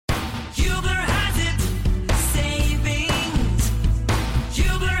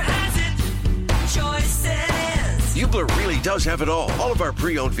does have it all. All of our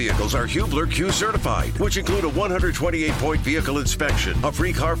pre-owned vehicles are Hubler Q certified, which include a 128-point vehicle inspection, a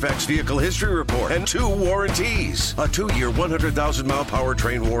free Carfax vehicle history report, and 2 warranties. A 2-year, 100,000-mile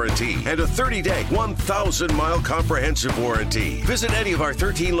powertrain warranty, and a 30-day, 1,000-mile comprehensive warranty. Visit any of our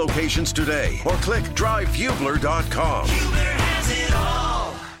 13 locations today, or click drivehubler.com. Hubler has it all.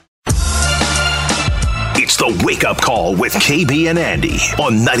 It's the wake-up call with KB and Andy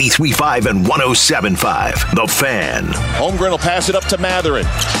on 93.5 and 107.5. The Fan. Holmgren will pass it up to Matherin.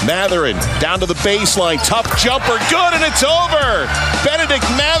 Matherin down to the baseline. Tough jumper. Good, and it's over. Benedict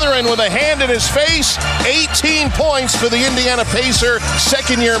Matherin with a hand in his face. 18 points for the Indiana Pacer,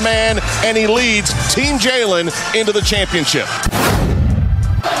 second-year man, and he leads Team Jalen into the championship.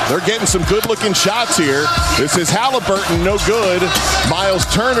 They're getting some good-looking shots here. This is Halliburton, no good. Miles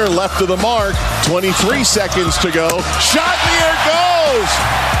Turner left of the mark. 23 seconds to go. Shot in the air goes!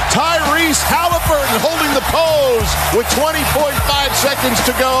 Tyrese Halliburton holding the pose with 20.5 seconds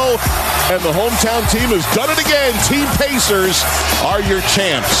to go. And the hometown team has done it again. Team Pacers are your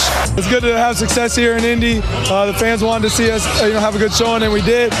champs. It's good to have success here in Indy. The fans wanted to see us have a good showing, and we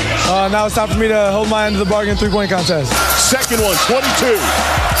did. Now it's time for me to hold my end of the bargain three-point contest. Second one, 22.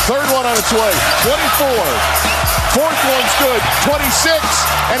 Third one on its way, 24. Fourth one's good, 26.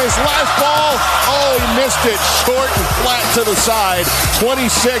 And his last ball, he missed it. Short and flat to the side.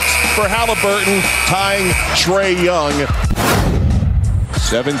 26 for Halliburton, tying Trae Young.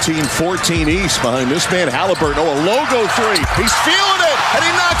 17-14 East behind this man, Halliburton. A logo three. He's feeling it, and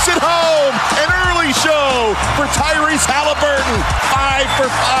he knocks it home. An early show for Tyrese Halliburton. 5 for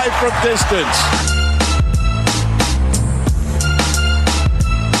 5 from distance.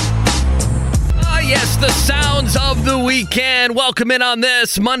 Yes, the sounds of the weekend. Welcome in on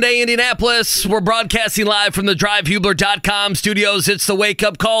this Monday, Indianapolis. We're broadcasting live from the drivehubler.com studios. It's the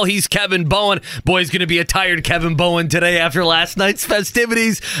wake-up call. He's Kevin Bowen. Boy, he's going to be a tired Kevin Bowen today after last night's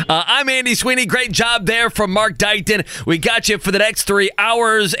festivities. I'm Andy Sweeney. Great job there from Mark Dighton. We got you for the next 3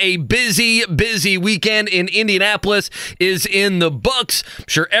 hours. A busy, busy weekend in Indianapolis is in the books. I'm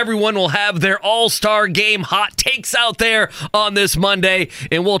sure everyone will have their all-star game hot takes out there on this Monday,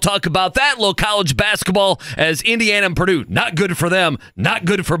 and we'll talk about that. Little college basketball as Indiana and Purdue. Not good for them, not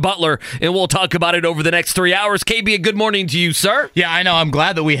good for Butler, and we'll talk about it over the next 3 hours. KB, a good morning to you, sir. Yeah, I know. I'm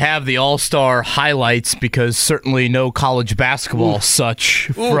glad that we have the All-Star highlights because certainly no college basketball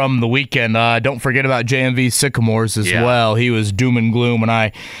from the weekend. Don't forget about JMV Sycamores as well. He was doom and gloom, and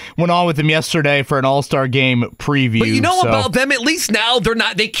I went on with him yesterday for an All-Star game preview. But you know about them, at least now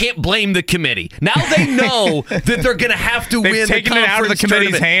they can't blame the committee. Now they know that they're going to have to win the conference taken it out of the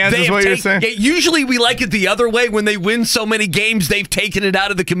committee's hands, is what you're saying? Usually we like it the other way. When they win so many games, they've taken it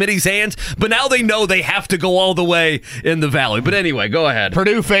out of the committee's hands. But now they know they have to go all the way in the Valley. But anyway, go ahead.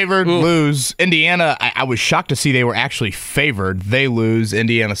 Purdue favored, lose. Indiana, I was shocked to see they were actually favored. They lose.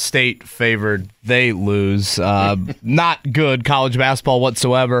 Indiana State favored. They lose. Not good college basketball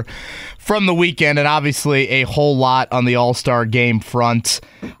whatsoever from the weekend, and obviously a whole lot on the All-Star game front.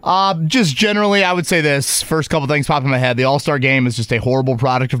 Just generally, I would say this. First couple things pop in my head. The All-Star game is just a horrible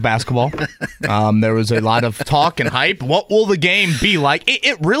product of basketball. There was a lot of talk and hype. What will the game be like?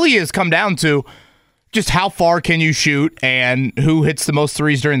 It really has come down to just how far can you shoot and who hits the most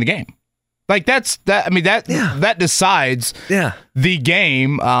threes during the game. Like that decides the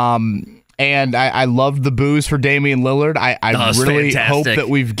game. And I loved the boos for Damian Lillard. I really hope that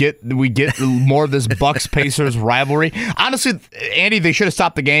we get more of this Bucks-Pacers rivalry. Honestly, Andy, they should have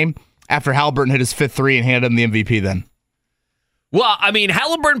stopped the game after Halliburton hit his fifth three and handed him the MVP then. Well, I mean,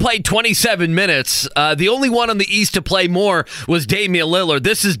 Halliburton played 27 minutes. The only one on the East to play more was Damian Lillard.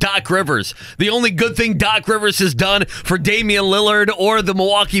 This is Doc Rivers. The only good thing Doc Rivers has done for Damian Lillard or the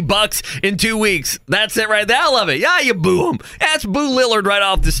Milwaukee Bucks in 2 weeks. That's it right there. I love it. Yeah, you boo him. That's boo Lillard right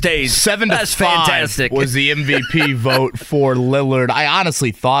off the stage. 7-5 That's fantastic. Was the MVP vote for Lillard. I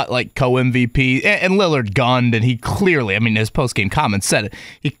honestly thought like co-MVP, and Lillard gunned, and he clearly, I mean, his post-game comments said it,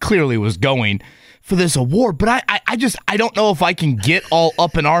 he clearly was going for this award, but I don't know if I can get all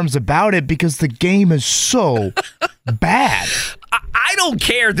up in arms about it because the game is so bad. I don't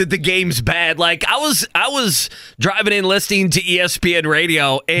care that the game's bad. Like I was driving in listening to ESPN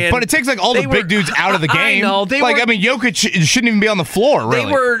radio, but it takes like all the big dudes out of the game. I know. Jokic shouldn't even be on the floor.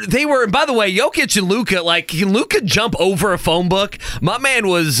 Really, they were. By the way, Jokic and Luka, like can Luka jump over a phone book? My man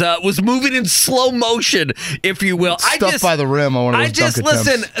was moving in slow motion, if you will. Stuff by the rim on one of those dunk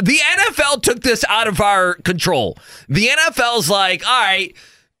attempts. The NFL took this out of our control. The NFL's like, all right.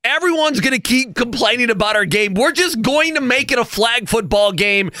 everyone's going to keep complaining about our game. We're just going to make it a flag football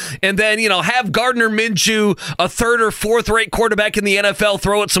game and then, have Gardner Minshew, a third or fourth rate quarterback in the NFL,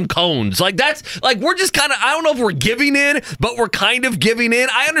 throw it some cones. We're just kind of, I don't know if we're giving in, but we're kind of giving in.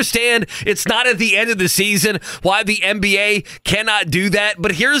 I understand it's not at the end of the season why the NBA cannot do that.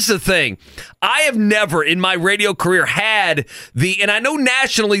 But here's the thing. I have never in my radio career had and I know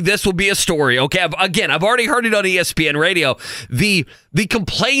nationally this will be a story. Okay. I've already heard it on ESPN radio. The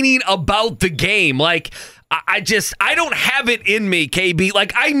complaining about the game. I don't have it in me, KB.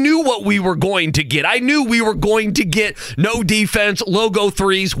 I knew what we were going to get. I knew we were going to get no defense, logo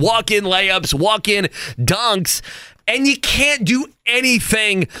threes, walk-in layups, walk-in dunks, and you can't do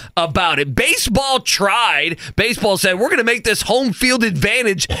anything about it. Baseball tried. Baseball said, we're going to make this home field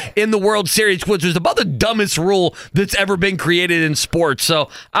advantage in the World Series, which is about the dumbest rule that's ever been created in sports. So,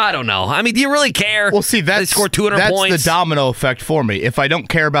 I don't know. I mean, do you really care? Well, see, they scored 200 points? That's the domino effect for me. If I don't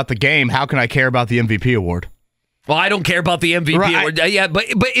care about the game, how can I care about the MVP award? Well, I don't care about the MVP award. Yeah, but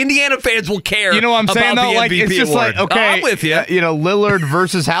Indiana fans will care. You know what I'm saying, though? It's just award. Okay, I'm with you. Lillard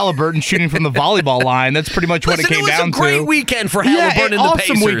versus Halliburton shooting from the volleyball line. That's pretty much what it came down to. It was a great weekend for Halliburton and the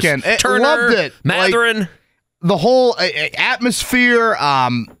Pacers. Awesome weekend. Turner, loved it. Matherin. The whole atmosphere.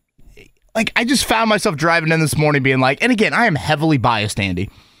 I just found myself driving in this morning being and again, I am heavily biased, Andy,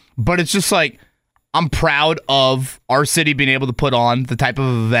 but it's just I'm proud of our city being able to put on the type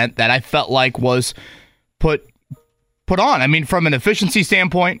of event that I felt like was put on. I mean, from an efficiency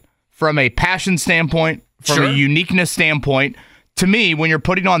standpoint, from a passion standpoint, from a uniqueness standpoint, to me, when you're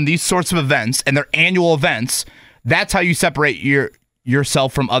putting on these sorts of events and they're annual events, that's how you separate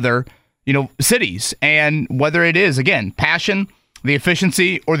yourself from other, cities. And whether it is, again, passion, the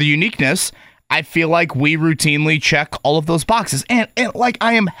efficiency, or the uniqueness, I feel like we routinely check all of those boxes. And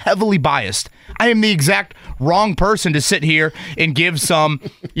I am heavily biased. I am the exact wrong person to sit here and give some,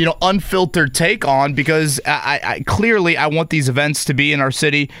 unfiltered take on, because I clearly I want these events to be in our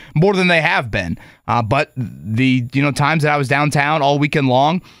city more than they have been. But the times that I was downtown all weekend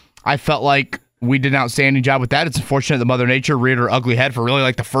long, I felt like we did an outstanding job with that. It's unfortunate that Mother Nature reared her ugly head for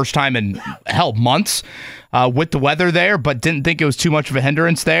really the first time in months with the weather there, but didn't think it was too much of a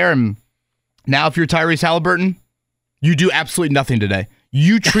hindrance there. And now, if you're Tyrese Halliburton, you do absolutely nothing today.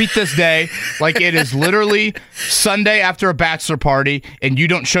 You treat this day like it is literally Sunday after a bachelor party, and you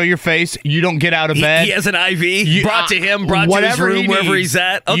don't show your face. You don't get out of bed. He has an IV brought to him, brought to his room, wherever he's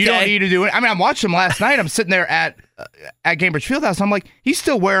at. Okay. You don't need to do it. I mean, I'm watching him last night. I'm sitting there at Cambridge Fieldhouse, and I'm like, he's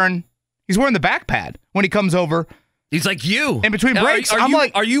wearing the back pad when he comes over. He's like you. In between breaks,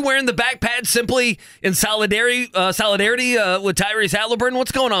 are you wearing the back pad simply in solidarity with Tyrese Halliburton?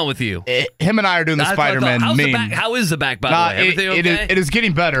 What's going on with you? Him and I are doing the Spider-Man meme. How is the back, by the way? Everything okay? It is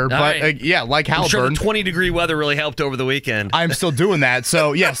getting better, but like Halliburton. I'm sure the 20-degree weather really helped over the weekend. I'm still doing that.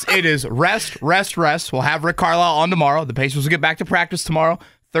 So, yes, it is rest. We'll have Rick Carlisle on tomorrow. The Pacers will get back to practice tomorrow.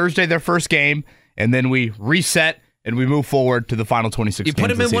 Thursday, their first game, and then we reset. And we move forward to the final 26 games. You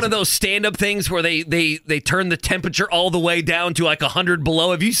put him in one of those stand-up things where they turn the temperature all the way down to 100 below.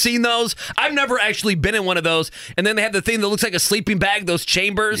 Have you seen those? I've never actually been in one of those. And then they have the thing that looks like a sleeping bag, those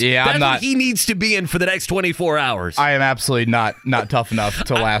chambers. Yeah, That's what he needs to be in for the next 24 hours. I am absolutely not tough enough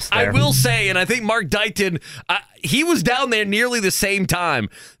to last there. I will say, and I think Mark Dighton, he was down there nearly the same time.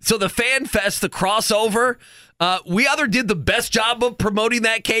 So the Fan Fest, the crossover, we either did the best job of promoting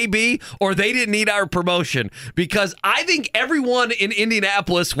that, KB, or they didn't need our promotion, because I think everyone in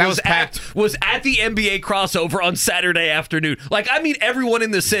Indianapolis was at the NBA crossover on Saturday afternoon. Everyone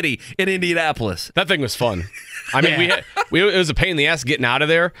in the city in Indianapolis. That thing was fun. I mean, it was a pain in the ass getting out of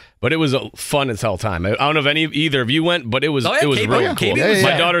there, but it was a fun as hell time. I don't know if either of you went, but it was really cool.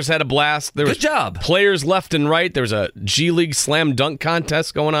 My daughters had a blast. There was Good job. Players left and right. There was a G League slam dunk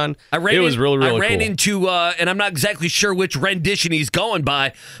contest going on. It was really cool. I ran into, and I'm not exactly sure which rendition he's going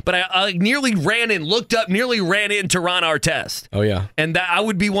by, but I nearly ran into Ron Artest. Oh, yeah. And I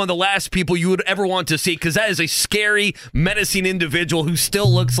would be one of the last people you would ever want to see, because that is a scary, menacing individual who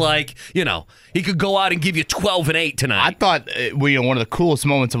still looks like, he could go out and give you 12 and 8 tonight. I thought one of the coolest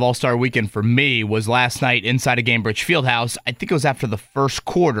moments of All-Star Weekend for me was last night inside of Cambridge Fieldhouse. I think it was after the first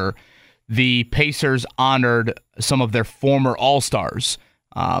quarter. The Pacers honored some of their former All-Stars.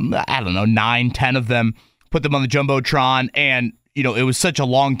 I don't know, 9, 10 of them, put them on the Jumbotron, and it was such a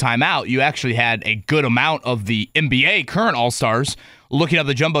long time out. You actually had a good amount of the NBA current All-Stars looking up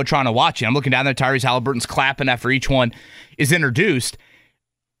the Jumbotron and watching. I'm looking down there, Tyrese Halliburton's clapping after each one is introduced.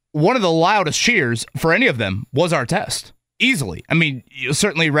 One of the loudest cheers for any of them was Artest. Easily. I mean,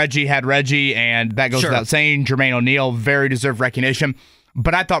 certainly Reggie had Reggie, and that goes without saying. Jermaine O'Neal, very deserved recognition.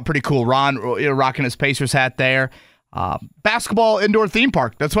 But I thought pretty cool. Ron rocking his Pacers hat there. basketball indoor theme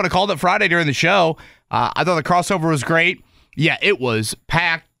park. That's what I called it Friday during the show. I thought the crossover was great. Yeah, it was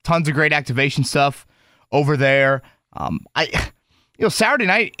packed. Tons of great activation stuff over there. Saturday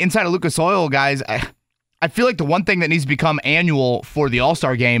night inside of Lucas Oil, guys, I feel like the one thing that needs to become annual for the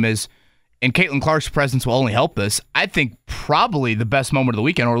All-Star game is, and Caitlin Clark's presence will only help this, I think probably the best moment of the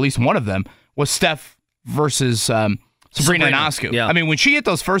weekend, or at least one of them, was Steph versus Sabrina Ionescu. Yeah. I mean, when she hit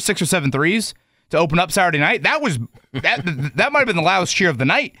those first 6 or 7 threes to open up Saturday night, that might have been the loudest cheer of the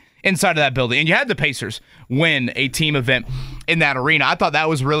night inside of that building. And you had the Pacers win a team event in that arena. I thought that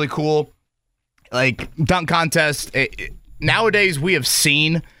was really cool. Like, dunk contest. Nowadays, we have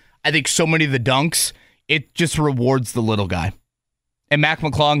seen, I think, so many of the dunks, it just rewards the little guy. And Mac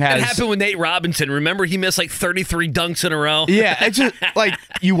McClung has... It happened with Nate Robinson. Remember, he missed like 33 dunks in a row? Yeah, it's just like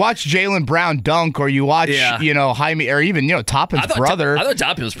you watch Jaylen Brown dunk, or you watch, Jaime, or even, Toppin's brother. I thought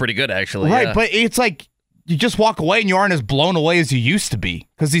Toppin was pretty good, actually. Right, yeah. But it's like you just walk away and you aren't as blown away as you used to be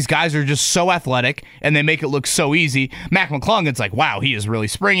because these guys are just so athletic and they make it look so easy. Mac McClung, it's like, wow, he is really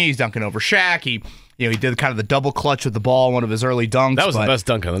springy. He's dunking over Shaq. He did kind of the double clutch with the ball in one of his early dunks. That was the best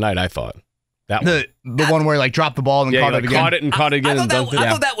dunk of the night, I thought. The one where he dropped the ball and then caught it again. Caught it and caught it again. I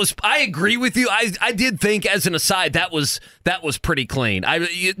thought that was. I agree with you. I did think, as an aside, that was pretty clean.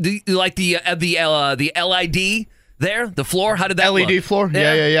 You like the LID there, the floor. How did that LED look? floor?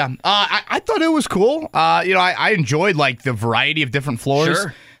 Yeah. I thought it was cool. I enjoyed the variety of different floors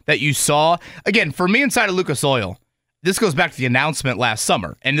that you saw. Again, for me, inside of Lucas Oil, this goes back to the announcement last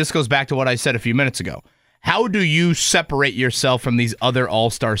summer, and this goes back to what I said a few minutes ago. How do you separate yourself from these other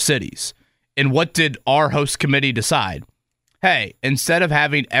all-star cities? And what did our host committee decide? Hey, instead of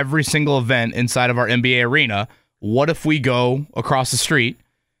having every single event inside of our NBA arena, what if we go across the street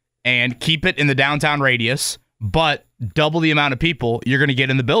and keep it in the downtown radius, but double the amount of people you're going to get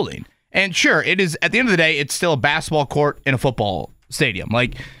in the building? And sure, it is, at the end of the day, it's still a basketball court in a football stadium.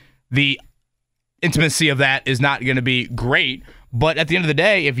 The intimacy of that is not going to be great, but at the end of the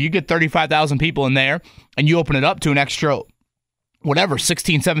day, if you get 35,000 people in there and you open it up to an extra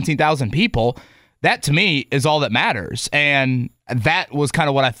 16,000, 17,000 people, that to me is all that matters. And that was kind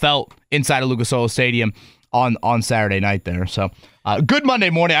of what I felt inside of Lucas Oil Stadium on Saturday night there. So good Monday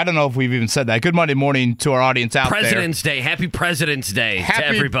morning. I don't know if we've even said that. Good Monday morning to our audience out President's Day. Happy President's Day to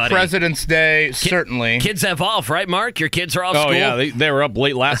everybody. Happy President's Day, certainly. Kids have off, right, Mark? Your kids are off school? Oh, yeah. They were up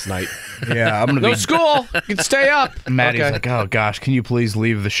late last night. Yeah, I'm going to No school. You can stay up. Maddie's like, oh, gosh, can you please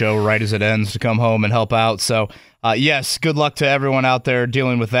leave the show right as it ends to come home and help out? So, yes, good luck to everyone out there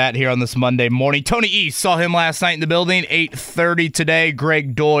dealing with that here on this Monday morning. Tony East, saw him last night in the building, 8:30 today.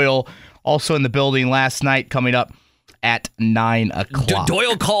 Gregg Doyel also in the building last night, coming up at 9 o'clock.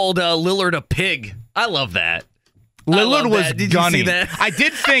 Doyle called Lillard a pig. I love that. Lillard was that. Did gunning. You see that? I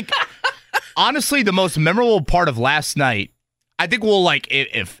did think, honestly, the most memorable part of last night, I think we'll,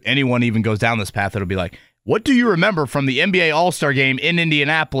 if anyone even goes down this path, it'll be what do you remember from the NBA All-Star Game in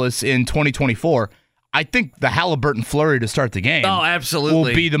Indianapolis in 2024? I think the Halliburton flurry to start the game absolutely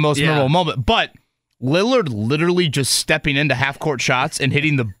will be the most memorable moment. But Lillard literally just stepping into half-court shots and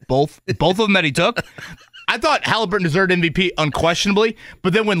hitting both of them that he took. I thought Halliburton deserved MVP unquestionably,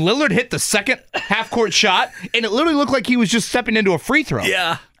 but then when Lillard hit the second half-court shot, and it literally looked like he was just stepping into a free throw.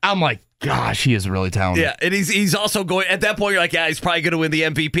 Yeah. I'm like, gosh, he is really talented. Yeah, and he's also going, at that point, you're like, yeah, he's probably going to win the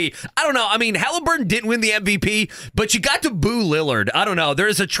MVP. I don't know. I mean, Halliburton didn't win the MVP, but you got to boo Lillard. I don't know.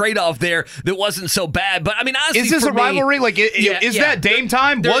 There's a trade-off there that wasn't so bad. But, I mean, honestly, is this a rivalry? Is that Dame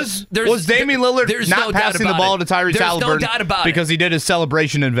time? Was Damian Lillard not passing the ball to Tyrese Halliburton no doubt about because he did his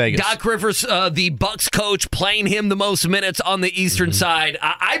celebration in Vegas? Doc Rivers, the Bucks coach, playing him the most minutes on the Eastern side.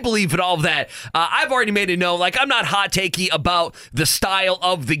 I believe in all of that. I've already made it known, I'm not hot-takey about the style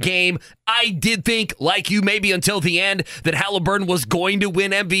of the game. I did think, like you, maybe until the end, that Halliburton was going to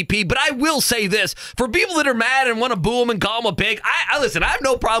win MVP. But I will say this, for people that are mad and want to boo him and call him a pig, listen, I have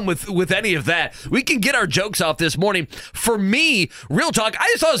no problem with any of that. We can get our jokes off this morning. For me, real talk, I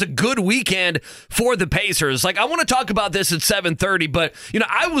just thought it was a good weekend for the Pacers. I want to talk about this at 7:30, but,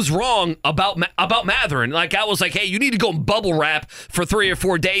 I was wrong about Mathurin. I was like, hey, you need to go and bubble wrap for 3 or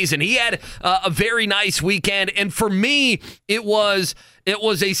 4 days. And he had a very nice weekend. And for me, it was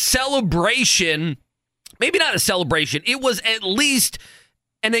a celebration, maybe not a celebration. It was at least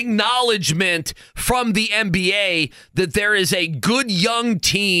an acknowledgement from the NBA that there is a good young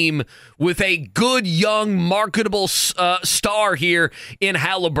team with a good young marketable star here in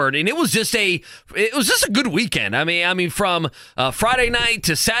Halliburton. And it was just a good weekend. I mean from Friday night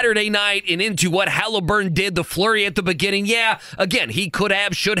to Saturday night and into what Halliburton did, the flurry at the beginning. Yeah, again, he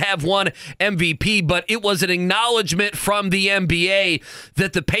should have won MVP, but it was an acknowledgement from the NBA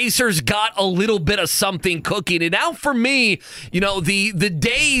that the Pacers got a little bit of something cooking. And now for me, the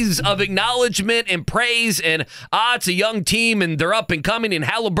days of acknowledgement and praise and it's a young team and they're up and coming, and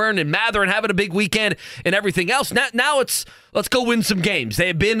Halliburton and Mather and having a big weekend and everything else. Now it's let's go win some games. They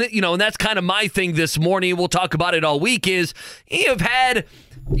have been, and that's kind of my thing this morning. We'll talk about it all week. Is you've had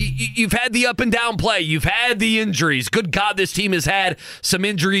the up and down play. You've had the injuries. Good God, this team has had some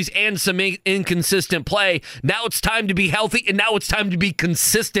injuries and some inconsistent play. Now it's time to be healthy, and now it's time to be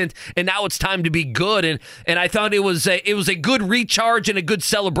consistent, and now it's time to be good. And I thought it was a good recharge and a good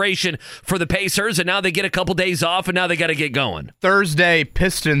celebration for the Pacers, and now they get a couple days off, and now they got to get going. Thursday,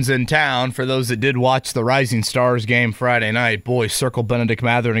 Pistons in town. For those that did watch the Rising Stars game Friday night, boy, circle Benedict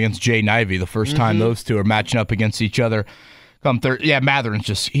Mathurin against Jay Nivey. The first time those two are matching up against each other. Mathurin's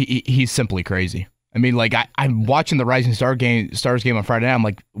just he's simply crazy. I mean, like I'm watching the Rising Stars game on Friday night. I'm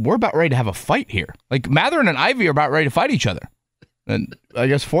like, we're about ready to have a fight here. Like Mathurin and Ivy are about ready to fight each other. And I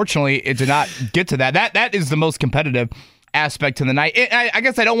guess fortunately it did not get to that. That is the most competitive aspect to the night. I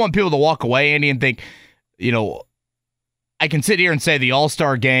guess I don't want people to walk away, Andy, and think, I can sit here and say the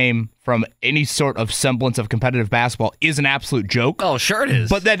All-Star game from any sort of semblance of competitive basketball is an absolute joke. Oh, sure it is.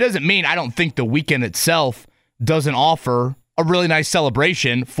 But that doesn't mean I don't think the weekend itself doesn't offer a really nice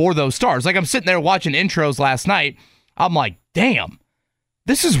celebration for those stars. Like I'm sitting there watching intros last night. I'm like, damn,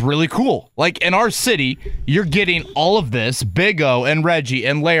 this is really cool. Like in our city, you're getting all of this, Big O and Reggie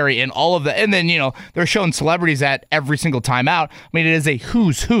and Larry and all of that. And then, they're showing celebrities at every single time out. I mean, it is a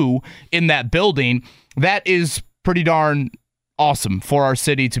who's who in that building. That is pretty darn awesome for our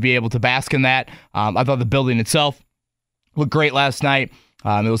city to be able to bask in that. I thought the building itself looked great last night.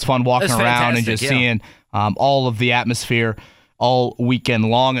 It was fun walking around and just seeing all of the atmosphere all weekend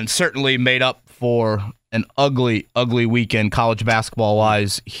long, and certainly made up for an ugly, ugly weekend college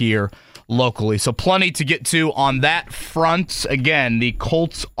basketball-wise here locally. So plenty to get to on that front. Again, the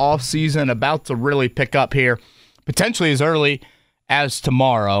Colts offseason about to really pick up here, potentially as early as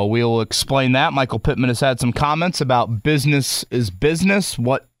tomorrow. We'll explain that. Michael Pittman has had some comments about business is business.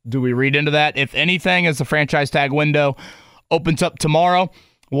 What do we read into that, if anything, as the franchise tag window opens up tomorrow?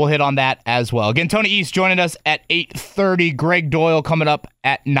 We'll hit on that as well. Again, Tony East joining us at 8:30. Greg Doyel coming up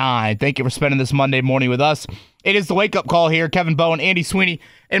at 9. Thank you for spending this Monday morning with us. It is the wake-up call here. Kevin Bowen, Andy Sweeney,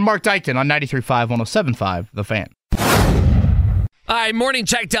 and Mark Dykton on 93.5, 107.5, The Fan. All right, morning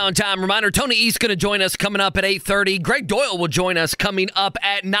check down time. Reminder, Tony East going to join us coming up at 8:30. Greg Doyel will join us coming up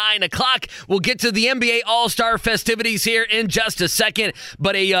at 9 o'clock. We'll get to the NBA All-Star festivities here in just a second.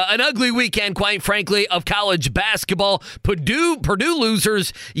 But an ugly weekend, quite frankly, of college basketball. Purdue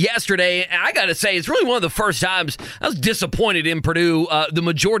losers yesterday. And I got to say, it's really one of the first times I was disappointed in Purdue the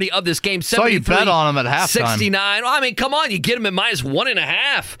majority of this game. So you bet on them at halftime. 69. Well, I mean, come on, you get them at minus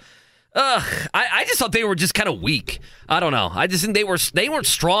 1.5. I just thought they were just kind of weak. I don't know. I just think they weren't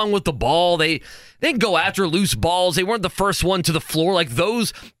strong with the ball. They didn't go after loose balls. They weren't the first one to the floor. Like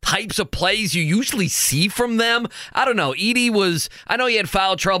those types of plays you usually see from them. I don't know. I know he had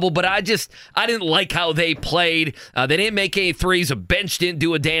foul trouble, but I didn't like how they played. They didn't make any threes. The bench didn't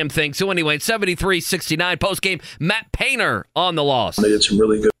do a damn thing. So anyway, 73-69 postgame. Matt Painter on the loss. They did some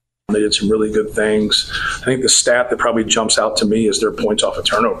really good things. I think the stat that probably jumps out to me is their points off of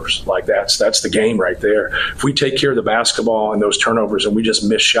turnovers. Like that's the game right there. If we take care of the basketball and those turnovers and we just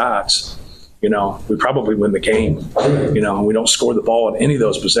miss shots, we probably win the game. We don't score the ball in any of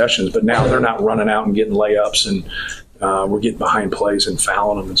those possessions, but now they're not running out and getting layups, and we're getting behind plays and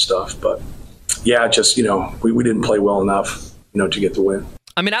fouling them and stuff. But yeah, just, we didn't play well enough, to get the win.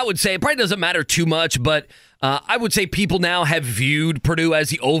 I mean, I would say it probably doesn't matter too much, but I would say people now have viewed Purdue as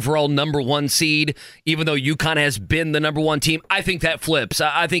the overall number 1 seed, even though UConn has been the number 1 team. I think that flips.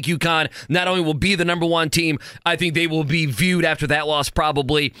 I think UConn not only will be the number 1 team, I think they will be viewed after that loss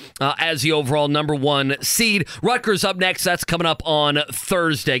probably as the overall number 1 seed. Rutgers up next. That's coming up on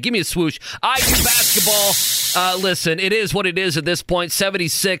Thursday. Give me a swoosh. IU basketball. Listen, it is what it is at this point.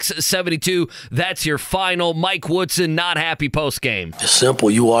 76-72. That's your final. Mike Woodson not happy post game. It's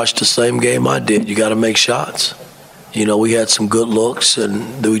simple. You watched the same game I did. You got to make shots. We had some good looks,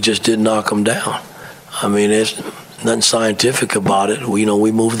 and we just didn't knock them down. I mean, there's nothing scientific about it. We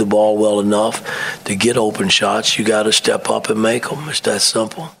move the ball well enough to get open shots. You got to step up and make them. It's that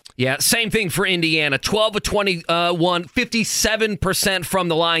simple. Yeah, same thing for Indiana. 12 of 21, 57% from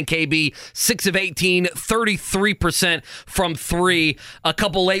the line, KB. 6 of 18, 33% from 3. A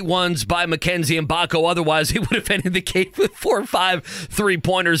couple late ones by McKenzie and Baco. Otherwise, he would have ended the game with 4 or 5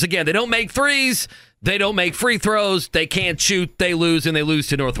 3-pointers. Again, they don't make threes. They don't make free throws. They can't shoot. They lose, and they lose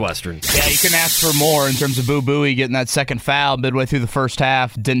to Northwestern. Yeah, you can ask for more in terms of Boo Buie getting that second foul midway through the first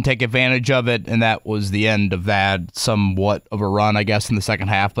half. Didn't take advantage of it, and that was the end of that. Somewhat of a run, I guess, in the second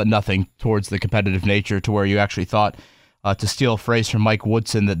half, but nothing towards the competitive nature to where you actually thought, to steal a phrase from Mike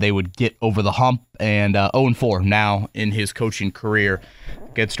Woodson, that they would get over the hump. And 0-4 now in his coaching career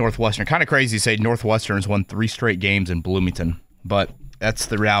against Northwestern. Kind of crazy to say Northwestern has won 3 straight games in Bloomington, but that's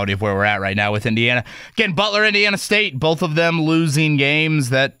the reality of where we're at right now with Indiana. Again, Butler, Indiana State, both of them losing games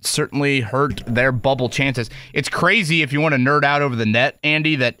that certainly hurt their bubble chances. It's crazy if you want to nerd out over the net,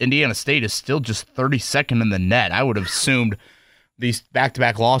 Andy, that Indiana State is still just 32nd in the net. I would have assumed these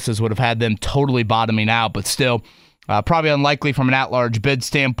back-to-back losses would have had them totally bottoming out, but still probably unlikely from an at-large bid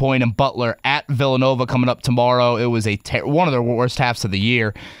standpoint. And Butler at Villanova coming up tomorrow. It was one of their worst halves of the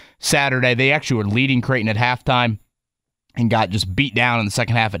year. Saturday, they actually were leading Creighton at halftime and got just beat down in the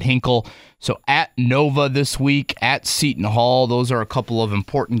second half at Hinkle. So at Nova this week, at Seton Hall, those are a couple of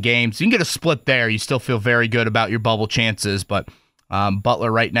important games. You can get a split there. You still feel very good about your bubble chances, but Butler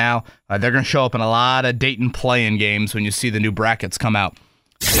right now, they're going to show up in a lot of Dayton play-in games when you see the new brackets come out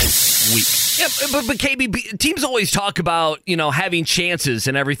this week. Yeah, but KB, teams always talk about, having chances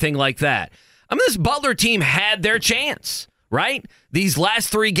and everything like that. I mean, this Butler team had their chance, right? These last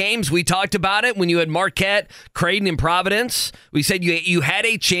 3 games, we talked about it when you had Marquette, Creighton, and Providence. We said you had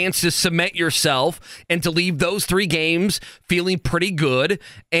a chance to cement yourself and to leave those 3 games feeling pretty good.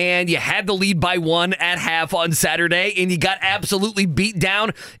 And you had the lead by 1 at half on Saturday, and you got absolutely beat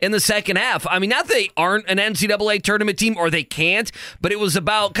down in the second half. I mean, not that they aren't an NCAA tournament team or they can't, but it was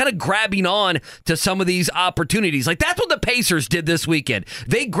about kind of grabbing on to some of these opportunities. Like, that's what the Pacers did this weekend.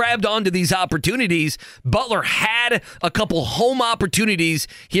 They grabbed onto these opportunities. Butler had a couple home opportunities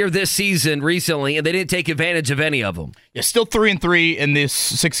here this season recently, and they didn't take advantage of any of them. Yeah, still 3-3 in this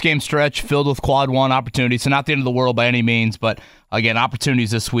 6-game stretch filled with quad 1 opportunities. So not the end of the world by any means, but again,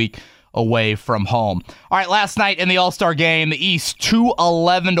 opportunities this week away from home. All right, last night in the All-Star game, the East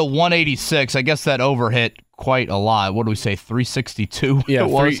 211 to 186. I guess that overhit quite a lot. What do we say, 362? Yeah,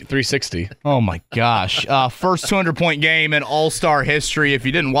 360. Oh my gosh. First 200-point game in All-Star history. If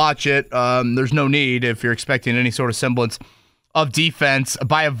you didn't watch it, there's no need if you're expecting any sort of semblance of defense.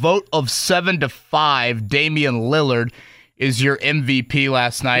 By a vote of 7-5, Damian Lillard is your MVP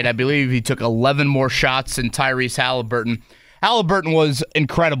last night. I believe he took 11 more shots than Tyrese Halliburton. Halliburton was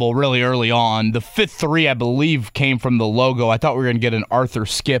incredible really early on. The 5th 3, I believe, came from the logo. I thought we were going to get an Arthur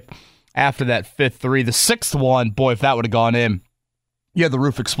skip after that 5th 3. The 6th one, boy, if that would have gone in, you had the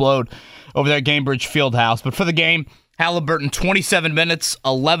roof explode over there at Gainbridge Fieldhouse. But for the game, Halliburton, 27 minutes,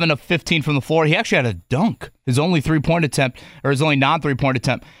 11 of 15 from the floor. He actually had a dunk. His only non-3-point attempt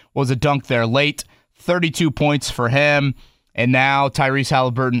was a dunk there late. 32 points for him. And now, Tyrese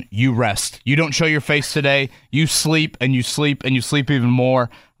Halliburton, you rest. You don't show your face today. You sleep, and you sleep, and you sleep even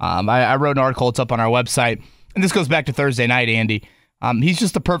more. I wrote an article. It's up on our website. And this goes back to Thursday night, Andy. He's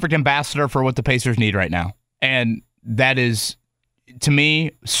just the perfect ambassador for what the Pacers need right now. And that is, to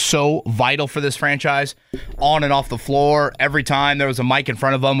me, so vital for this franchise. On and off the floor, every time there was a mic in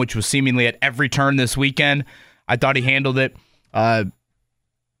front of him, which was seemingly at every turn this weekend, I thought he handled it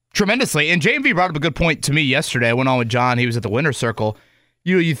tremendously. And JMV brought up a good point to me yesterday. I went on with John. He was at the Winner's Circle.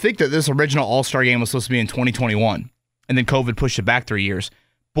 You think that this original All-Star game was supposed to be in 2021, and then COVID pushed it back 3 years.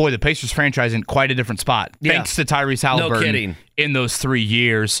 Boy, the Pacers franchise in quite a different spot. Yeah. Thanks to Tyrese Halliburton in those 3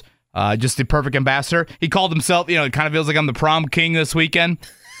 years. Just the perfect ambassador. He called himself, it kind of feels like I'm the prom king this weekend.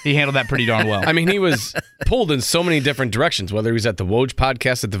 He handled that pretty darn well. I mean, he was pulled in so many different directions, whether he was at the Woj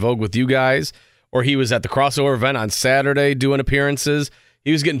podcast at the Vogue with you guys, or he was at the crossover event on Saturday doing appearances.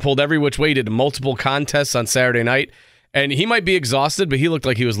 He was getting pulled every which way. He did multiple contests on Saturday night. And he might be exhausted, but he looked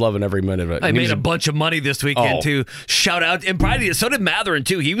like he was loving every minute of it. I made a bunch of money this weekend, too. Shout out. And probably, so did Matherin,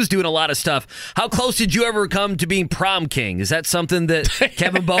 too. He was doing a lot of stuff. How close did you ever come to being prom king? Is that something that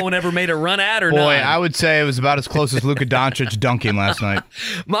Kevin Bowen ever made a run at or not? Boy, I would say it was about as close as Luka Doncic dunking last night.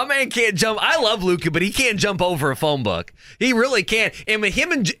 My man can't jump. I love Luka, but he can't jump over a phone book. He really can't. And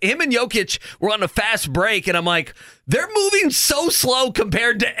him and Jokic were on a fast break, and I'm like, they're moving so slow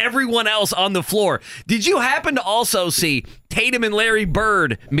compared to everyone else on the floor. Did you happen to also see Tatum and Larry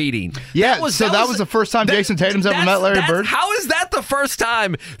Bird meeting? Yeah, that was the first time Jason Tatum's ever met Larry Bird? How is that the first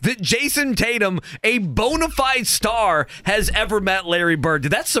time that Jason Tatum, a bona fide star, has ever met Larry Bird?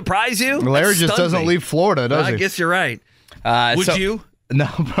 Did that surprise you? Larry just doesn't leave Florida, does he? I guess you're right. Would you? No,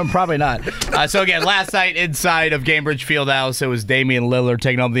 probably not. So again, last night inside of Gainbridge Fieldhouse, it was Damian Lillard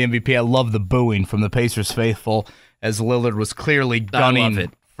taking home the MVP. I love the booing from the Pacers faithful as Lillard was clearly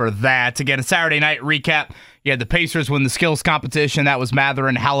gunning for that. Again, a Saturday night recap. You had the Pacers win the skills competition. That was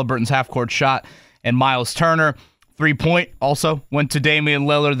Matherin, Halliburton's half-court shot, and Miles Turner. 3-point also went to Damian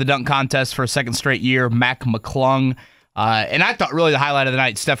Lillard. The dunk contest for a second straight year, Mac McClung. And I thought really the highlight of the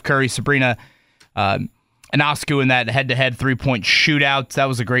night, Steph Curry, Sabrina Ionescu in that head-to-head 3-point shootout. That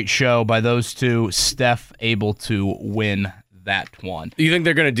was a great show by those two. Steph able to win that one. You think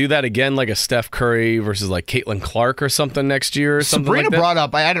they're going to do that again, like a Steph Curry versus like Caitlin Clark or something next year? Or something Sabrina like that? brought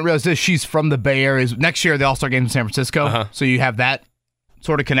up, I didn't realize this, she's from the Bay Area. Next year, the All-Star Game in San Francisco, so you have that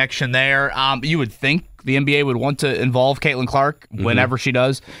sort of connection there. You would think the NBA would want to involve Caitlin Clark whenever she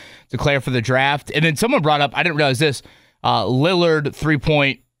does declare for the draft. And then someone brought up, I didn't realize this, Lillard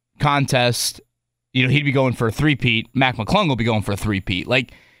 3-point contest, he'd be going for a three-peat. Mac McClung will be going for a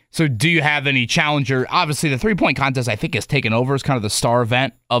three-peat. So do you have any challenger? Obviously, the 3-point contest, I think, has taken over as kind of the star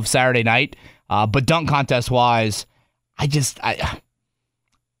event of Saturday night. But dunk contest-wise, I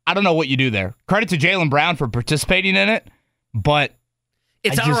don't know what you do there. Credit to Jaylen Brown for participating in it, but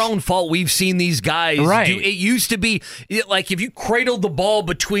it's our own fault. We've seen these guys do. It used to be like if you cradled the ball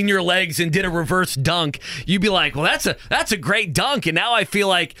between your legs and did a reverse dunk, you'd be like, well, that's a great dunk. And now I feel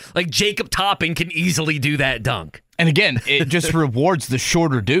like Jacob Toppin can easily do that dunk. And again, it just rewards the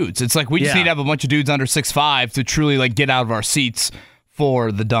shorter dudes. It's like we just need to have a bunch of dudes under 6'5" to truly get out of our seats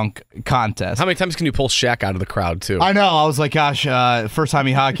for the dunk contest. How many times can you pull Shaq out of the crowd, too? I know. I was like, gosh, first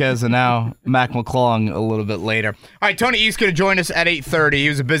Jaime Jaquez and now Mac McClung a little bit later. All right, Tony East going to join us at 8:30. He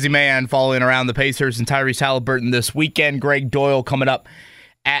was a busy man following around the Pacers and Tyrese Halliburton this weekend. Gregg Doyel coming up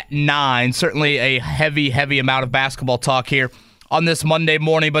at 9. Certainly a heavy amount of basketball talk here on this Monday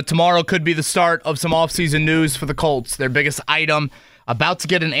morning, but tomorrow could be the start of some offseason news for the Colts. Their biggest item, about to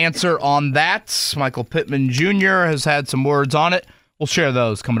get an answer on that. Michael Pittman Jr. has had some words on it. We'll share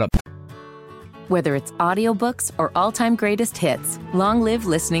those coming up. Whether it's audiobooks or all-time greatest hits, long live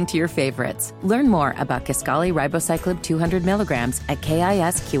listening to your favorites. Learn more about Kisqali Ribociclib 200 milligrams at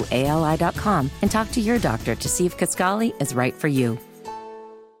KISQALI.com and talk to your doctor to see if Kisqali is right for you.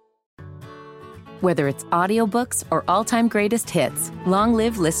 Whether it's audiobooks or all-time greatest hits, long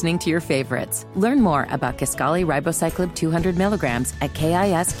live listening to your favorites. Learn more about Kisqali Ribociclib 200 milligrams at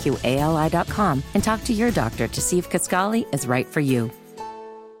KISQALI.com and talk to your doctor to see if Kisqali is right for you.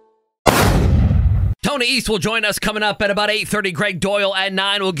 Tony East will join us coming up at about 8:30. Gregg Doyel at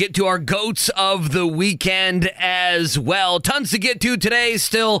 9. We'll get to our GOATs of the weekend as well. Tons to get to today.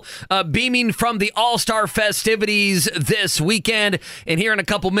 Still beaming from the All-Star festivities this weekend. And here in a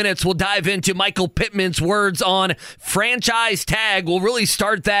couple minutes, we'll dive into Michael Pittman's words on franchise tag. We'll really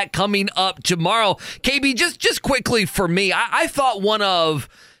start that coming up tomorrow. KB, just quickly for me, I thought one of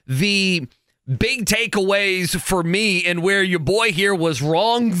the big takeaways for me and where your boy here was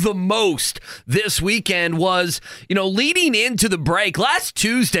wrong the most this weekend was, leading into the break last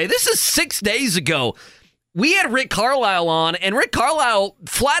Tuesday, this is 6 days ago, we had Rick Carlisle on, and Rick Carlisle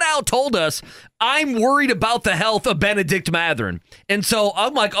flat out told us, I'm worried about the health of Benedict Matherin. And so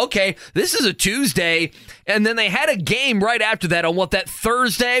I'm like, okay, this is a Tuesday. And then they had a game right after that on that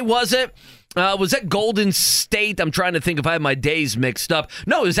Thursday, was it? Was that Golden State? I'm trying to think if I have my days mixed up.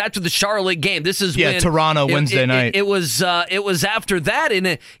 No, it was after the Charlotte game. This is when Toronto Wednesday night. It was after that,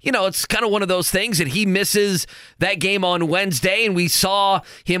 and it's kind of one of those things that he misses that game on Wednesday, and we saw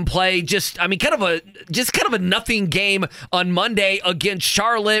him play kind of a nothing game on Monday against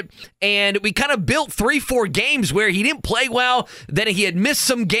Charlotte, and we kind of built 3-4 games where he didn't play well. Then he had missed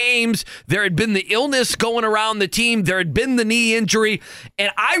some games. There had been the illness going around the team. There had been the knee injury,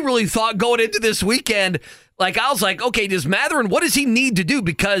 and I really thought going into this weekend, I was like, okay, does Matherin, what does he need to do?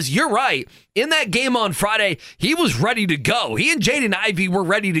 Because you're right. In that game on Friday, he was ready to go. He and Jaden Ivey were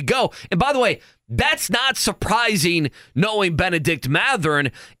ready to go. And by the way, that's not surprising knowing Benedict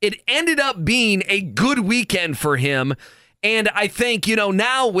Matherin. It ended up being a good weekend for him. And I think,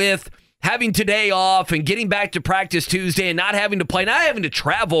 now with having today off and getting back to practice Tuesday and not having to play, not having to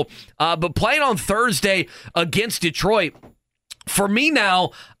travel, but playing on Thursday against Detroit, for me now,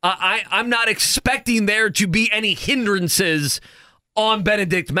 I'm not expecting there to be any hindrances on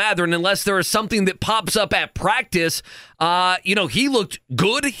Benedict Matherin unless there is something that pops up at practice. He looked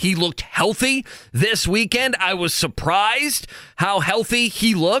good. He looked healthy this weekend. I was surprised how healthy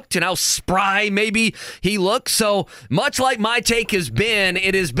he looked and how spry maybe he looked. So much like my take has been,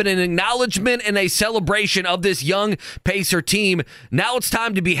 it has been an acknowledgement and a celebration of this young Pacer team. Now it's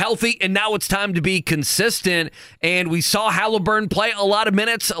time to be healthy, and now it's time to be consistent. And we saw Halliburton play a lot of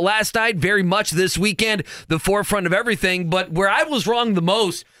minutes last night, very much this weekend, the forefront of everything. But where I was wrong the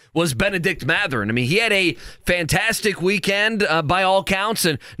most was Benedict Mathurin. I mean, he had a fantastic weekend by all counts,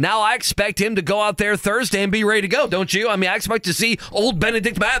 and now I expect him to go out there Thursday and be ready to go, don't you? I mean, I expect to see old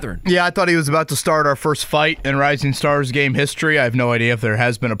Benedict Mathurin. Yeah, I thought he was about to start our first fight in Rising Stars game history. I have no idea if there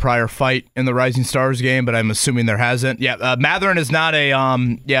has been a prior fight in the Rising Stars game, but I'm assuming there hasn't. Yeah, Mathurin is not a,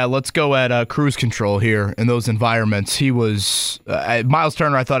 let's go at cruise control here in those environments. He was, Miles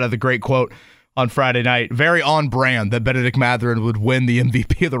Turner, I thought, had the great quote on Friday night, very on brand that Benedict Mathurin would win the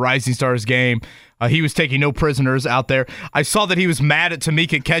MVP of the Rising Stars game. He was taking no prisoners out there. I saw that he was mad at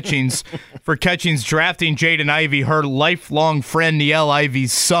Tamika Catchings for Catchings drafting Jaden Ivey. Her lifelong friend, Niele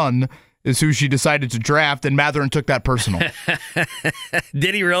Ivey's son, is who she decided to draft, and Mathurin took that personal.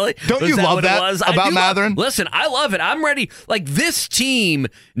 Did he really? Don't you love that about Mathurin? Listen, I love it. I'm ready. Like, this team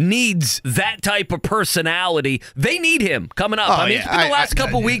needs that type of personality. They need him coming up. It's been the last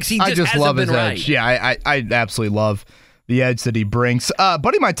couple weeks. He just hasn't love been his right. Edge. Yeah, I absolutely love the edge that he brings.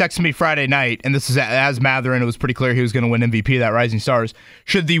 Buddy of mine texted me Friday night, and this is as Mathurin. It was pretty clear he was going to win MVP of that Rising Stars.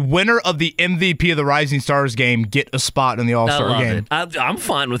 Should the winner of the MVP of the Rising Stars game get a spot in the All-Star game? I'm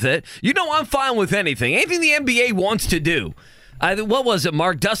fine with it. I'm fine with anything. Anything the NBA wants to do. What was it,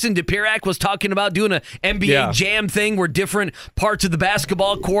 Mark? Dustin DePirac was talking about doing an NBA jam thing where different parts of the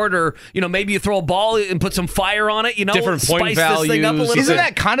basketball court, or maybe you throw a ball and put some fire on it. Different point spice this thing up a values. little Isn't bit.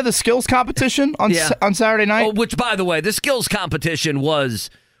 that kind of the skills competition on Saturday night? Oh, which, by the way, the skills competition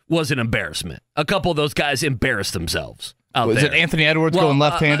was an embarrassment. A couple of those guys embarrassed themselves. Was it Anthony Edwards going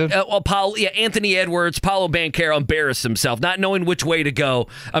left-handed? Anthony Edwards, Paolo Banchero embarrassed himself, not knowing which way to go.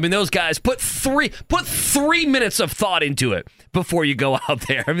 I mean, those guys put 3 minutes of thought into it before you go out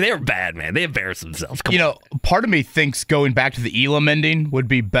there. I mean, they were bad, man. They embarrassed themselves. Come on. Part of me thinks going back to the Elam ending would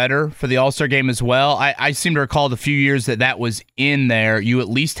be better for the All-Star game as well. I seem to recall the few years that was in there, you at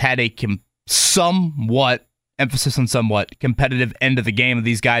least had a somewhat competitive end of the game of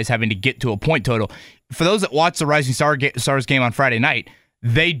these guys having to get to a point total. For those that watched the Rising Stars game on Friday night,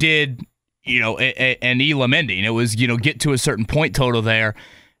 they did, an Elam ending. It was, get to a certain point total there.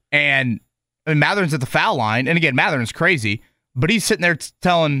 And Mathurin's at the foul line. And again, Mathurin's crazy, but he's sitting there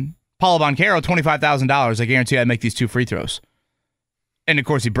telling Paolo Banchero $25,000. I guarantee I'd make these 2 free throws. And of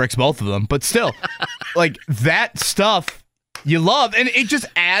course, he bricks both of them. But still, like, that stuff you love, and it just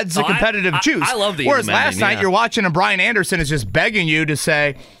adds a competitive juice. I love the Whereas last night, you're watching, and Brian Anderson is just begging you to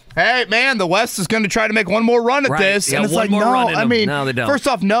say, hey, man, the West is going to try to make one more run at this. Yeah, and it's one like, more run no, I mean, no, they don't. First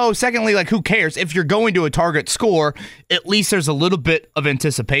off, no. Secondly, like, who cares? If you're going to a target score, at least there's a little bit of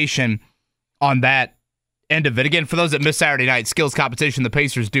anticipation on that end of it. Again, for those that missed Saturday night, skills competition, the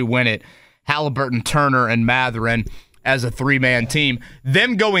Pacers do win it. Halliburton, Turner, and Mathurin as a 3-man team.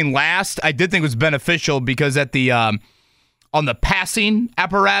 Them going last, I did think was beneficial because at the on the passing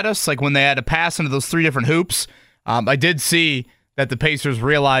apparatus, like when they had to pass into those 3 different hoops, I did see that the Pacers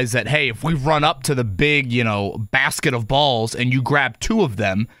realized that, hey, if we run up to the big, basket of balls and you grab 2 of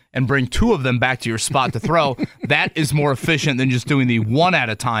them and bring 2 of them back to your spot to throw, that is more efficient than just doing the 1 at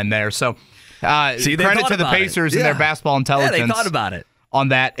a time there. So credit to the Pacers and their basketball intelligence. Yeah, they thought about it on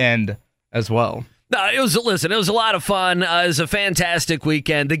that end as well. No, it was a lot of fun. It was a fantastic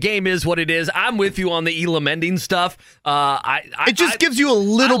weekend. The game is what it is. I'm with you on the Elam ending stuff. It just gives you a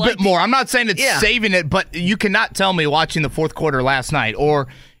little bit more. I'm not saying it's saving it, but you cannot tell me watching the fourth quarter last night, or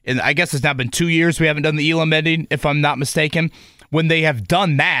I guess it's now been 2 years we haven't done the Elam ending, if I'm not mistaken. When they have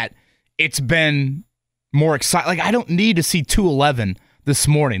done that, it's been more exciting. Like, I don't need to see 211 this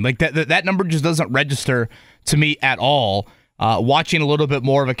morning. Like, that number just doesn't register to me at all. Watching a little bit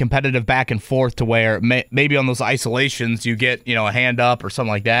more of a competitive back and forth to where maybe on those isolations you get, a hand up or something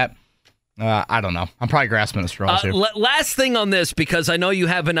like that. I don't know. I'm probably grasping at straws here. Last thing on this, because I know you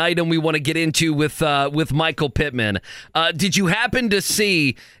have an item we want to get into with Michael Pittman. Did you happen to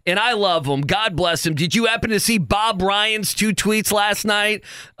see, and I love him, God bless him, did you happen to see Bob Ryan's 2 tweets last night?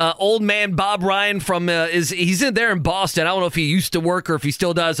 Old man Bob Ryan he's in there in Boston. I don't know if he used to work or if he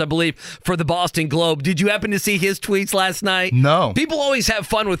still does, I believe, for the Boston Globe. Did you happen to see his tweets last night? No. People always have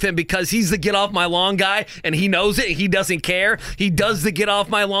fun with him because he's the get off my lawn guy, and he knows it. He doesn't care. He does the get off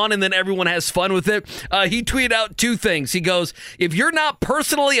my lawn, and then everyone has fun with it. He tweeted out 2 things. He goes, if you're not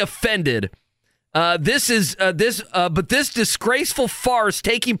personally offended But this disgraceful farce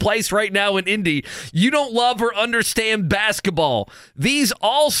taking place right now in Indy, you don't love or understand basketball. These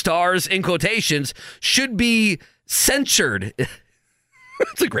all-stars, in quotations, should be censured.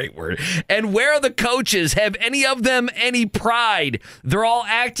 That's a great word. And where are the coaches? Have any of them any pride? They're all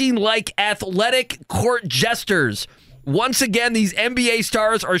acting like athletic court jesters. Once again, these NBA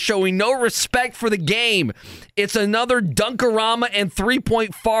stars are showing no respect for the game. It's another dunkarama and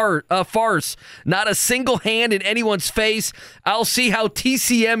three-point farce. Not a single hand in anyone's face. I'll see how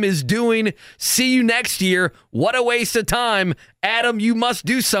TCM is doing. See you next year. What a waste of time. Adam, you must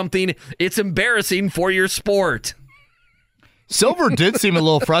do something. It's embarrassing for your sport. Silver did seem a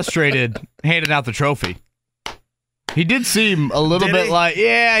little frustrated handing out the trophy. He did seem a little bit like,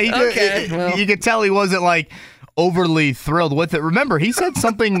 yeah, he did. Okay, well. You could tell he wasn't like overly thrilled with it. Remember, he said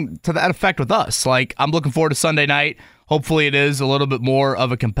something to that effect with us. Like, I'm looking forward to Sunday night. Hopefully it is a little bit more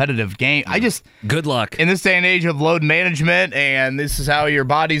of a competitive game. Good luck. In this day and age of load management, and this is how your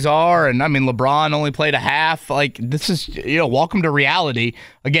bodies are, and I mean, LeBron only played a half. Like, this is, welcome to reality.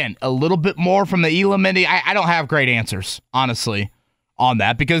 Again, a little bit more from the Elam Indy. I don't have great answers, honestly, on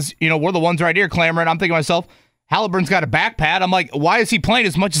that, because, we're the ones right here clamoring. I'm thinking to myself, Halliburton's got a back pad. I'm like, why is he playing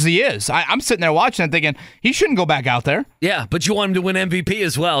as much as he is? I'm sitting there watching and thinking, he shouldn't go back out there. Yeah, but you want him to win MVP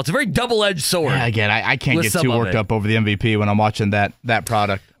as well. It's a very double-edged sword. Yeah, again, I can't get too worked up over the MVP when I'm watching that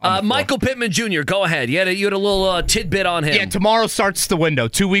product. Michael Pittman Jr., go ahead. You had a little tidbit on him. Yeah, tomorrow starts the window,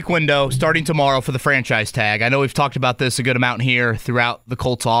 2-week window, starting tomorrow for the franchise tag. I know we've talked about this a good amount here throughout the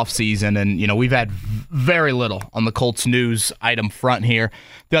Colts offseason, and, we've had very little on the Colts news item front here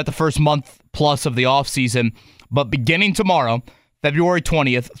throughout the first month plus of the offseason. But beginning tomorrow, February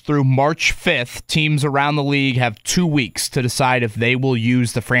 20th through March 5th, teams around the league have 2 weeks to decide if they will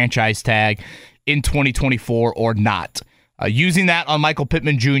use the franchise tag in 2024 or not. Using that on Michael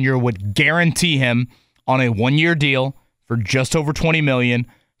Pittman Jr. would guarantee him on a 1-year deal for just over $20 million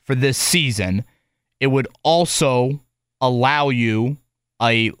for this season. It would also allow you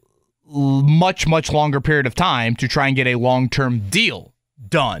a much, much longer period of time to try and get a long-term deal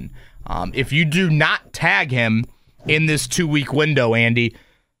done. If you do not tag him in this 2-week window, Andy,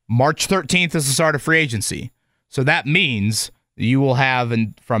 March 13th is the start of free agency. So that means you will have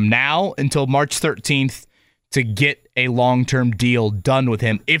from now until March 13th to get a long-term deal done with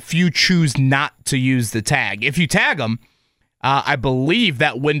him if you choose not to use the tag. If you tag him, I believe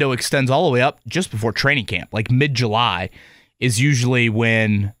that window extends all the way up just before training camp. Like mid-July is usually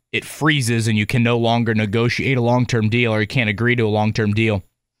when it freezes and you can no longer negotiate a long-term deal or you can't agree to a long-term deal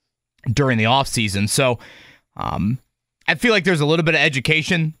during the offseason. So I feel like there's a little bit of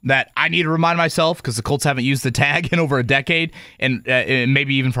education that I need to remind myself because the Colts haven't used the tag in over a decade, and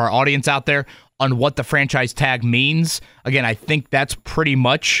maybe even for our audience out there on what the franchise tag means. Again, I think that's pretty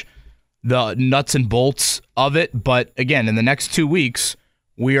much the nuts and bolts of it. But again, in the next 2 weeks,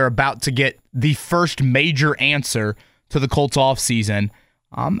 we are about to get the first major answer to the Colts offseason.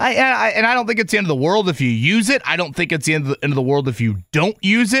 I don't think it's the end of the world if you use it. I don't think it's the end of the world if you don't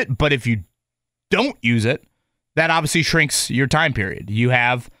use it. But if you don't use it, that obviously shrinks your time period. You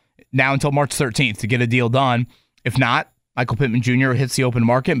have now until March 13th to get a deal done. If not, Michael Pittman Jr. hits the open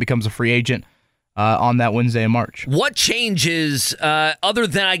market and becomes a free agent on that Wednesday in March. What changes, other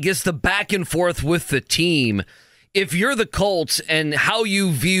than, I guess, the back and forth with the team, if you're the Colts and how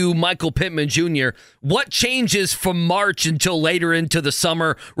you view Michael Pittman Jr., what changes from March until later into the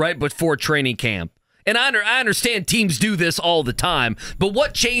summer, right before training camp? And I understand teams do this all the time, but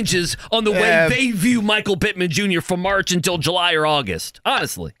what changes on the way they view Michael Pittman Jr. from March until July or August?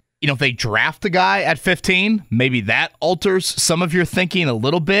 Honestly. If they draft the guy at 15, maybe that alters some of your thinking a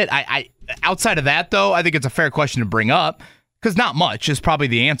little bit. I outside of that, though, I think it's a fair question to bring up because not much is probably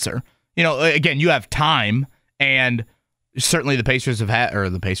the answer. Again, you have time. And certainly the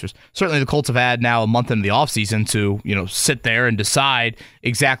Colts have had now a month into the offseason to, sit there and decide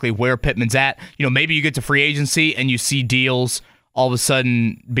exactly where Pittman's at. Maybe you get to free agency and you see deals all of a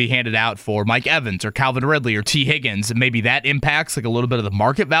sudden be handed out for Mike Evans or Calvin Ridley or T. Higgins, and maybe that impacts like a little bit of the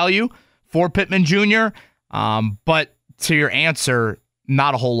market value for Pittman Jr. But to your answer,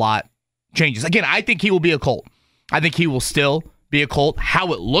 not a whole lot changes. Again, I think he will be a Colt. I think he will still be a Colt.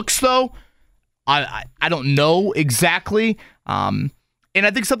 How it looks, though, I don't know exactly. And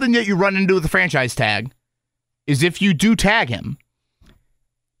I think something that you run into with the franchise tag is if you do tag him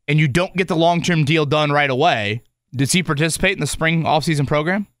and you don't get the long-term deal done right away, does he participate in the spring offseason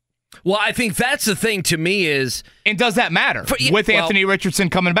program? Well, I think that's the thing to me is... And does that matter with Anthony Richardson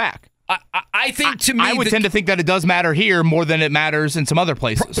coming back? I think to me... I would tend to think that it does matter here more than it matters in some other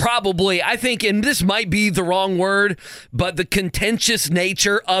places. Probably. I think, and this might be the wrong word, but the contentious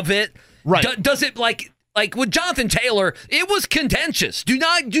nature of it Right. Does it like with Jonathan Taylor, it was contentious. Do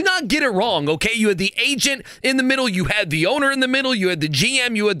not get it wrong, okay? You had the agent in the middle, you had the owner in the middle, you had the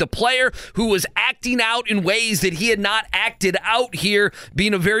GM, you had the player who was acting out in ways that he had not acted out here,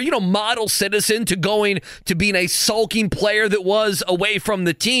 being a very, model citizen to going to being a sulking player that was away from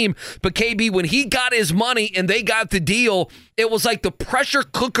the team. But KB, when he got his money and they got the deal, it was like the pressure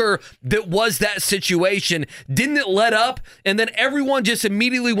cooker that was that situation. Didn't it let up? And then everyone just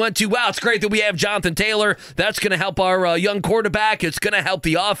immediately went to, wow, it's great that we have Jonathan Taylor. That's going to help our young quarterback. It's going to help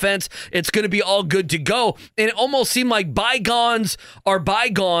the offense. It's going to be all good to go. And it almost seemed like bygones are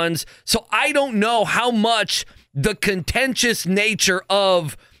bygones. So I don't know how much the contentious nature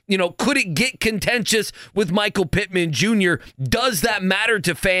of, could it get contentious with Michael Pittman Jr.? Does that matter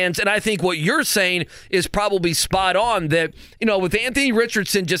to fans? And I think what you're saying is probably spot on that, with Anthony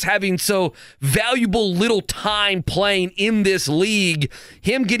Richardson just having so valuable little time playing in this league,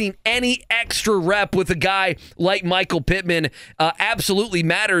 him getting any extra rep with a guy like Michael Pittman absolutely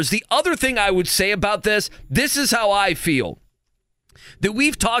matters. The other thing I would say about this is how I feel. That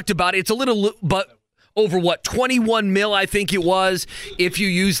we've talked about, it's a little, but over what, 21 mil, I think it was, if you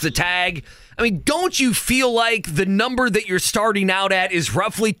use the tag. I mean, don't you feel like the number that you're starting out at is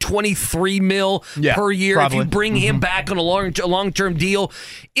roughly 23 mil per year probably. if you bring him back on a long-term deal?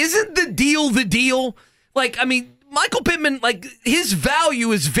 Isn't the deal? Like, I mean, Michael Pittman, his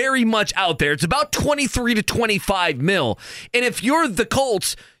value is very much out there. It's about 23 to 25 mil. And if you're the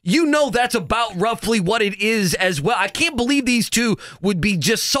Colts, that's about roughly what it is as well. I can't believe these two would be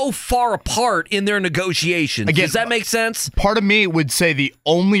just so far apart in their negotiations. Again, does that make sense? Part of me would say the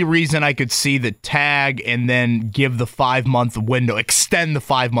only reason I could see the tag and then give the 5-month window, extend the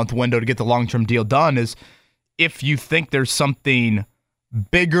 5-month window to get the long-term deal done is if you think there's something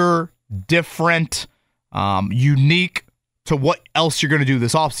bigger, different, unique to what else you're going to do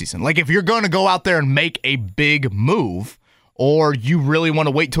this offseason. Like if you're going to go out there and make a big move, or you really want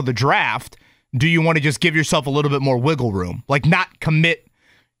to wait till the draft, do you want to just give yourself a little bit more wiggle room? Like not commit.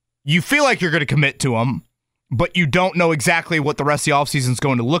 You feel like you're going to commit to them, but you don't know exactly what the rest of the offseason is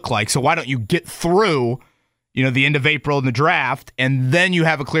going to look like. So why don't you get through, the end of April in the draft, and then you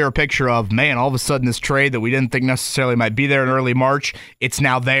have a clearer picture of, man, all of a sudden this trade that we didn't think necessarily might be there in early March, it's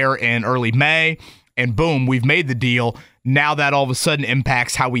now there in early May. And boom, we've made the deal. Now that all of a sudden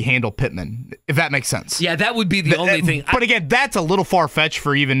impacts how we handle Pittman, if that makes sense. Yeah, that would be the only thing. But again, that's a little far-fetched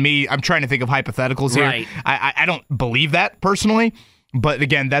for even me. I'm trying to think of hypotheticals here. Right. I don't believe that personally. But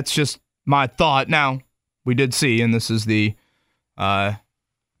again, that's just my thought. Now, we did see, and this is the, time,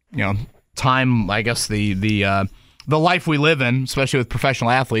 I guess, the life we live in, especially with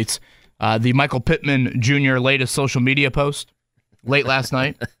professional athletes, the Michael Pittman Jr. latest social media post late last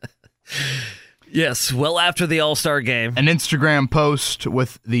night. Yes, well after the All-Star game. An Instagram post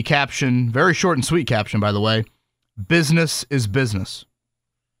with the caption, very short and sweet caption, by the way, business is business.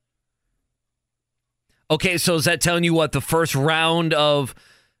 Okay, so is that telling you what the first round of,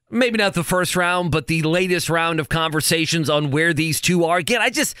 maybe not the first round, but the latest round of conversations on where these two are? Again, I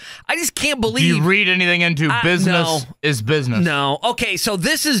just can't believe. Do you read anything into business is business? No. Okay, so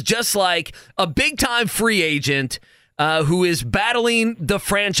this is just like a big-time free agent who is battling the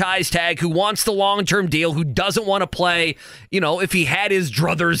franchise tag, who wants the long-term deal, who doesn't want to play, if he had his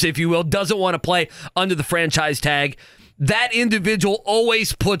druthers, if you will, doesn't want to play under the franchise tag. That individual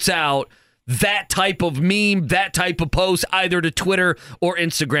always puts out that type of meme, that type of post, either to Twitter or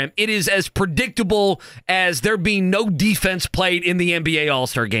Instagram. It is as predictable as there being no defense played in the NBA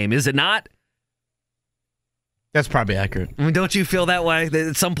All-Star game, is it not? That's probably accurate. I mean, don't you feel that way? That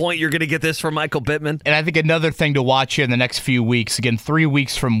at some point you're going to get this from Michael Pittman? And I think another thing to watch here in the next few weeks, again, 3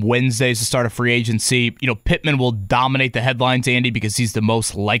 weeks from Wednesday is the start of free agency. Pittman will dominate the headlines, Andy, because he's the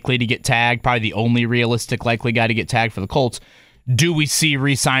most likely to get tagged, probably the only realistic likely guy to get tagged for the Colts. Do we see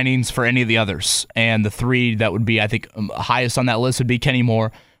re-signings for any of the others? And the three that would be, I think, highest on that list would be Kenny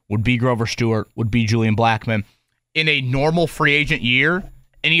Moore, would be Grover Stewart, would be Julian Blackmon. In a normal free agent year,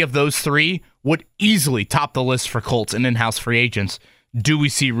 any of those three would easily top the list for Colts and in-house free agents. Do we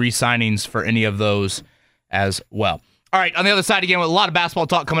see re-signings for any of those as well? All right, on the other side again, with a lot of basketball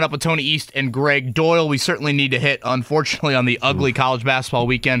talk coming up with Tony East and Gregg Doyel. We certainly need to hit, unfortunately, on the ugly college basketball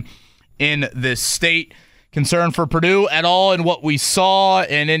weekend in this state. Concern for Purdue at all in what we saw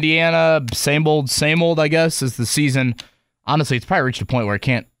in Indiana? Same old, I guess, as the season. Honestly, it's probably reached a point where it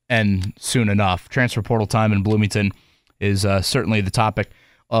can't end soon enough. Transfer portal time in Bloomington is certainly the topic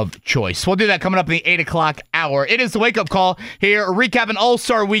of choice. We'll do that coming up in the 8 o'clock hour. It is the wake-up call here, recapping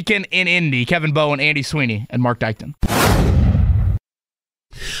All-Star Weekend in Indy. Kevin Bowen, Andy Sweeney, and Mark Dykton.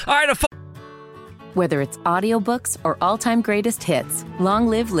 All right, Whether it's audiobooks or all-time greatest hits, long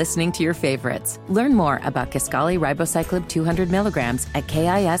live listening to your favorites. Learn more about Kisqali Ribociclib 200 milligrams at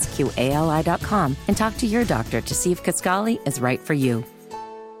KISQALI.com and talk to your doctor to see if Kisqali is right for you.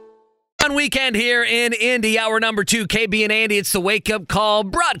 Fun weekend here in Indy, hour number 2, KB and Andy. It's the Wake Up Call,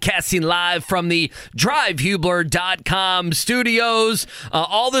 broadcasting live from the drivehubler.com studios.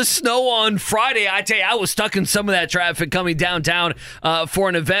 All the snow on Friday. I tell you, I was stuck in some of that traffic coming downtown for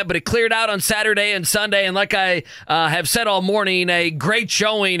an event, but it cleared out on Saturday and Sunday. And like I have said all morning, a great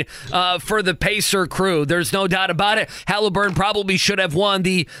showing for the Pacer crew. There's no doubt about it. Halliburton probably should have won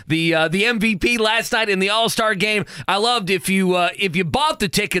the MVP last night in the All-Star game. I loved if you bought the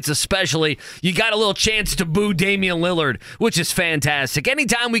tickets, especially, you got a little chance to boo Damian Lillard, which is fantastic.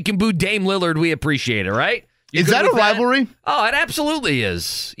 Anytime we can boo Dame Lillard, we appreciate it, right? Is that a rivalry? Oh, it absolutely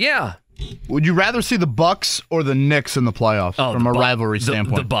is. Yeah. Would you rather see the Bucks or the Knicks in the playoffs from a rivalry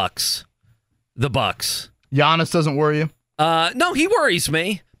standpoint? The Bucks. The Bucks. Giannis doesn't worry you? No, he worries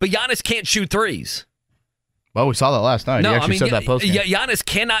me, but Giannis can't shoot threes. Well, we saw that last night. No, He actually said that post-game. Giannis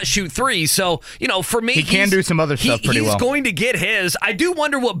cannot shoot threes. So, for me, he can do some other stuff pretty well. He's going to get his. I do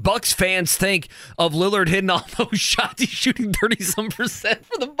wonder what Bucks fans think of Lillard hitting all those shots. He's shooting 30-some%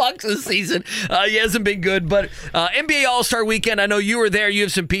 for the Bucks this season. He hasn't been good. But NBA All-Star Weekend, I know you were there. You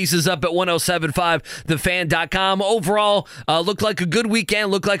have some pieces up at 1075thefan.com. Overall, looked like a good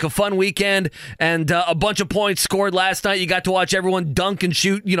weekend, looked like a fun weekend, and a bunch of points scored last night. You got to watch everyone dunk and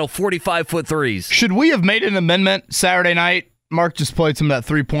shoot, 45-foot threes. Should we have made an amendment Saturday night? Mark just played some of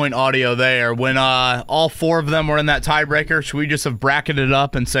that 3-point audio there. When all 4 of them were in that tiebreaker, should we just have bracketed it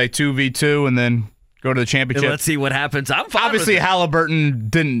up and say 2v2 and then go to the championship? Let's see what happens. I'm fine. Obviously, with it. Halliburton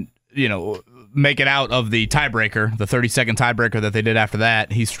didn't, make it out of the tiebreaker, the 30-second tiebreaker that they did after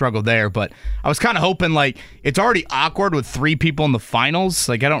that. He struggled there, but I was kind of hoping, it's already awkward with 3 people in the finals.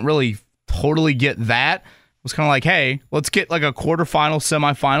 I don't really totally get that. It was kind of like, hey, let's get a quarterfinal,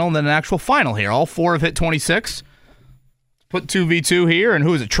 semifinal, and then an actual final here. All 4 have hit 26. Put 2v2 here, and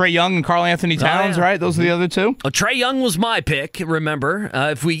who is it? Trae Young and Karl Anthony Towns, right? Those are the other 2. Trae Young was my pick. Remember,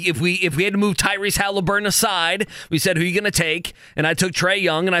 if we had to move Tyrese Halliburton aside, we said who are you going to take, and I took Trae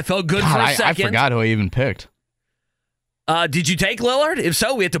Young, and I felt good for a second. I forgot who I even picked. Did you take Lillard? If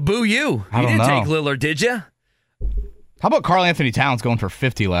so, we had to boo you. I don't didn't know. take Lillard, did you? How about Karl Anthony Towns going for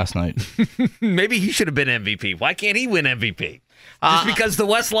 50 last night? Maybe he should have been MVP. Why can't he win MVP? Just because the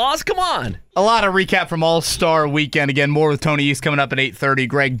West lost? Come on. A lot of recap from All-Star Weekend. Again, more with Tony East coming up at 8:30.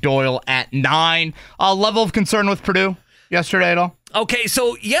 Gregg Doyel at 9. Level of concern with Purdue yesterday at all? Okay,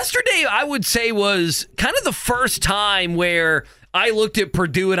 so yesterday I would say was kind of the first time where I looked at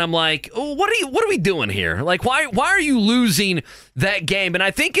Purdue and I'm like, oh, what are we doing here? Why are you losing that game? And I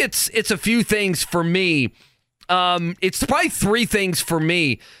think it's a few things for me. It's probably 3 things for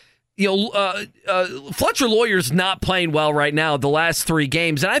me. Fletcher Lawyer's not playing well right now the last 3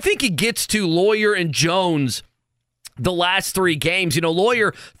 games, and I think it gets to Lawyer and Jones the last 3 games.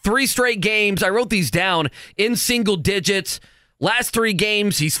 Lawyer, 3 straight games. I wrote these down in single digits. Last 3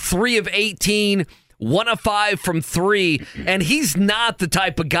 games, he's 3 of 18. 1 of 5 from 3, and he's not the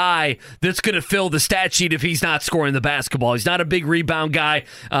type of guy that's going to fill the stat sheet if he's not scoring the basketball. He's not a big rebound guy.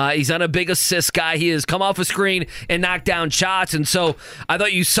 He's not a big assist guy. He has come off a screen and knocked down shots, and so I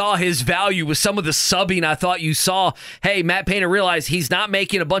thought you saw his value with some of the subbing. I thought you saw, hey, Matt Painter realized he's not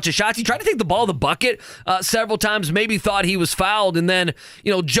making a bunch of shots. He tried to take the ball to the bucket several times, maybe thought he was fouled, and then,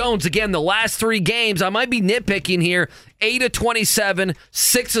 Jones, again, the last 3 games, I might be nitpicking here, 8 of 27,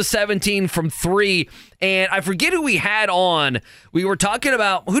 6 of 17 from 3. And I forget who we had on. We were talking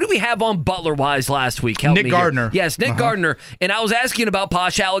about, who did we have on Butler-wise last week? Nick Gardner. Yes, Nick Gardner. And I was asking about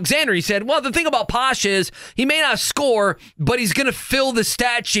Posh Alexander. He said, well, the thing about Posh is he may not score, but he's going to fill the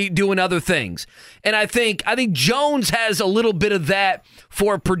stat sheet doing other things. And I think Jones has a little bit of that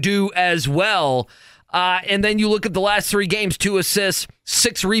for Purdue as well. And then you look at the last 3 games, 2 assists,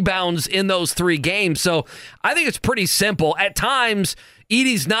 6 rebounds in those 3 games. So I think it's pretty simple. At times,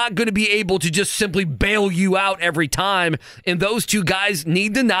 Edey's not going to be able to just simply bail you out every time, and those 2 guys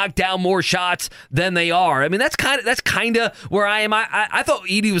need to knock down more shots than they are. I mean, that's kind of where I am. I thought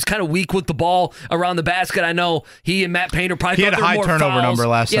Edey was kind of weak with the ball around the basket. I know he and Matt Painter probably thought there were more fouls. He had a high turnover number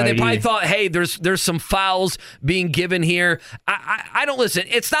last night. Yeah, they probably thought, hey, there's some fouls being given here. I don't listen.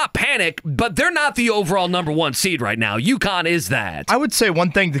 It's not panic, but they're not the overall number 1 seed right now. UConn is that. I would say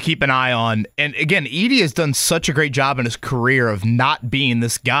one thing to keep an eye on, and again, Edey has done such a great job in his career of not being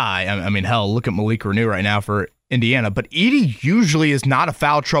this guy. I mean, hell, look at Malik Renew right now for Indiana, but Edey usually is not a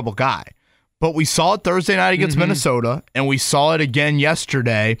foul trouble guy. But we saw it Thursday night against Minnesota, and we saw it again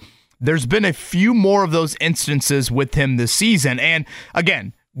yesterday. There's been a few more of those instances with him this season, and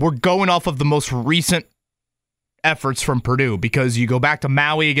again, we're going off of the most recent efforts from Purdue, because you go back to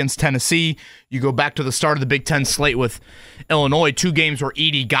Maui against Tennessee, you go back to the start of the Big Ten slate with Illinois, 2 games where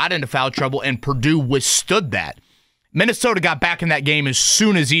Edey got into foul trouble and Purdue withstood that. Minnesota got back in that game as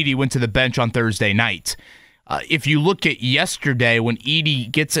soon as Edey went to the bench on Thursday night. If you look at yesterday, when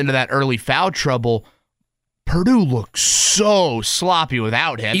Edey gets into that early foul trouble, Purdue looked so sloppy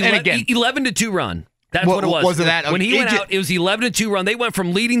without him. And again, 11-2 run. That's what it was. Wasn't that when he went out? It was 11-2 run. They went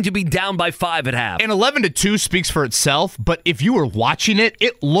from leading to be down by 5 at half. And 11-2 speaks for itself. But if you were watching it,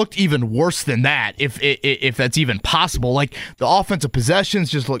 it looked even worse than that. If that's even possible, like the offensive possessions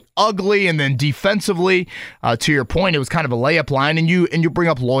just looked ugly, and then defensively, to your point, it was kind of a layup line. And you bring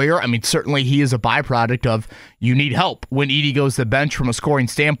up Lawyer. I mean, certainly he is a byproduct of you need help when Edey goes to the bench from a scoring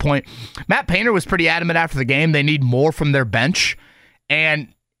standpoint. Matt Painter was pretty adamant after the game. They need more from their bench,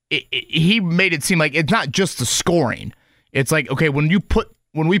 and he made it seem like it's not just the scoring. It's like, okay, when we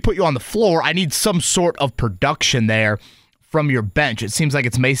put you on the floor, I need some sort of production there from your bench. It seems like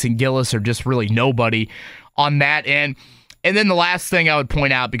it's Mason Gillis or just really nobody on that end. And then the last thing I would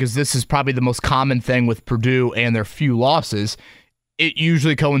point out, because this is probably the most common thing with Purdue and their few losses, it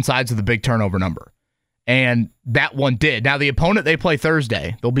usually coincides with a big turnover number. And that one did. Now, the opponent they play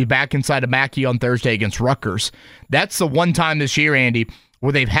Thursday, they'll be back inside of Mackey on Thursday against Rutgers. That's the one time this year, Andy,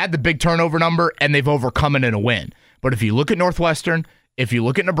 where they've had the big turnover number and they've overcome it in a win. But if you look at Northwestern, if you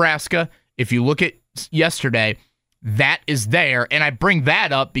look at Nebraska, if you look at yesterday, that is there. And I bring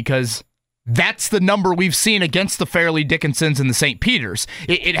that up because that's the number we've seen against the Fairleigh Dickinsons and the St. Peters.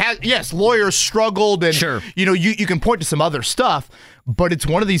 It has, yes, Lawyers struggled, and sure, you can point to some other stuff, but it's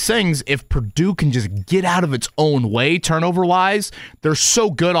one of these things, if Purdue can just get out of its own way turnover-wise, they're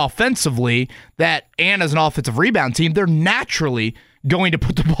so good offensively that, and as an offensive rebound team, they're naturally going to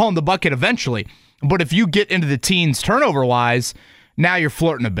put the ball in the bucket eventually. But if you get into the teens turnover-wise, now you're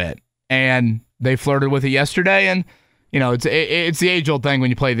flirting a bit. And they flirted with it yesterday, and it's the age-old thing when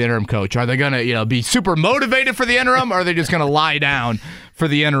you play the interim coach. Are they going to be super motivated for the interim, or are they just going to lie down for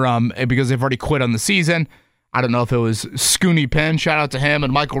the interim because they've already quit on the season? I don't know if it was Scooney Penn, shout out to him,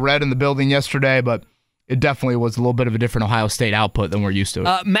 and Michael Redd in the building yesterday, but it definitely was a little bit of a different Ohio State output than we're used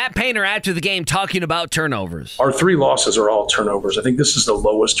to. Matt Painter after the game talking about turnovers. Our 3 losses are all turnovers. I think this is the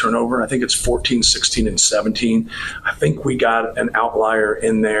lowest turnover. I think it's 14, 16, and 17. I think we got an outlier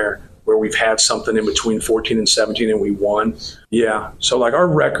in there where we've had something in between 14 and 17 and we won. Yeah. So like our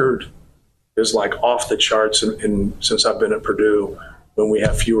record is like off the charts and since I've been at Purdue when we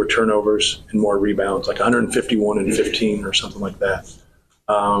have fewer turnovers and more rebounds, like 151 and 15 or something like that.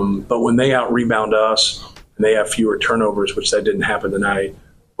 But when they out-rebound us and they have fewer turnovers, which that didn't happen tonight,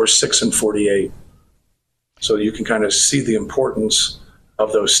 we're 6 and 48. So you can kind of see the importance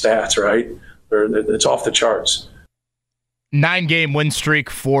of those stats, right? It's off the charts. 9-game win streak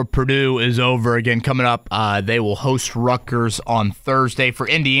for Purdue is over. Again, coming up, they will host Rutgers on Thursday. For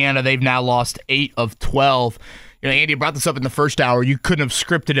Indiana, they've now lost 8 of 12. Andy brought this up in the first hour. You couldn't have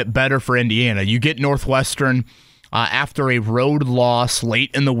scripted it better for Indiana. You get Northwestern after a road loss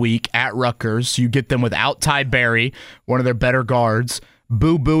late in the week at Rutgers. You get them without Ty Berry, one of their better guards.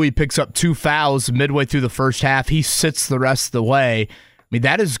 Boo Buie picks up 2 fouls midway through the first half. He sits the rest of the way. I mean,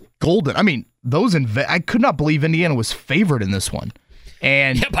 that is golden. I mean, I could not believe Indiana was favored in this one.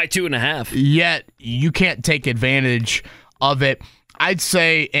 And by 2.5. Yet, you can't take advantage of it. I'd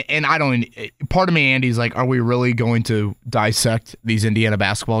say, and part of me, Andy's like, are we really going to dissect these Indiana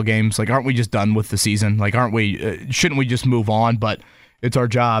basketball games? Like, aren't we just done with the season? Like, shouldn't we just move on? But it's our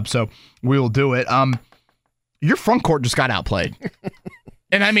job, so we will do it. Your front court just got outplayed.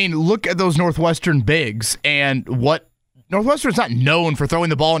 And I mean, look at those Northwestern bigs and what Northwestern's not known for throwing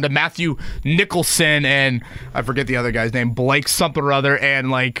the ball into Matthew Nicholson and I forget the other guy's name, Blake something or other, and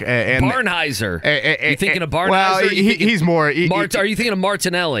Barnhizer. You thinking of Barnhizer? Well, he's more. Are you thinking of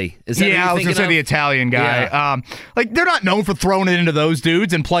Martinelli? Is that I was going to say the Italian guy. Yeah. They're not known for throwing it into those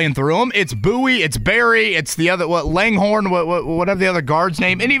dudes and playing through them. It's Bowie, it's Barry, it's the other Langhorn, whatever the other guard's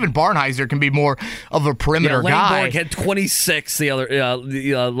name, and even Barnhizer can be more of a perimeter guy. Langborg had 26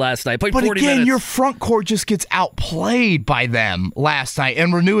 the last night. Played but 40 again, minutes. your front court just gets outplayed by them last night.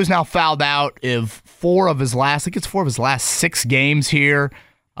 And Renew is now fouled out of 4 of his last 6 games here.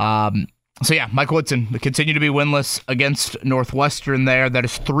 So yeah, Mike Woodson continue to be winless against Northwestern there. That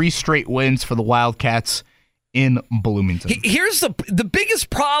is 3 straight wins for the Wildcats in Bloomington. Here's the biggest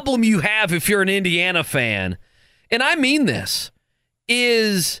problem you have if you're an Indiana fan, and I mean this,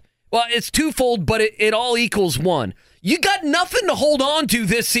 is, well, it's twofold, but it all equals one. You got nothing to hold on to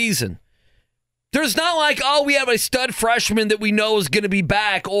this season. There's not like, oh, we have a stud freshman that we know is going to be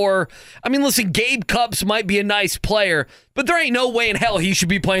back. Or, I mean, listen, Gabe Cupps might be a nice player, but there ain't no way in hell he should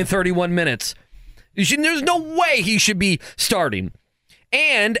be playing 31 minutes. There's no way he should be starting.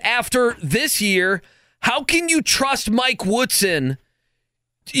 And after this year, how can you trust Mike Woodson?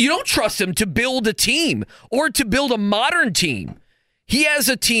 You don't trust him to build a team or to build a modern team. He has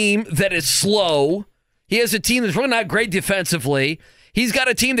a team that is slow. He has a team that's really not great defensively. He's got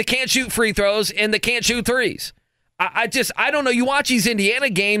a team that can't shoot free throws and that can't shoot threes. I don't know. You watch these Indiana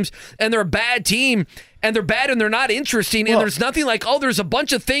games, and they're a bad team, and they're bad, and they're not interesting, and there's nothing like, oh, there's a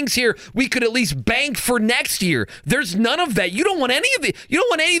bunch of things here we could at least bank for next year. There's none of that. You don't want any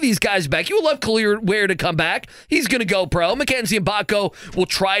of these guys back. You would love Khalil Ware to come back. He's going to go pro. Mackenzie Mbako will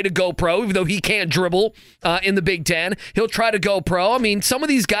try to go pro, even though he can't dribble in the Big Ten. He'll try to go pro. I mean, some of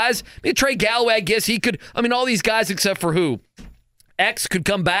these guys, Trey Galloway, I guess he could. I mean, all these guys except for who? X could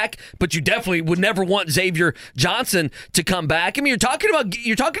come back, but you definitely would never want Xavier Johnson to come back. I mean, you're talking about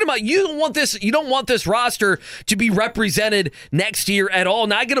you don't want this roster to be represented next year at all.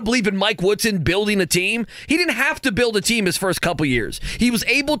 Now, I got to believe in Mike Woodson building a team. He didn't have to build a team his first couple years. He was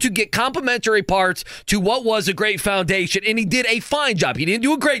able to get complementary parts to what was a great foundation, and he did a fine job. He didn't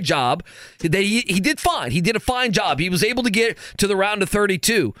do a great job. He did fine. He did a fine job. He was able to get to the round of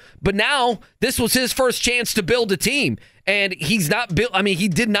 32. But now, this was his first chance to build a team. And he's not built. I mean, he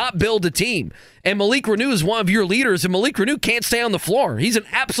did not build a team. And Malik Reneau is one of your leaders, and Malik Reneau can't stay on the floor. He's an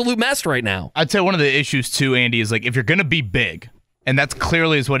absolute mess right now. I'd say one of the issues too, Andy, is like if you're going to be big, and that's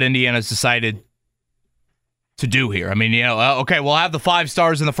clearly is what Indiana's decided to do here. I mean, okay, we'll have the 5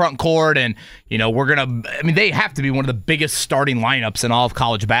 stars in the front court, and we're gonna. I mean, they have to be one of the biggest starting lineups in all of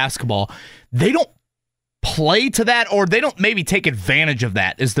college basketball. They don't play to that, or they don't maybe take advantage of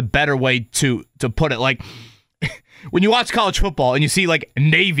that. Is the better way to put it. Like, when you watch college football and you see like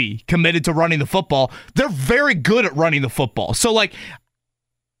Navy committed to running the football, they're very good at running the football. So like,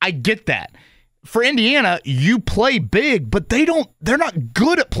 I get that. For Indiana, you play big, but they're not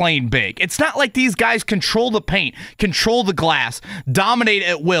good at playing big. It's not like these guys control the paint, control the glass, dominate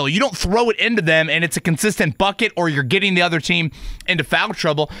at will. You don't throw it into them and it's a consistent bucket, or you're getting the other team into foul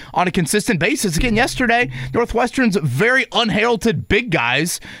trouble on a consistent basis. Again, yesterday, Northwestern's very unheralded big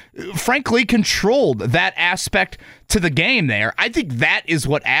guys, frankly, controlled that aspect to the game there. I think that is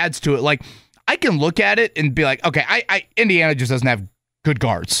what adds to it. Like, I can look at it and be like, okay, Indiana just doesn't have good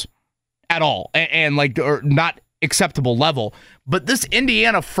guards at all, and like, or not acceptable level. But this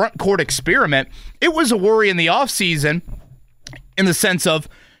Indiana front court experiment, it was a worry in the offseason in the sense of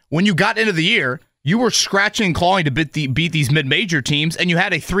when you got into the year, you were scratching and clawing to beat these mid-major teams, and you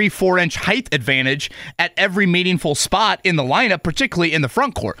had a 3-4 inch height advantage at every meaningful spot in the lineup, particularly in the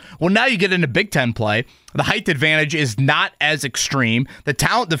front court. Well, now you get into Big Ten play. The height advantage is not as extreme. The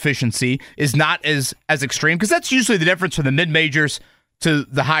talent deficiency is not as extreme, because that's usually the difference from the mid-majors to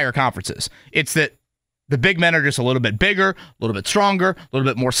the higher conferences. It's that the big men are just a little bit bigger, a little bit stronger, a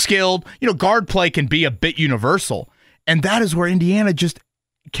little bit more skilled. Guard play can be a bit universal. And that is where Indiana just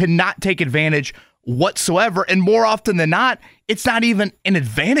cannot take advantage whatsoever. And more often than not, it's not even an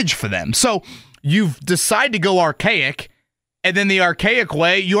advantage for them. So you've decided to go archaic, and then the archaic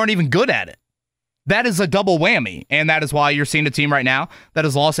way, you aren't even good at it. That is a double whammy. And that is why you're seeing a team right now that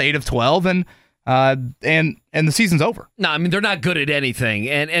has lost 8 of 12 and the season's over. No, I mean, they're not good at anything,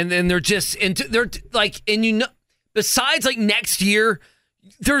 and they're just besides like next year,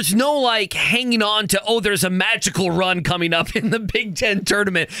 there's no like hanging on to, there's a magical run coming up in the Big Ten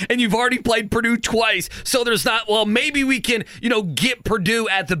tournament, and you've already played Purdue twice, so there's not, maybe we can, get Purdue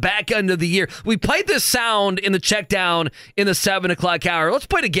at the back end of the year. We played this sound in the check down in the 7 o'clock hour. Let's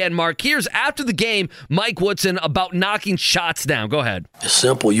play it again, Mark. Here's after the game, Mike Woodson about knocking shots down. Go ahead. It's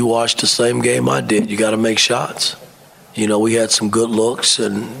simple. You watched the same game I did. You got to make shots. We had some good looks,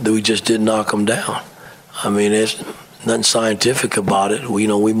 and we just didn't knock them down. I mean, it's nothing scientific about it. We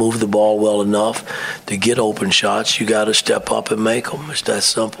move the ball well enough to get open shots. You got to step up and make them. It's that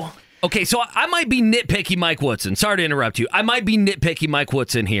simple. Okay, so I might be nitpicky Mike Woodson. Sorry to interrupt you. I might be nitpicky Mike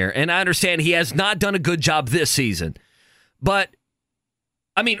Woodson here, and I understand he has not done a good job this season. But,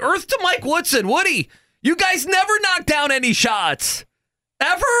 I mean, earth to Mike Woodson. Woody, you guys never knock down any shots.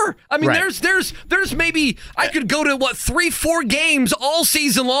 Ever? I mean, right. there's maybe, I could go to 3-4 games all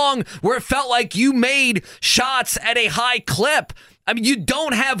season long where it felt like you made shots at a high clip. I mean, you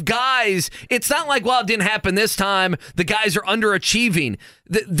don't have guys. It's not like, it didn't happen this time. The guys are underachieving.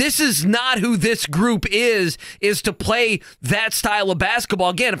 This is not who this group is to play that style of basketball.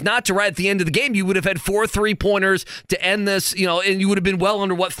 Again, if not to right at the end of the game, you would have had 4 3-pointers to end this, and you would have been well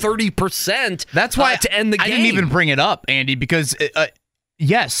under 30%. That's why to end the game. I didn't even bring it up, Andy, because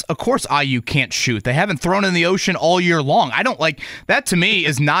yes, of course IU can't shoot. They haven't thrown in the ocean all year long. I don't like that. To me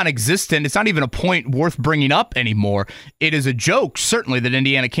is non-existent. It's not even a point worth bringing up anymore. It is a joke, certainly, that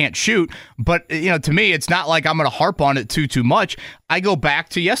Indiana can't shoot. But, to me, it's not like I'm going to harp on it too much. I go back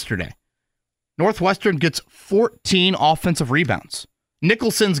to yesterday. Northwestern gets 14 offensive rebounds.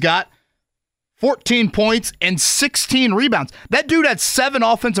 Nicholson's got 14 points and 16 rebounds. That dude had 7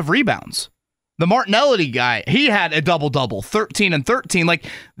 offensive rebounds. The Martinelli guy, he had a double-double, 13 and 13. Like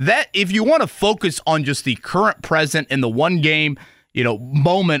that, if you want to focus on just the current present in the one game,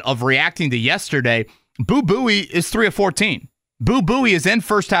 moment of reacting to yesterday, Boo Buie is 3 of 14. Boo Buie is in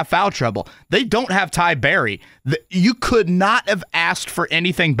first half foul trouble. They don't have Ty Berry. You could not have asked for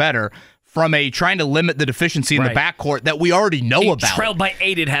anything better from trying to limit the deficiency in the backcourt that we already know about. Trailed by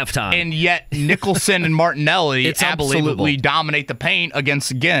 8 at halftime. And yet Nicholson and Martinelli absolutely dominate the paint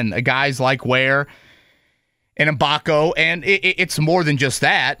against, again, guys like Ware and Mbako. And it's more than just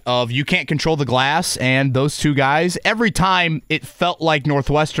that of you can't control the glass. And those two guys, every time it felt like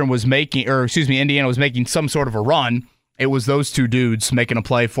Indiana was making some sort of a run, it was those two dudes making a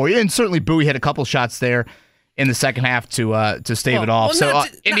play for you. And certainly Bowie had a couple shots there in the second half to stave it off.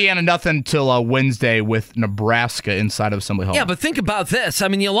 Indiana nothing till Wednesday with Nebraska inside of Assembly Hall. Yeah, but think about this. I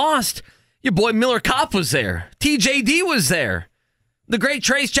mean, you lost. Your boy Miller Kopp was there. TJD was there. The great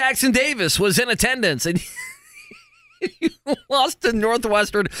Trace Jackson Davis was in attendance. And you lost to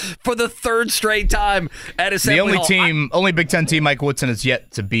Northwestern for the 3rd straight time at Assembly Hall. The only Big Ten team Mike Woodson has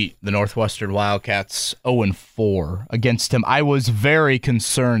yet to beat the Northwestern Wildcats 0-4 against him. I was very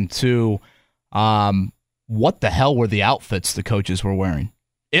concerned, too. What the hell were the outfits the coaches were wearing?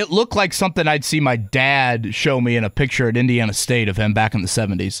 It looked like something I'd see my dad show me in a picture at Indiana State of him back in the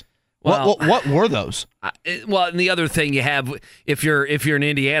 70s. Well, what were those? And the other thing you have, if you're an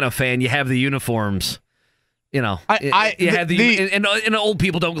Indiana fan, you have the uniforms. And old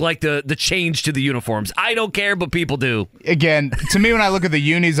people don't like the change to the uniforms. I don't care, but people do. Again, to me, when I look at the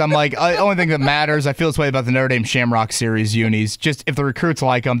unis, I'm like, the only thing that matters, I feel this way about the Notre Dame Shamrock Series unis. Just if the recruits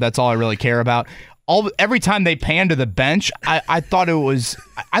like them, that's all I really care about. Every time they pan to the bench, I thought I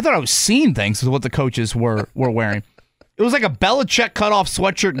was seeing things with what the coaches were wearing. It was like a Belichick cutoff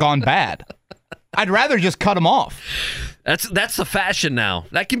sweatshirt gone bad. I'd rather just cut them off. That's the fashion now.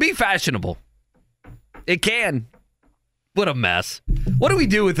 That can be fashionable. It can. What a mess. What do we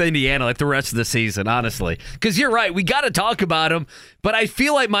do with Indiana like the rest of the season, honestly? Because you're right, we got to talk about them, but I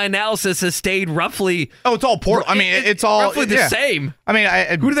feel like my analysis has stayed roughly... Oh, it's all portal. I mean, it's all... Roughly the same. I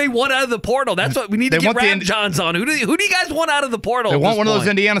mean, who do they want out of the portal? That's what we need to get Johns on. Who do you guys want out of the portal? They want one of those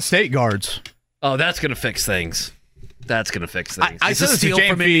Indiana State guards. Oh, that's going to fix things. That's going to fix things. I said steal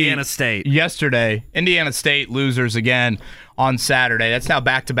from Indiana State. Yesterday, Indiana State losers again on Saturday. That's now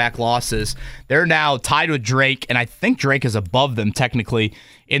back-to-back losses. They're now tied with Drake, and I think Drake is above them technically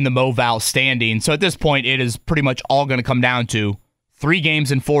in the Moval standing. So at this point, it is pretty much all going to come down to 3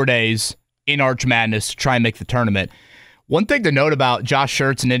 games in 4 days in Arch Madness to try and make the tournament. One thing to note about Josh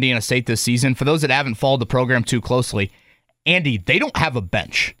Schertz and Indiana State this season, for those that haven't followed the program too closely, Andy, they don't have a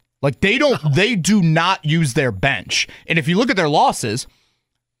bench. Like they do not use their bench. And if you look at their losses,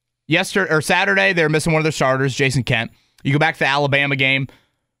 Saturday, they're missing one of their starters, Jason Kent. You go back to the Alabama game,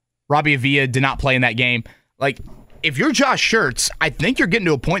 Robbie Avila did not play in that game. Like, if you're Josh Schertz, I think you're getting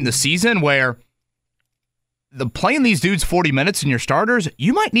to a point in the season where playing these dudes 40 minutes in your starters,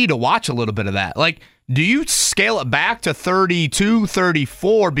 you might need to watch a little bit of that. Like, do you scale it back to 32,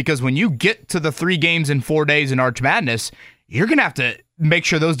 34? Because when you get to the 3 games in 4 days in Arch Madness, you're going to have to make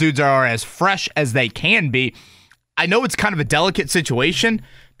sure those dudes are as fresh as they can be. I know it's kind of a delicate situation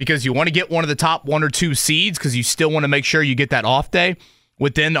because you want to get one of the top 1 or 2 seeds because you still want to make sure you get that off day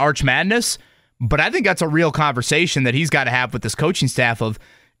within Arch Madness. But I think that's a real conversation that he's got to have with this coaching staff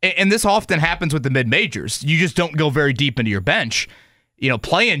and this often happens with the mid-majors. You just don't go very deep into your bench.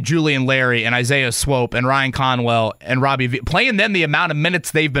 Playing Julian Larry and Isaiah Swope and Ryan Conwell and Robbie V, playing them the amount of minutes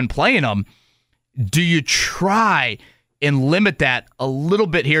they've been playing them, do you try and limit that a little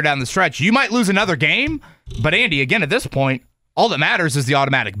bit here down the stretch? You might lose another game, but Andy, again, at this point, all that matters is the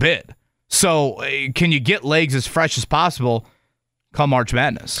automatic bid. So can you get legs as fresh as possible come March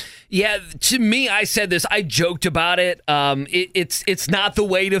Madness? Yeah, to me, I said this. I joked about it. It's not the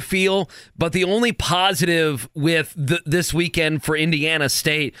way to feel, but the only positive with this weekend for Indiana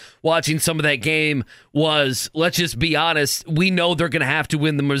State, watching some of that game, was, let's just be honest, we know they're going to have to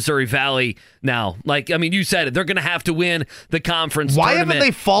win the Missouri Valley now. You said it. They're going to have to win the conference tournament. Why haven't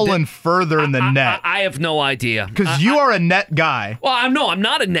they fallen further in the net? I have no idea. Because you are a net guy. Well, I'm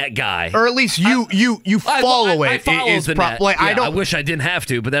not a net guy. Or at least you follow it. I follow the net. I wish I didn't have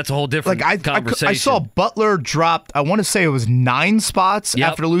to, but that's a whole whole different conversation. I saw Butler dropped, I want to say it was 9 spots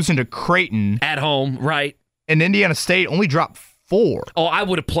after losing to Creighton. At home, right. And Indiana State only dropped 4. Oh, I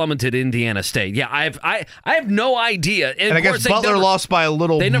would have plummeted Indiana State. Yeah, I have no idea. And I guess Butler lost by a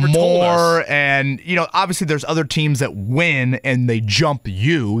little more. And, obviously there's other teams that win and they jump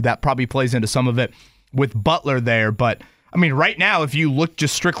you. That probably plays into some of it with Butler there. But, I mean, right now, if you look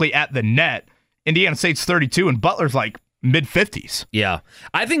just strictly at the net, Indiana State's 32 and Butler's like mid-50s. Yeah.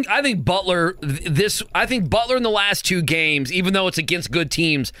 I think Butler I think Butler in the last 2 games, even though it's against good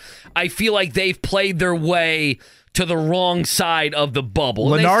teams, I feel like they've played their way to the wrong side of the bubble.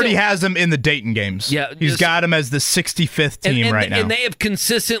 Lenardi has them in the Dayton games. Yeah, he's got them as the 65th team right now. And they have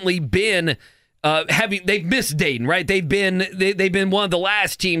consistently been they've missed Dayton, right? They've been one of the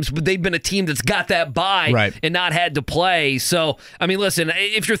last teams, but they've been a team that's got that bye and not had to play. So, I mean, listen,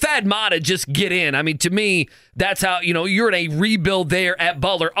 if you're Thad Matta, just get in. I mean, to me, that's how, you're in a rebuild there at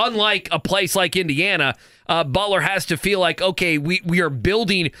Butler. Unlike a place like Indiana, Butler has to feel like, okay, we are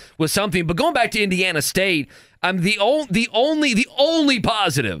building with something. But going back to Indiana State, the only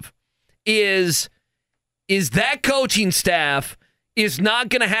positive is that coaching staff is not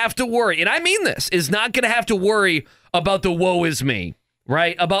going to have to worry, and I mean this, is not going to have to worry about the woe is me,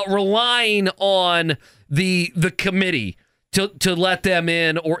 right? About relying on the committee to let them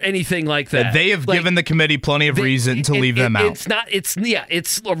in or anything like that. They have given the committee plenty of reason to leave them out.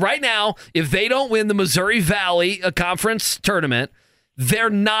 It's right now, if they don't win the Missouri Valley Conference tournament, they're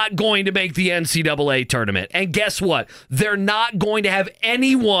not going to make the NCAA tournament. And guess what? They're not going to have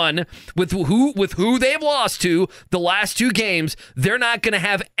anyone with who they've lost to the last 2 games. They're not going to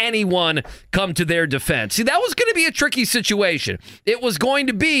have anyone come to their defense. See, that was going to be a tricky situation. It was going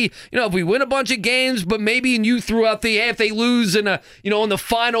to be, if we win a bunch of games, but maybe you threw out if they lose in in the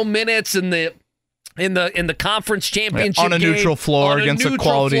final minutes in the conference championship on a game, neutral floor against a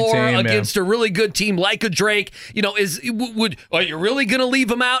quality team, against a really good team like a Drake, are you really going to leave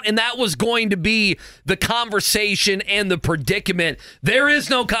them out? And that was going to be the conversation and the predicament. There is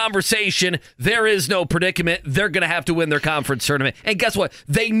no conversation. There is no predicament. They're going to have to win their conference tournament. And guess what?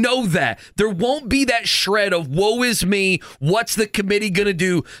 They know that. There won't be that shred of woe is me. What's the committee going to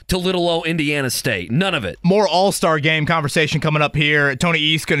do to little old Indiana State? None of it. More All-Star game conversation coming up here. Tony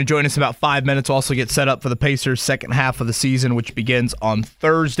East going to join us in about 5 minutes. We'll also get set up for the Pacers' second half of the season, which begins on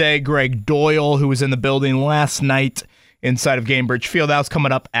Thursday. Gregg Doyel, who was in the building last night inside of Gainbridge Fieldhouse,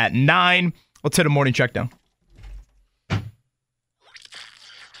 coming up at 9. Let's hit a morning check down. The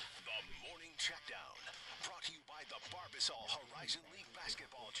morning check down, brought to you by the Barbasol Horizon League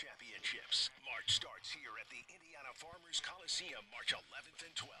Basketball Championships. March starts here at the Indiana Farmers Coliseum, March 11th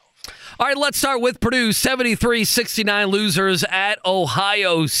and 12th. All right, let's start with Purdue, 73-69 losers at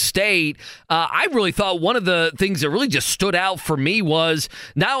Ohio State. I really thought one of the things that really just stood out for me was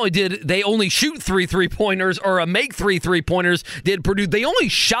not only did they only shoot 3 3-pointers or make 3 3-pointers, did Purdue, they only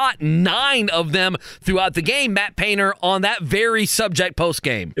shot 9 of them throughout the game. Matt Painter on that very subject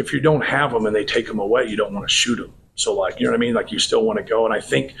post-game. If you don't have them and they take them away, you don't want to shoot them. So, you know what I mean? You still want to go. And I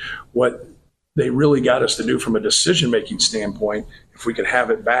think what they really got us to do from a decision-making standpoint, if we could have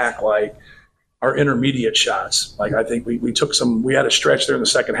it back, our intermediate shots. I think we took we had a stretch there in the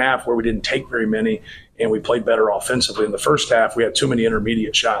second half where we didn't take very many and we played better offensively. In the first half, we had too many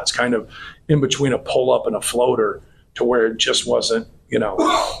intermediate shots, kind of in between a pull-up and a floater, to where it just wasn't,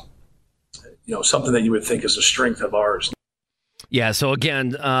 something that you would think is a strength of ours. Yeah, so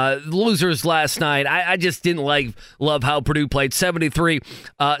again, losers last night. I just didn't love how Purdue played.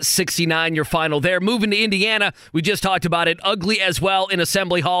 73-69, your final there. Moving to Indiana, we just talked about it. Ugly as well in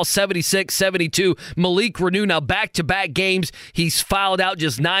Assembly Hall, 76-72. Malik Renew now back-to-back games. He's fouled out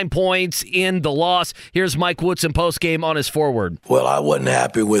just 9 points in the loss. Here's Mike Woodson postgame on his forward. Well, I wasn't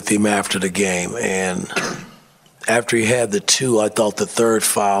happy with him after the game, and after he had the 2, I thought the third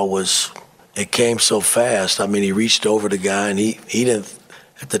foul it came so fast. I mean, he reached over the guy, and he didn't,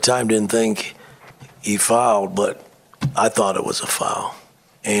 at the time, didn't think he fouled, but I thought it was a foul.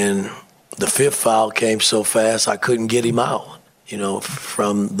 And the 5th foul came so fast, I couldn't get him out,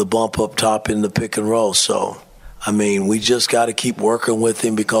 from the bump up top in the pick and roll. So, I mean, we just got to keep working with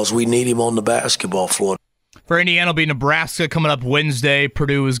him because we need him on the basketball floor. For Indiana, it'll be Nebraska coming up Wednesday.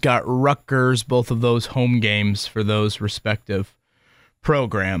 Purdue has got Rutgers, both of those home games for those respective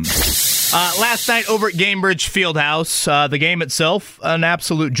programs. Last night over at Gainbridge Fieldhouse, the game itself, an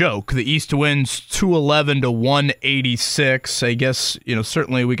absolute joke. The East wins 211-186. I guess,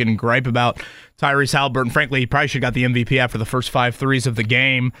 certainly we can gripe about Tyrese Halliburton. Frankly, he probably should have got the MVP after the first 5 threes of the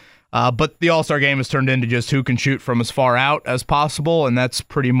game. But the All-Star game has turned into just who can shoot from as far out as possible, and that's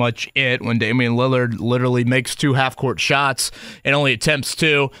pretty much it. When Damian Lillard literally makes 2 half-court shots and only attempts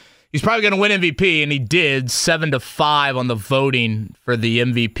 2. he's probably going to win MVP, and he did 7-5 on the voting for the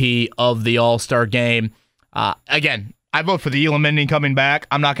MVP of the All-Star game. Again, I vote for the Elam ending coming back.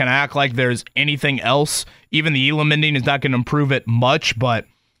 I'm not going to act like there's anything else. Even the Elam ending is not going to improve it much, but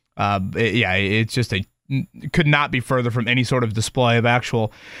it's just could not be further from any sort of display of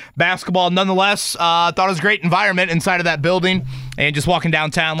actual basketball. Nonetheless, thought it was a great environment inside of that building, and just walking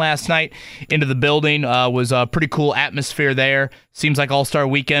downtown last night into the building was a pretty cool atmosphere there. Seems like All-Star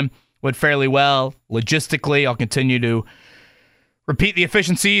Weekend went fairly well. Logistically, I'll continue to repeat the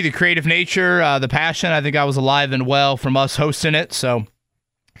efficiency, the creative nature, the passion. I think I was alive and well from us hosting it, so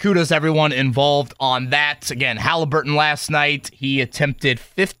kudos to everyone involved on that. Again, Halliburton last night, he attempted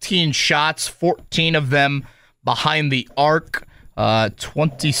 15 shots, 14 of them behind the arc,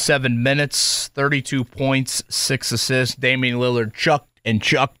 27 minutes, 32 points, 6 assists. Damian Lillard chucked,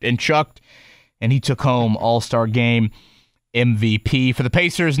 and he took home All-Star Game MVP. For the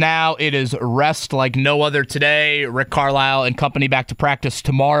Pacers now, it is rest like no other today. Rick Carlisle and company back to practice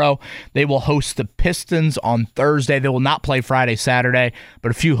tomorrow. They will host the Pistons on Thursday. They will not play Friday, Saturday,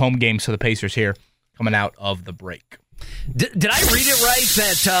 but a few home games for the Pacers here coming out of the break. Did I read it right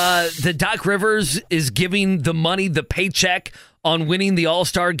that Doc Rivers is giving the money, the paycheck, on winning the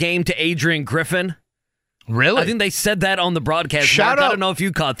All-Star game to Adrian Griffin? Really? I think they said that on the broadcast. Shout out, I don't know if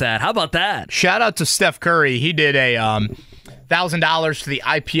you caught that. How about that? Shout out to Steph Curry. He did a $1,000 to the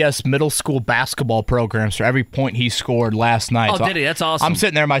IPS middle school basketball programs for every point he scored last night. Oh, so did he? That's awesome. I'm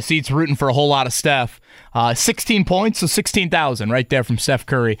sitting there in my seats rooting for a whole lot of Steph. 16 points, so $16,000 right there from Steph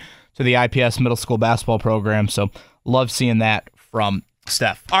Curry to the IPS middle school basketball program. So love seeing that from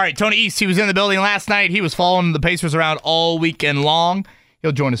Steph. All right, Tony East, he was in the building last night. He was following the Pacers around all weekend long.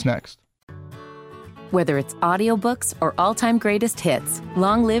 He'll join us next. Whether it's audiobooks or all-time greatest hits,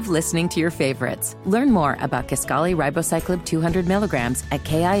 long live listening to your favorites. Learn more about Kisqali Ribociclib 200 milligrams at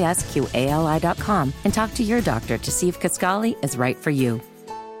KISQALI.com and talk to your doctor to see if Kisqali is right for you.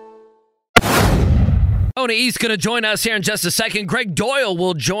 Tony East going to join us here in just a second. Gregg Doyel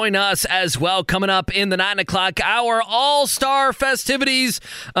will join us as well coming up in the 9 o'clock hour. All-Star festivities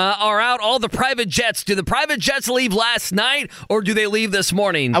are out. All the private jets. Do the private jets leave last night or do they leave this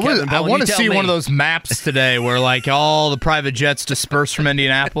morning? I want to see one of those maps today where like all the private jets dispersed from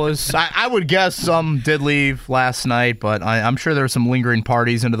Indianapolis. I would guess some did leave last night, but I'm sure there were some lingering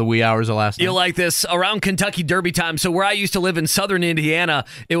parties into the wee hours of last night. You'll like this. Around Kentucky Derby time. So where I used to live in southern Indiana,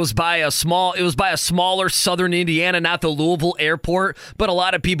 it was by a smaller southern Indiana, not the Louisville airport, but a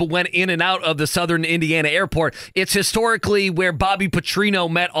lot of people went in and out of the southern Indiana airport. It's historically where Bobby Petrino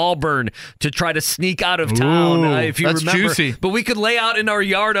met Auburn to try to sneak out of town, if you that's remember. Juicy. But we could lay out in our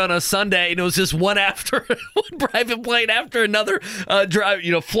yard on a Sunday, and it was just one private plane after another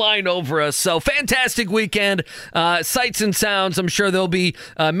flying over us. So fantastic weekend. Sights and sounds. I'm sure there'll be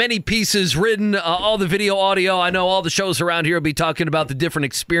many pieces written, all the video, audio. I know all the shows around here will be talking about the different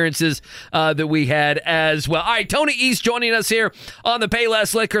experiences that we had as well. All right, Tony East joining us here on the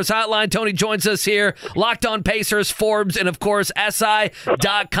Payless Liquors Hotline. Tony joins us here, Locked On Pacers, Forbes, and of course,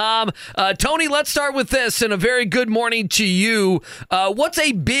 SI.com. Tony, let's start with this, and a very good morning to you. What's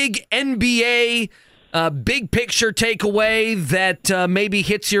a big NBA big picture takeaway that maybe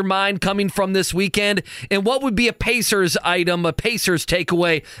hits your mind coming from this weekend? And what would be a Pacers item, a Pacers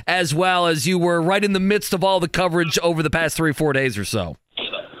takeaway, as well as you were right in the midst of all the coverage over the past 3 or 4 days or so?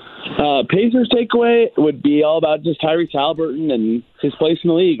 Pacers takeaway would be all about just Tyrese Halliburton and his place in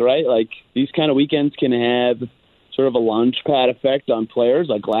the league, right? Like, these kind of weekends can have sort of a launch pad effect on players.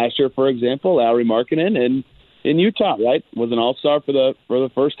 Like last year, for example, Lauri Markkanen in Utah, right, was an all-star for the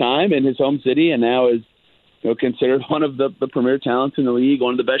first time in his home city, and now is considered one of the premier talents in the league,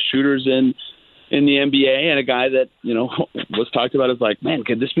 one of the best shooters in the NBA, and a guy that was talked about as like, man,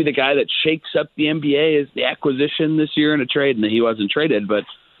 could this be the guy that shakes up the NBA as the acquisition this year in a trade? And he wasn't traded, but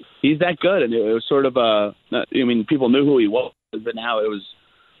he's that good, and it was sort of people knew who he was, but now it was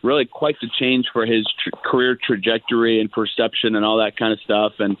really quite the change for his career trajectory and perception and all that kind of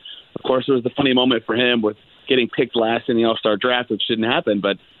stuff. And of course, there was the funny moment for him with getting picked last in the All-Star draft, which didn't happen,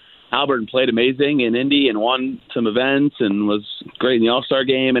 but Halliburton played amazing in Indy and won some events and was great in the All-Star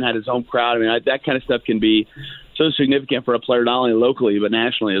game and had his home crowd. I mean, that kind of stuff can be so significant for a player, not only locally, but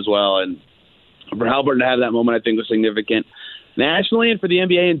nationally as well. And for Halliburton to have that moment, I think was significant nationally and for the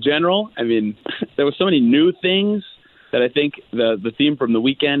NBA in general. I mean, there were so many new things that I think the theme from the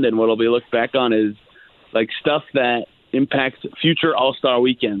weekend and what will be looked back on is like stuff that impacts future All-Star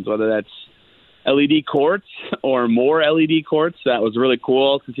weekends, whether that's LED courts or more LED courts. That was really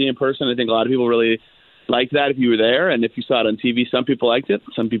cool to see in person. I think a lot of people really liked that if you were there, and if you saw it on TV, some people liked it.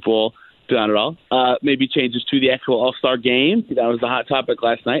 Some people Not at all. Maybe changes to the actual All-Star game. That was the hot topic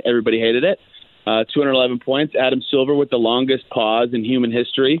last night. Everybody hated it. 211 points. Adam Silver with the longest pause in human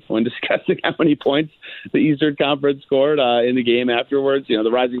history when discussing how many points the Eastern Conference scored in the game afterwards. You know,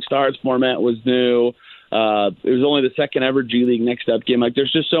 the Rising Stars format was new. It was only the second ever G League Next Up game. Like,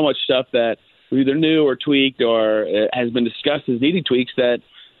 there's just so much stuff that either new or tweaked or has been discussed as needing tweaks that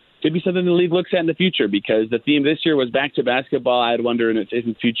could be something the league looks at in the future, because the theme this year was back to basketball. I'd wonder if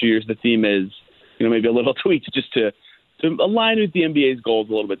in future years the theme is, you know, maybe a little tweaked just to align with the NBA's goals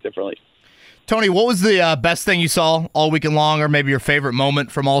a little bit differently. Tony, what was the best thing you saw all weekend long, or maybe your favorite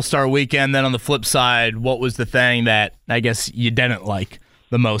moment from All-Star Weekend? Then on the flip side, what was the thing that I guess you didn't like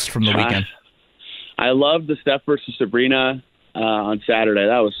the most from the weekend? I loved the Steph versus Sabrina on Saturday.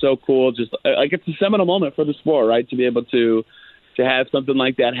 That was so cool. Just like, it's a seminal moment for the sport, right? To be able to have something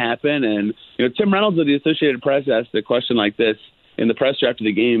like that happen. And, you know, Tim Reynolds of the Associated Press asked a question like this in the presser after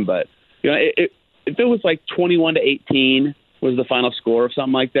the game. But, you know, if it was like 21-18 was the final score or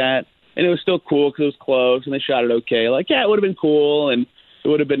something like that, and it was still cool because it was close and they shot it okay, like, yeah, it would have been cool and it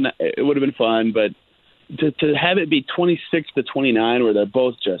would have been fun. But to have it be 26-29 where they're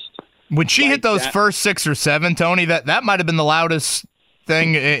both just when she hit those first 6 or 7, Tony, that might have been the loudest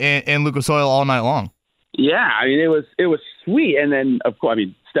thing in Lucas Oil all night long. Yeah, I mean, it was sweet. And then, of course, I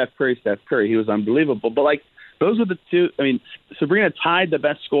mean, Steph Curry, he was unbelievable. But, like, those were the two. I mean, Sabrina tied the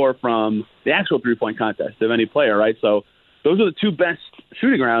best score from the actual three-point contest of any player, right? So those are the two best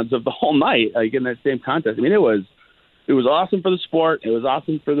shooting rounds of the whole night, like, in that same contest. I mean, it was awesome for the sport. It was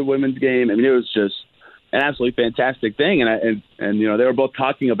awesome for the women's game. I mean, it was just an absolutely fantastic thing. And you know, they were both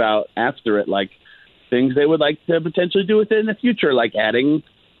talking about after it, like, things they would like to potentially do with it in the future, like adding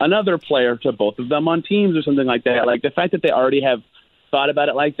another player to both of them on teams or something like that. Like, the fact that they already have thought about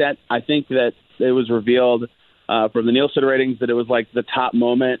it like that, I think that it was revealed from the Nielsen ratings that it was like the top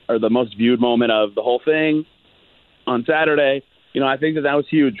moment or the most viewed moment of the whole thing on Saturday. You know, I think that was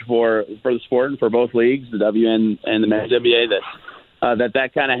huge for the sport and for both leagues, the WN and the men's NBA,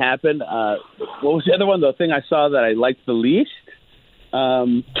 that kind of happened. What was the other one? The thing I saw that I liked the least,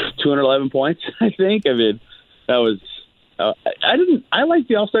 211 points, I think. I mean, that was I like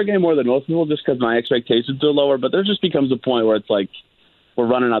the All-Star game more than most people just because my expectations are lower, but there just becomes a point where it's like we're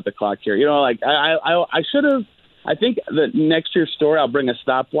running out the clock here. You know, like I should have. I think that next year's story, I'll bring a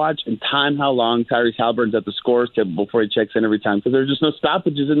stopwatch and time how long Tyrese Halliburton's at the scores table before he checks in every time, because there's just no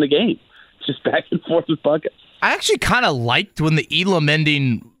stoppages in the game. It's just back and forth with buckets. I actually kind of liked when the Elam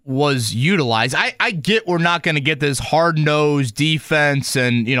ending was utilized. I get we're not going to get this hard-nosed defense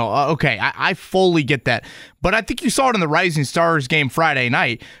and, you know, okay, I fully get that. But I think you saw it in the Rising Stars game Friday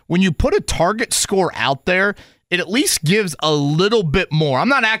night. When you put a target score out there, it at least gives a little bit more. I'm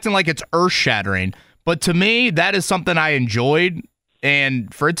not acting like it's earth-shattering, but to me, that is something I enjoyed.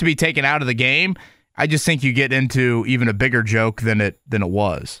 And for it to be taken out of the game, I just think you get into even a bigger joke than it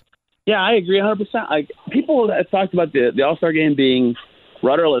was. Yeah, I agree 100%. Like, people have talked about the All-Star game being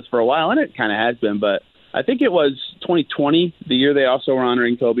rudderless for a while, and it kind of has been, but I think it was 2020, the year they also were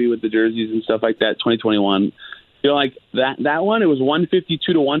honoring Kobe with the jerseys and stuff like that, 2021. You know, like that one, it was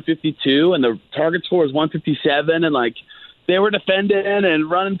 152-152, and the target score was 157, and, like, they were defending and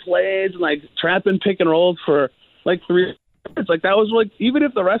running plays and, like, trapping pick and rolls for, like, 3 minutes. Like, that was, like, even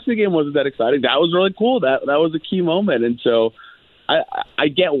if the rest of the game wasn't that exciting, that was really cool. That was a key moment, and so I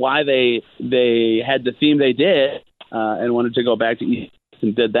get why they had the theme they did and wanted to go back to East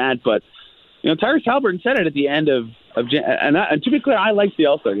and did that. But, you know, Tyrese Halliburton said it at the end of and to be clear, I like the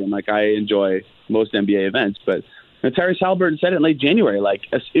All-Star game. Like, I enjoy most NBA events. But, you know, Tyrese Halliburton said it in late January. Like,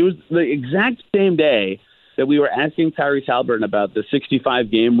 it was the exact same day that we were asking Tyrese Halliburton about the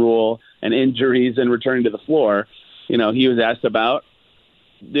 65-game rule and injuries and returning to the floor. You know, he was asked about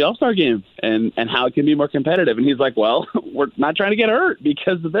the All-Star game and how it can be more competitive. And he's like, well, we're not trying to get hurt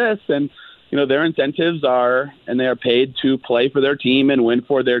because of this. And, you know, their incentives are, and they are paid to play for their team and win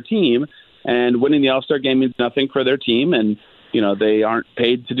for their team. And winning the All-Star game means nothing for their team. And, you know, they aren't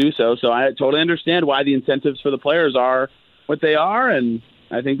paid to do so. So I totally understand why the incentives for the players are what they are. And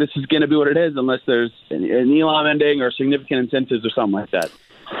I think this is going to be what it is unless there's an Elam ending or significant incentives or something like that.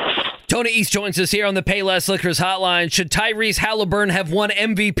 Tony East joins us here on the Payless Liquors hotline. Should Tyrese Halliburton have won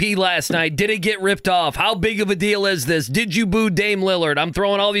MVP last night? Did it get ripped off? How big of a deal is this? Did you boo Dame Lillard? I'm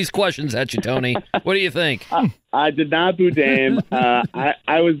throwing all these questions at you, Tony. What do you think? I did not boo Dame.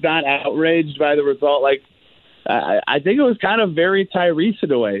 I was not outraged by the result. Like, I think it was kind of very Tyrese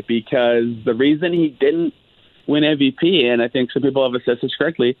in a way, because the reason he didn't win MVP, and I think some people have assessed this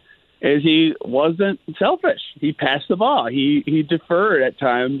correctly, is he wasn't selfish. He passed the ball. He deferred at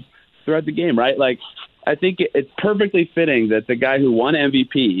times throughout the game, right? Like, I think it's perfectly fitting that the guy who won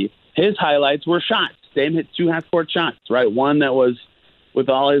MVP his highlights were shots. Dame hit 2 half-court shots, right? One that was with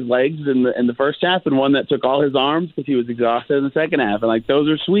all his legs in the first half, and one that took all his arms because he was exhausted in the second half. And, like, those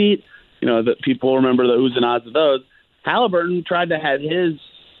are sweet. That people remember the oohs and ahs of those. Halliburton tried to have his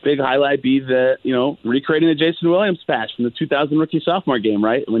big highlight be the, recreating the Jason Williams pass from the 2000 rookie-sophomore game,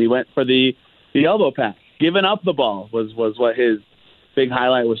 right? When he went for the elbow pass. Giving up the ball was what his big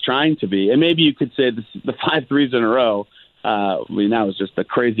highlight was trying to be. And maybe you could say the 5 threes in a row, that was just a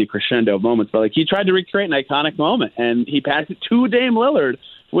crazy crescendo of moments. But, like, he tried to recreate an iconic moment, and he passed it to Dame Lillard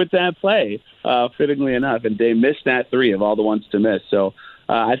with that play, fittingly enough. And Dame missed that 3 of all the ones to miss. So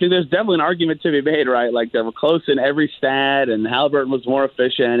I think there's definitely an argument to be made, right? Like, they were close in every stat, and Halliburton was more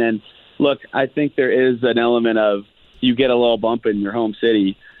efficient. And, look, I think there is an element of you get a little bump in your home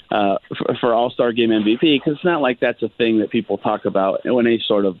city for All-Star Game MVP, because it's not like that's a thing that people talk about in any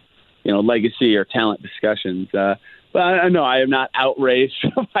sort of, legacy or talent discussions. But I know I am not outraged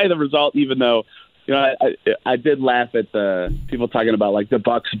by the result, even though, I did laugh at the people talking about, like, the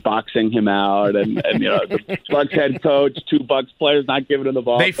Bucks boxing him out and the Bucks head coach, 2 Bucks players not giving him the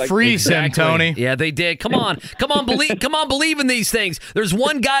ball. They freeze him, Tony. Yeah, they did. Come on, believe in these things. There's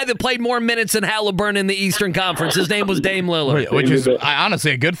one guy that played more minutes than Halliburton in the Eastern Conference. His name was Dame Lillard. Which is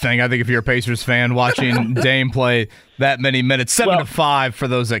honestly a good thing, I think, if you're a Pacers fan, watching Dame play that many minutes. 7-5 for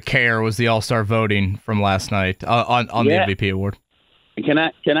those that care was the All-Star voting from last night on the MVP award. Can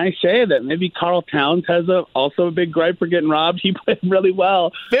I say that maybe Karl Towns has also a big gripe for getting robbed? He played really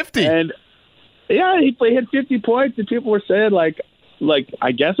well. 50. And, he hit 50 points, and people were saying, like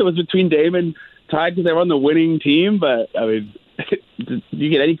I guess it was between Dame and Ty because they were on the winning team, but, I mean, did you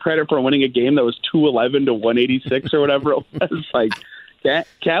get any credit for winning a game that was 211 to 186 or whatever it was? Like, Cat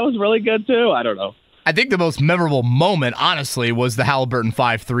was really good, too. I don't know. I think the most memorable moment, honestly, was the Halliburton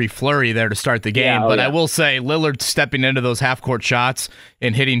 5-3 flurry there to start the game. I will say Lillard stepping into those half-court shots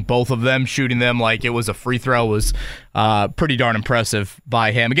and hitting both of them, shooting them like it was a free throw, was pretty darn impressive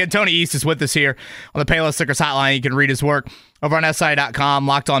by him. Again, Tony East is with us here on the Payless Liquors Hotline. You can read his work over on SI.com.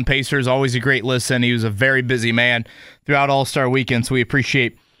 Locked on Pacers, always a great listen. He was a very busy man throughout All-Star Weekend, so we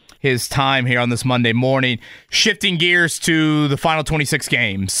appreciate his time here on this Monday morning. Shifting gears to the final 26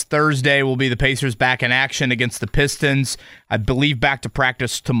 games. Thursday will be the Pacers back in action against the Pistons. I believe back to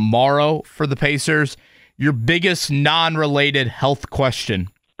practice tomorrow for the Pacers. Your biggest non-related health question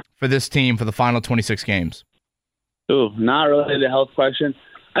for this team for the final 26 games? Ooh, not related health question.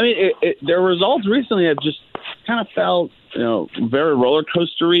 I mean, their results recently have just kind of felt, very roller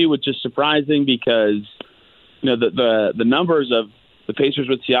coastery, which is surprising because, the numbers of the Pacers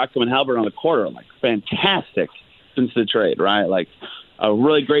with Siakam and Halliburton on the court are, like, fantastic since the trade, right? Like, a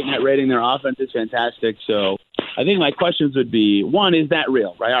really great net rating. Their offense is fantastic. So I think my questions would be, one, is that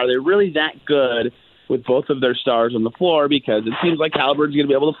real, right? Are they really that good with both of their stars on the floor? Because it seems like Halliburton's going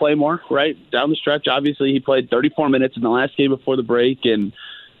to be able to play more, right? Down the stretch, obviously, he played 34 minutes in the last game before the break and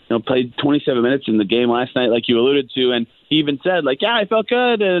played 27 minutes in the game last night, like you alluded to. And he even said, like, I felt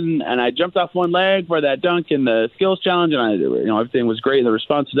good, and I jumped off one leg for that dunk in the skills challenge, and everything was great in the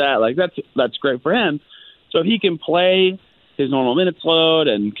response to that. Like, that's great for him. So if he can play his normal minutes load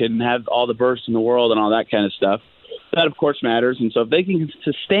and can have all the bursts in the world and all that kind of stuff, that of course matters. And so if they can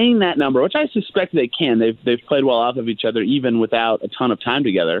sustain that number, which I suspect they can, they've played well off of each other even without a ton of time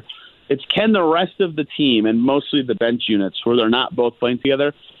together. It's can the rest of the team, and mostly the bench units where they're not both playing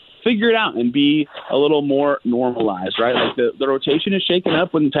together, figure it out and be a little more normalized, right? Like the rotation is shaken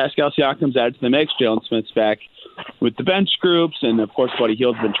up when Pascal Siakam's added to the mix. Jalen Smith's back with the bench groups, and of course Buddy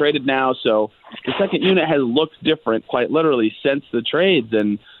Hield's been traded now. So the second unit has looked different, quite literally, since the trades.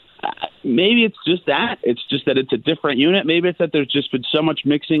 And maybe it's just that. It's just that it's a different unit. Maybe it's that there's just been so much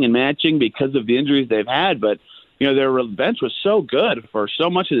mixing and matching because of the injuries they've had. But their bench was so good for so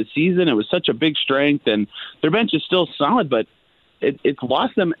much of the season. It was such a big strength, and their bench is still solid, but it's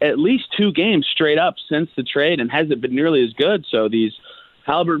lost them at least 2 games straight up since the trade and hasn't been nearly as good. So these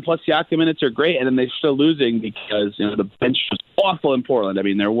Halliburton plus Siakam minutes are great, and then they're still losing because the bench was awful in Portland. I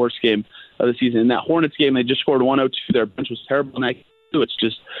mean, their worst game of the season. In that Hornets game, they just scored 102. Their bench was terrible. And it's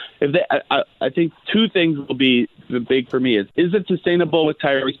just I think 2 things will be big for me. Is it sustainable with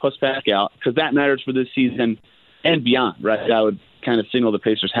Tyrese plus Pascal? Because that matters for this season and beyond, right? That would kind of signal the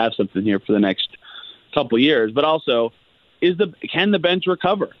Pacers have something here for the next couple years. But also, can the bench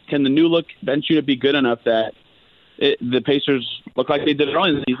recover? Can the new look bench unit be good enough that the Pacers look like they did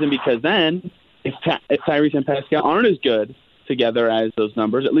early in the season? Because then, if Tyrese and Pascal aren't as good together as those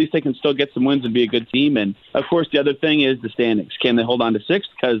numbers, at least they can still get some wins and be a good team. And of course, the other thing is the standings. Can they hold on to 6th?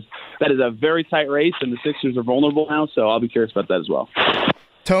 Because that is a very tight race, and the Sixers are vulnerable now. So I'll be curious about that as well.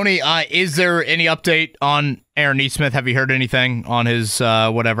 Tony, is there any update on Aaron Neesmith? Have you heard anything on his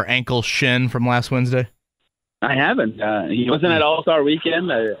ankle shin from last Wednesday? I haven't. He wasn't at All-Star Weekend.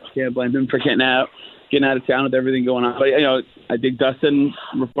 I can't blame him for getting out of town with everything going on. But I think Dustin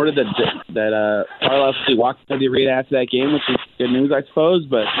reported that Carlisle walked Andy Reid after that game, which is good news, I suppose.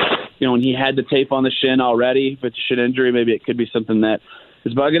 But when he had the tape on the shin already, if it's a shin injury, maybe it could be something that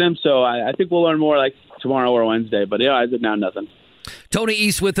is bugging him. So I think we'll learn more like tomorrow or Wednesday. But as of now, nothing. Tony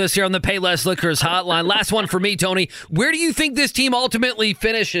East with us here on the Payless Liquors hotline. Last one for me, Tony. Where do you think this team ultimately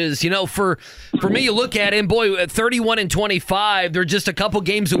finishes? For me, you look at it, and boy, at 31-25, they're just a couple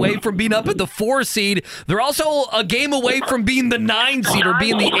games away from being up at the 4 seed. They're also a game away from being the 9 seed, or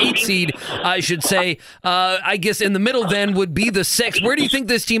being the 8 seed, I should say. I guess in the middle then would be the 6. Where do you think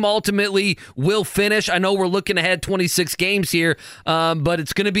this team ultimately will finish? I know we're looking ahead 26 games here, but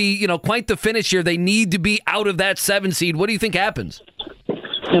it's going to be quite the finish here. They need to be out of that 7 seed. What do you think happens?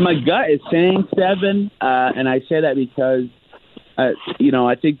 And my gut is saying 7, and I say that because,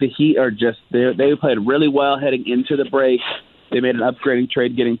 I think the Heat are they played really well heading into the break. They made an upgrading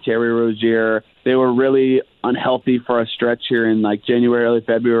trade getting Terry Rozier. They were really unhealthy for a stretch here in January, early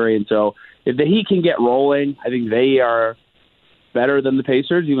February. And so if the Heat can get rolling, I think they are better than the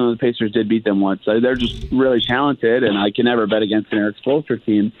Pacers, even though the Pacers did beat them once. So they're just really talented, and I can never bet against an Eric Spoelstra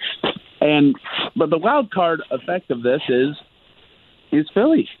team. But the wild card effect of this is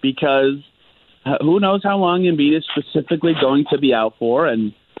Philly, because who knows how long Embiid is specifically going to be out for,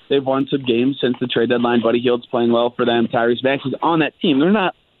 and they've won some games since the trade deadline. Buddy Hield's playing well for them. Tyrese Maxey's on that team. They're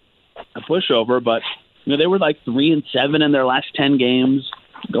not a pushover, but they were 3-7 in their last 10 games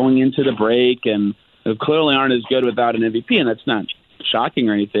going into the break, and they clearly aren't as good without an MVP, and that's not shocking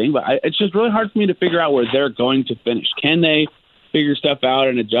or anything, but it's just really hard for me to figure out where they're going to finish. Can they figure stuff out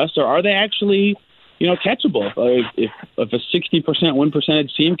and adjust, or are they actually catchable? If a 60% win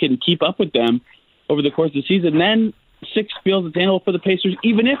percentage team can keep up with them over the course of the season, then 6 feels attainable for the Pacers,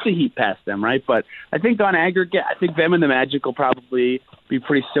 even if the Heat pass them, right? But I think on aggregate, I think them and the Magic will probably be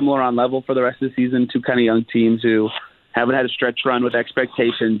pretty similar on level for the rest of the season, 2 kind of young teams who haven't had a stretch run with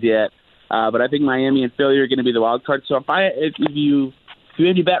expectations yet. But I think Miami and Philly are going to be the wild card. So if you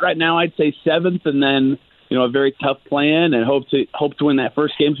had to bet right now, I'd say 7th, and then a very tough plan, and hope to win that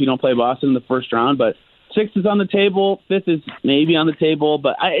first game so you don't play Boston in the first round. But 6th is on the table, 5th is maybe on the table,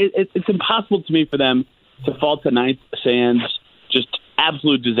 but it's impossible to me for them to fall to 9th sans just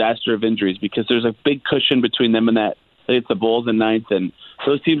absolute disaster of injuries, because there's a big cushion between them and that. It's the Bulls in 9th, and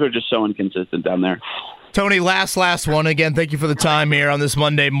those teams are just so inconsistent down there. Tony, last one. Again, thank you for the time here on this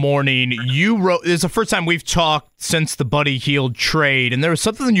Monday morning. You wrote, this is the first time we've talked since the Buddy Hield trade, and there was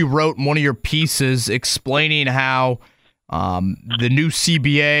something you wrote in one of your pieces explaining how the new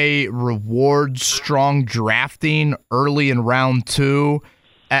CBA rewards strong drafting early in round 2.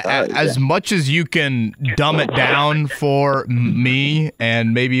 As much as you can dumb it down for me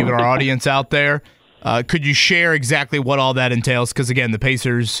and maybe even our audience out there, could you share exactly what all that entails? Because, again, the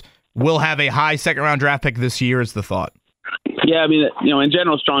Pacers will have a high second-round draft pick this year is the thought. Yeah, I mean, in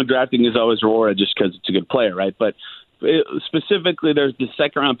general, strong drafting is always rewarded just because it's a good player, right? But specifically, there's the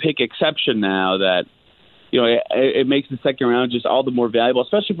second-round pick exception now that, it makes the second round just all the more valuable,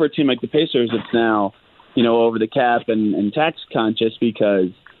 especially for a team like the Pacers that's now, over the cap and tax conscious,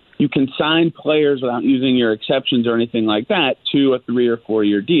 because you can sign players without using your exceptions or anything like that to a 3 or 4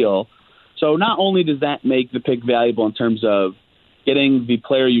 year deal. So not only does that make the pick valuable in terms of getting the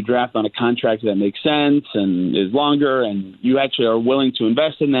player you draft on a contract that makes sense and is longer, and you actually are willing to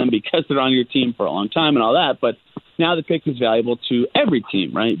invest in them because they're on your team for a long time and all that, but now the pick is valuable to every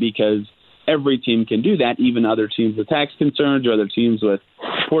team, right? Because every team can do that, even other teams with tax concerns or other teams with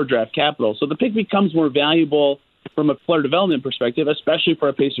poor draft capital. So the pick becomes more valuable from a player development perspective, especially for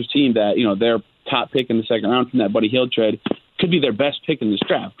a Pacers team that, their top pick in the second round from that Buddy Hield trade could be their best pick in this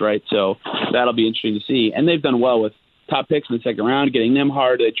draft, right? So that'll be interesting to see. And they've done well with top picks in the second round, getting them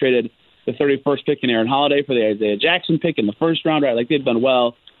hard. They traded the 31st pick in Aaron Holiday for the Isaiah Jackson pick in the first round, right? They've done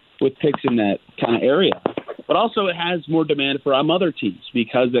well with picks in that kind of area. But also it has more demand from other teams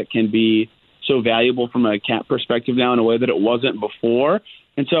because it can be so valuable from a cap perspective now in a way that it wasn't before.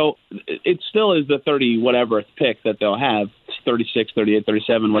 And so it still is the 30-whatever pick that they'll have, 36, 38,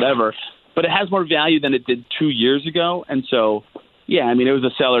 37, whatever. But it has more value than it did 2 years ago. And so, yeah, I mean, it was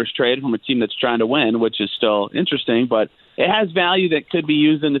a seller's trade from a team that's trying to win, which is still interesting. But it has value that could be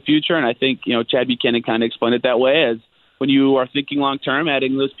used in the future. And I think, Chad Buchanan kind of explained it that way, as when you are thinking long-term,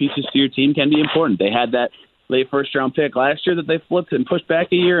 adding those pieces to your team can be important. They had that late first-round pick last year that they flipped and pushed back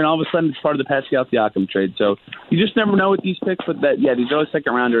a year, and all of a sudden it's part of the Pascal Siakam trade. So you just never know with these picks, but these early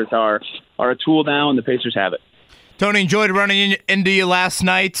second-rounders are a tool now, and the Pacers have it. Tony, enjoyed running into you last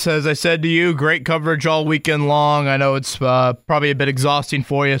night. As I said to you, great coverage all weekend long. I know it's probably a bit exhausting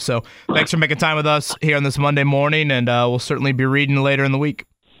for you, so thanks for making time with us here on this Monday morning, and we'll certainly be reading later in the week.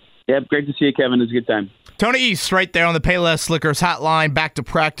 Yep, great to see you, Kevin. It's a good time. Tony East right there on the Payless Liquors hotline. Back to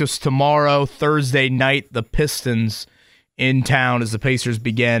practice tomorrow, Thursday night. The Pistons in town as the Pacers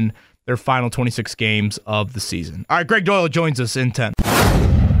begin their final 26 games of the season. All right, Gregg Doyel joins us in 10.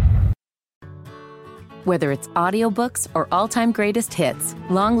 Whether it's audiobooks or all-time greatest hits,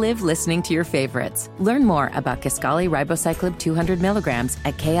 long live listening to your favorites. Learn more about Kisqali Ribociclib 200 milligrams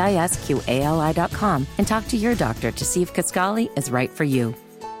at KISQALI.com and talk to your doctor to see if Kisqali is right for you.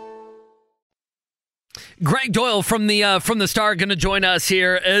 Gregg Doyel from the Star going to join us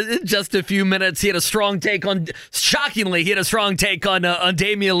here in just a few minutes. He had a strong take on, shockingly, Damian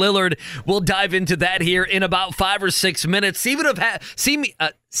Lillard. We'll dive into that here in about 5 or 6 minutes. Even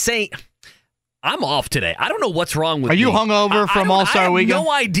saying I'm off today. I don't know what's wrong with me. Are you hungover from All-Star Weekend? I have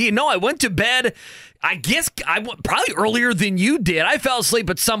no idea. No, I went to bed. I guess I went probably earlier than you did. I fell asleep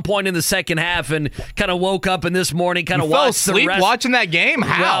at some point in the second half and kind of woke up and this morning kind of watched the rest. Fell asleep watching that game?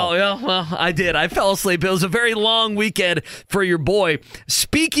 How? Well, I did. I fell asleep. It was a very long weekend for your boy.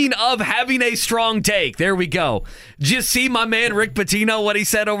 Speaking of having a strong take, there we go. Did you see my man Rick Pitino, what he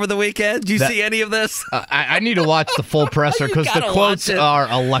said over the weekend? Did you see any of this? I need to watch the full presser because the quotes are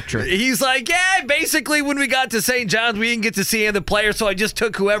electric. He's like, yeah, basically when we got to St. John's, we didn't get to see any of the players, so I just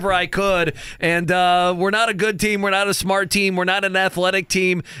took whoever I could. And we're not a good team. We're not a smart team. We're not an athletic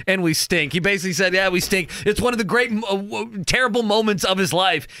team, and we stink. He basically said, yeah, we stink. It's one of the great, terrible moments of his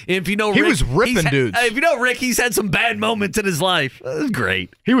life. And if you know Rick, he was ripping dudes. If you know Rick, he's had some bad moments in his life. It was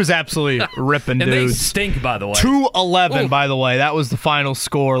great. He was absolutely ripping and dudes. They stink, by the way. 2-11, by the way. That was the final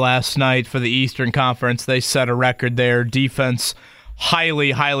score last night for the Eastern Conference. They set a record there. Defense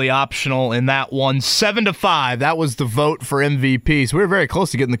highly, highly optional in that one. 7-5. That was the vote for MVP. So we were very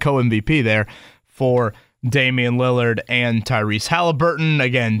close to getting the co-MVP there for Damian Lillard and Tyrese Halliburton.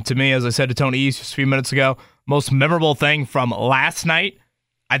 Again, to me, as I said to Tony East just a few minutes ago, most memorable thing from last night,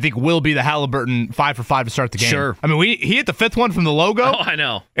 I think, will be the Halliburton 5 for 5 to start the game. Sure. I mean, he hit the fifth one from the logo. Oh, I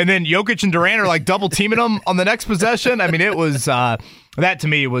know. And then Jokic and Durant are like double teaming him on the next possession. I mean, it was that to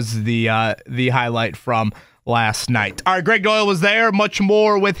me was the highlight from last night. All right, Gregg Doyel was there. Much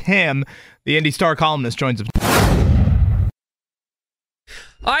more with him. The Indy Star columnist joins us.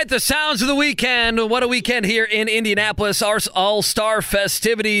 All right, the sounds of the weekend. What a weekend here in Indianapolis. Our All-Star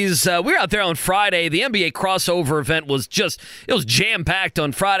festivities. We were out there on Friday. The NBA crossover event was it was jam-packed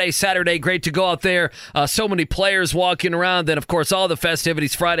on Friday, Saturday. Great to go out there. So many players walking around. Then, of course, all the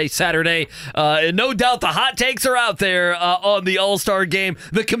festivities Friday, Saturday. And no doubt the hot takes are out there on the All-Star game.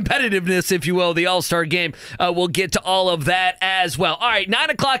 The competitiveness, if you will, the All-Star game. We'll get to all of that as well. All right, 9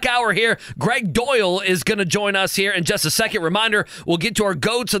 o'clock hour here. Gregg Doyel is going to join us here in just a second. Reminder, we'll get to our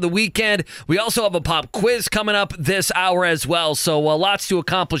goats of the weekend. We also have a pop quiz coming up this hour as well. So lots to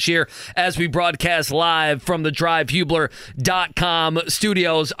accomplish here as we broadcast live from the DriveHubler.com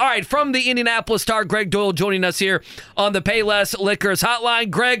studios. All right, from the Indianapolis Star, Gregg Doyel joining us here on the Payless Liquors hotline.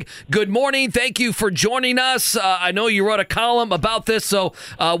 Greg, good morning. Thank you for joining us. I know you wrote a column about this, so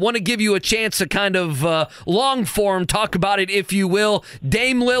I want to give you a chance to kind of long form talk about it, if you will.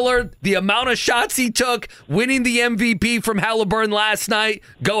 Dame Lillard, the amount of shots he took, winning the MVP from Halliburton last night.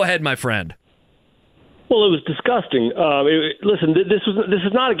 Go ahead, my friend. Well, it was disgusting. Listen, this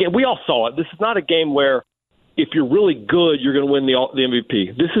is not a game. We all saw it. This is not a game where if you're really good, you're going to win the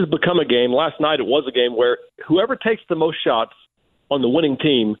MVP. This has become a game. Last night it was a game where whoever takes the most shots on the winning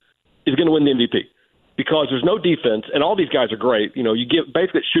team is going to win the MVP because there's no defense, and all these guys are great. You know, you give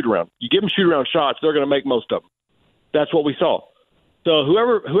basically shoot around. You give them shoot around shots, they're going to make most of them. That's what we saw. So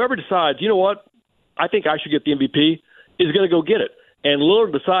whoever decides, you know what, I think I should get the MVP, is going to go get it. And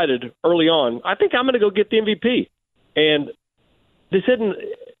Lillard decided early on, I think I'm going to go get the MVP. And they said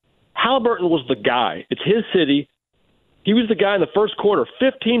Halliburton was the guy. It's his city. He was the guy in the first quarter,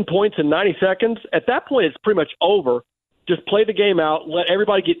 15 points in 90 seconds. At that point, it's pretty much over. Just play the game out, let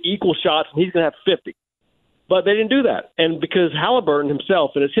everybody get equal shots, and he's going to have 50. But they didn't do that. And because Halliburton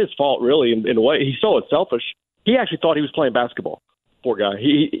himself, and it's his fault really in a way, he's so selfish, he actually thought he was playing basketball. Poor guy.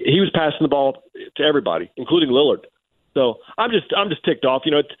 He was passing the ball to everybody, including Lillard. So I'm just ticked off.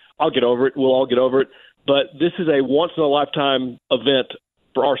 You know, I'll get over it. We'll all get over it. But this is a once-in-a-lifetime event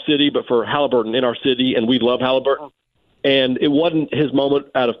for our city, but for Halliburton in our city, and we love Halliburton. And it wasn't his moment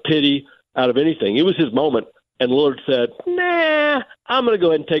out of pity, out of anything. It was his moment, and Lillard said, nah, I'm going to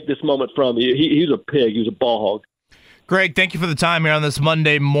go ahead and take this moment from you. He was a pig. He was a ball hog. Greg, thank you for the time here on this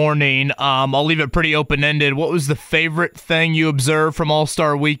Monday morning. I'll leave it pretty open-ended. What was the favorite thing you observed from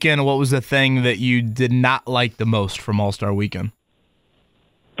All-Star Weekend, and what was the thing that you did not like the most from All-Star Weekend?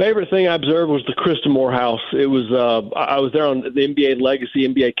 Favorite thing I observed was the Krista Moore House. It was I was there on the NBA Legacy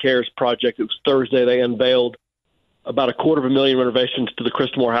NBA Cares project. It was Thursday. They unveiled about $250,000 renovations to the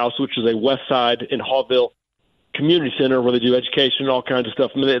Krista Moore House, which is a West Side in Hawville community center where they do education and all kinds of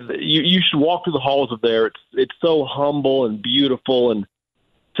stuff. I mean, you should walk through the halls of there. It's so humble and beautiful and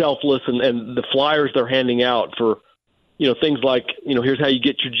selfless, and the flyers they're handing out for, things like, here's how you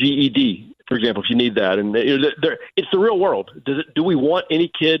get your GED, for example, if you need that. And it's the real world. Do we want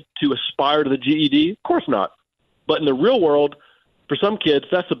any kid to aspire to the GED? Of course not. But in the real world, for some kids,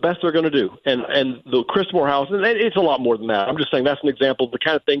 that's the best they're going to do. And the Krista Moore House, and it's a lot more than that. I'm just saying that's an example of the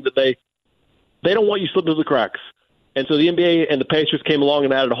kind of thing that they don't want you slipping through the cracks. And so the NBA and the Pacers came along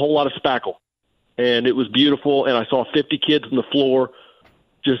and added a whole lot of spackle. And it was beautiful, and I saw 50 kids on the floor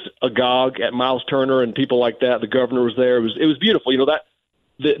just agog at Miles Turner and people like that. The governor was there. It was beautiful.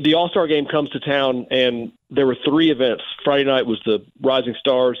 The All-Star game comes to town, and there were 3 events. Friday night was the Rising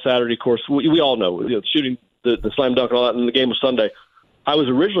Stars. Saturday, of course, we all know, shooting the slam dunk and all that, and the game was Sunday. I was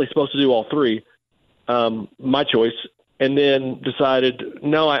originally supposed to do all 3, my choice, and then decided,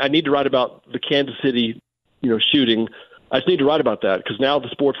 no, I need to write about the Kansas City, shooting. I just need to write about that because now the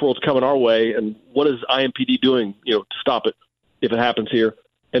sports world's coming our way, and what is IMPD doing, to stop it if it happens here?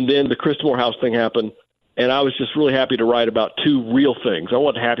 And then the Krista Moore House thing happened, and I was just really happy to write about 2 real things. I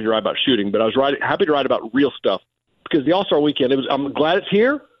wasn't happy to write about shooting, but I was happy to write about real stuff because the All-Star Weekend, I'm glad it's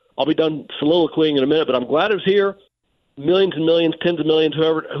here. I'll be done soliloquying in a minute, but I'm glad it's here. Millions and millions, tens of millions,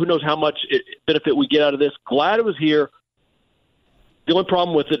 who knows how much benefit we get out of this. Glad it was here. The only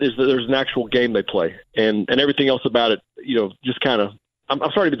problem with it is that there's an actual game they play, and everything else about it, just kind of. I'm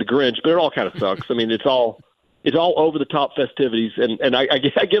sorry to be the Grinch, but it all kind of sucks. I mean, it's all over the top festivities, and I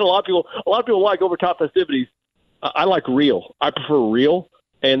get a lot of people. A lot of people like over top festivities. I like real. I prefer real,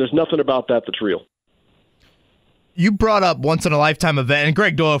 and there's nothing about that that's real. You brought up once in a lifetime event, and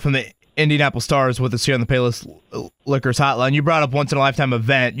Gregg Doyel from the Indianapolis Stars with us here on the Payless Liquors Hotline. You brought up once in a lifetime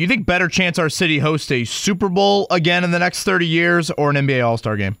event. You think better chance our city hosts a Super Bowl again in the next 30 years or an NBA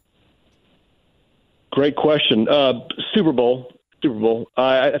All-Star game? Great question. Super Bowl.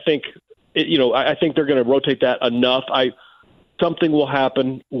 I think I think they're going to rotate that enough. Something will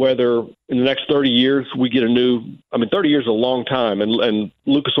happen whether in the next 30 years we get 30 years is a long time, and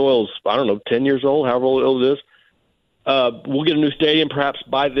Lucas Oil's, 10 years old, however old it is. We'll get a new stadium perhaps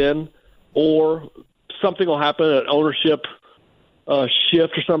by then, or something will happen, an ownership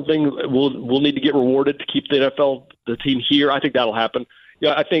shift or something. We'll need to get rewarded to keep the team here. I think that'll happen.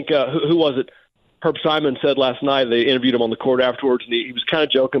 I think who was it? Herb Simon said last night, they interviewed him on the court afterwards, and he was kind of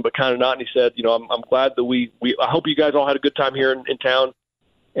joking but kind of not, and he said, I'm glad that I hope you guys all had a good time here in town,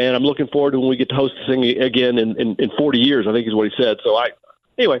 and I'm looking forward to when we get to host this thing again in 40 years, I think is what he said. So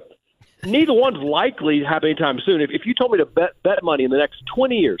anyway, neither one's likely to happen anytime soon. If you told me to bet money in the next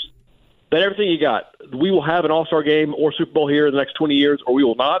 20 years, bet everything you got, we will have an All-Star game or Super Bowl here in the next 20 years, or we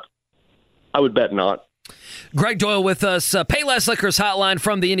will not, I would bet not. Gregg Doyel with us, Payless Liquors Hotline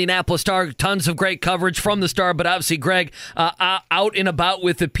from the Indianapolis Star. Tons of great coverage from the Star, but obviously, Greg, out and about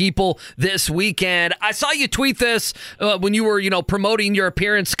with the people this weekend. I saw you tweet this when you were, promoting your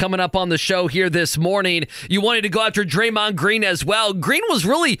appearance coming up on the show here this morning. You wanted to go after Draymond Green as well. Green was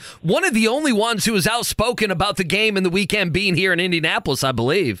really one of the only ones who was outspoken about the game and the weekend being here in Indianapolis, I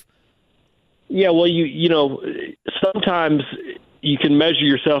believe. Yeah, well, sometimes you can measure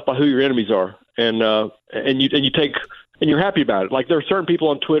yourself by who your enemies are. And you're happy about it. Like there are certain people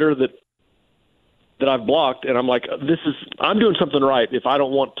on Twitter that I've blocked, and I'm like, I'm doing something right. If I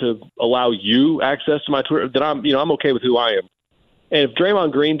don't want to allow you access to my Twitter, then I'm okay with who I am. And if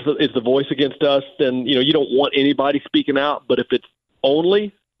Draymond Green is the voice against us, then you don't want anybody speaking out. But if it's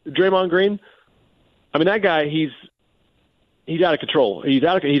only Draymond Green, that guy he's out of control. He's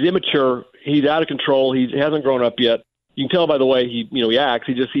immature. He's out of control. He hasn't grown up yet. You can tell by the way he acts.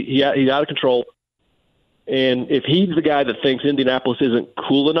 He's out of control. And if he's the guy that thinks Indianapolis isn't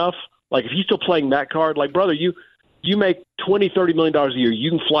cool enough, like if he's still playing that card, like brother, you make $20-30 million a year. You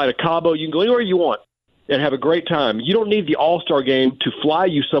can fly to Cabo. You can go anywhere you want and have a great time. You don't need the All-Star game to fly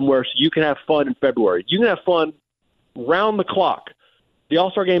you somewhere so you can have fun in February. You can have fun round the clock. The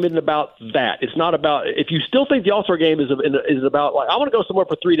All-Star game isn't about that. It's not about – if you still think the All-Star game is about, like, I want to go somewhere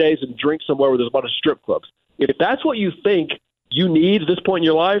for 3 days and drink somewhere where there's a bunch of strip clubs. If that's what you think you need at this point in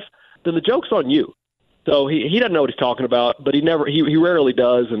your life, then the joke's on you. So he doesn't know what he's talking about, but he rarely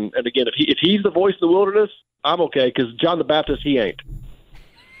does. And again, if he's the voice of the wilderness, I'm okay, because John the Baptist, he ain't.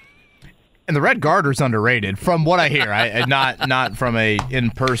 And the red garter's underrated, from what I hear. Not from a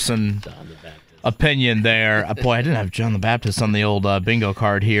in-person opinion there. Boy, I didn't have John the Baptist on the old bingo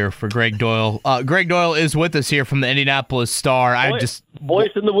card here for Gregg Doyel. Gregg Doyel is with us here from the Indianapolis Star. Voice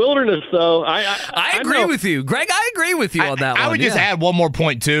in the wilderness, though. I agree with you, Greg. I agree with you on that one. I would just add one more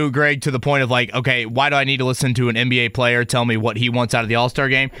point too, Greg, to the point of like, okay, why do I need to listen to an NBA player tell me what he wants out of the All-Star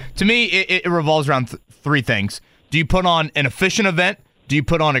game? To me, it revolves around three things. Do you put on an efficient event? Do you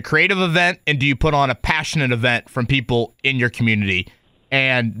put on a creative event? And do you put on a passionate event from people in your community?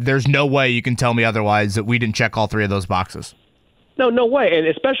 And there's no way you can tell me otherwise that we didn't check all three of those boxes. No way. And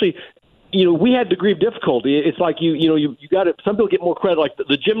especially, we had degree of difficulty. It's like you got to. Some people get more credit. Like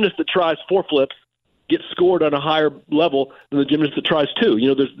the gymnast that tries 4 flips gets scored on a higher level than the gymnast that tries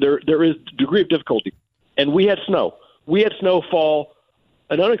 2. There is degree of difficulty. And we had snow. We had snow fall,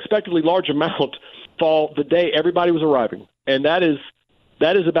 an unexpectedly large amount fall the day everybody was arriving, and that is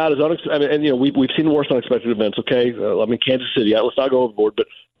about as unexpected. And we've seen worse unexpected events. Okay, Kansas City. Let's not go overboard, but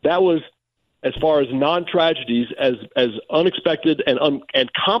that was, as far as non-tragedies, as unexpected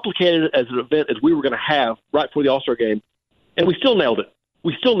and complicated as an event as we were going to have right before the All-Star game, and we still nailed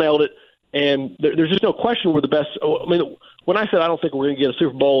it. And there's just no question we're the best. I mean, when I said I don't think we're going to get a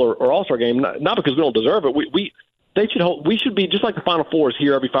Super Bowl or All-Star game, not because we don't deserve it. We should be just like the Final Four is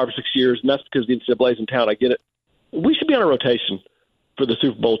here every 5 or 6 years, and that's because the NCAA's in town. I get it. We should be on a rotation for the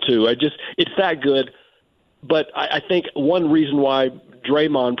Super Bowl too. It's that good. But I think one reason why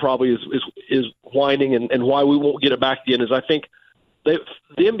Draymond probably is whining and why we won't get it back again is I think the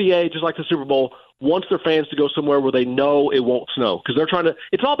NBA, just like the Super Bowl, wants their fans to go somewhere where they know it won't snow, because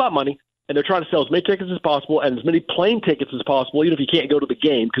it's all about money, and they're trying to sell as many tickets as possible and as many plane tickets as possible, even if you can't go to the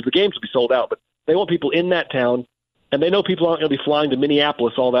game, because the games will be sold out. But they want people in that town, and they know people aren't going to be flying to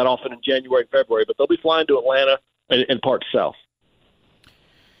Minneapolis all that often in January and February, but they'll be flying to Atlanta and parts south.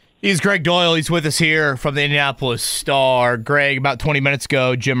 He's Gregg Doyel. He's with us here from the Indianapolis Star. Greg, about 20 minutes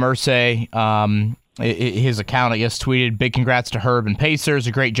ago, Jim Irsay, his account, I guess, tweeted, big congrats to Herb and Pacers.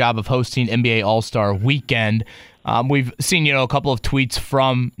 A great job of hosting NBA All-Star Weekend. We've seen, a couple of tweets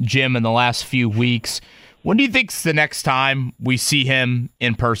from Jim in the last few weeks. When do you think's the next time we see him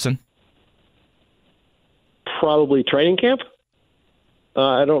in person? Probably training camp.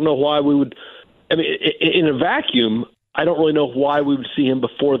 I don't know why we would. I mean, in a vacuum, I don't really know why we would see him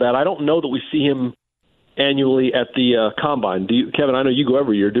before that. I don't know that we see him annually at the Combine. Do you, Kevin? I know you go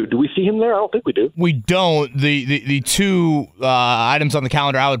every year. Do we see him there? I don't think we do. We don't. The two items on the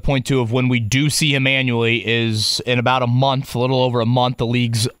calendar I would point to of when we do see him annually is in about a month, a little over a month, the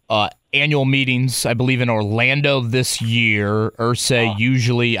league's annual meetings, I believe, in Orlando this year. Irsay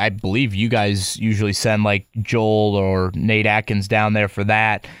usually, I believe you guys usually send like Joel or Nate Atkins down there for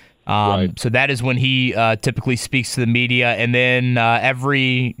that. Right. So that is when he typically speaks to the media. And then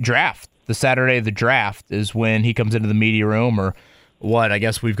every draft, the Saturday of the draft, is when he comes into the media room, or what, I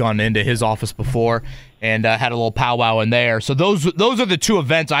guess we've gone into his office before and had a little powwow in there. So those are the two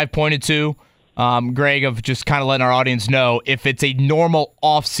events I've pointed to, Greg, of just kind of letting our audience know if it's a normal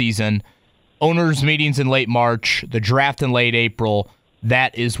off-season, owners' meetings in late March, the draft in late April,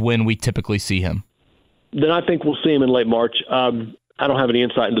 that is when we typically see him. Then I think we'll see him in late March. I don't have any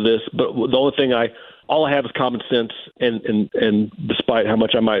insight into this, but the only thing all I have is common sense, and despite how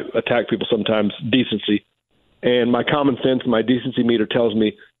much I might attack people sometimes, decency. And my common sense, my decency meter tells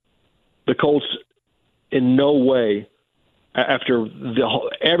me the Colts in no way, after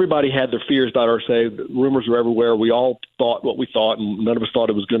everybody had their fears about Irsay, rumors were everywhere. We all thought what we thought, and none of us thought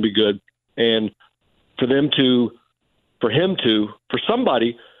it was going to be good. And for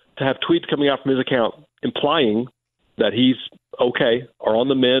somebody to have tweets coming out from his account implying that he's okay or on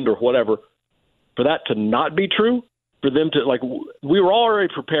the mend or whatever, for that to not be true, for them to, like, we were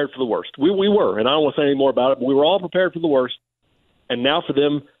already prepared for the worst. We were, and I don't want to say any more about it, but we were all prepared for the worst. And now for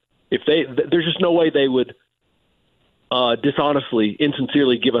them, there's just no way they would dishonestly,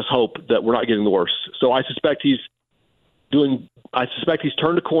 insincerely give us hope that we're not getting the worst. So I suspect he's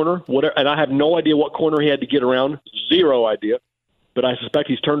turned a corner, whatever, and I have no idea what corner he had to get around, zero idea, but I suspect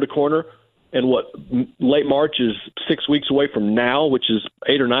he's turned a corner. And late March is 6 weeks away from now, which is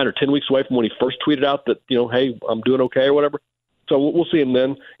 8 or 9 or 10 weeks away from when he first tweeted out that, hey, I'm doing okay or whatever. So we'll see him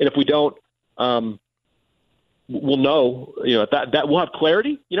then. And if we don't, we'll know, that we'll have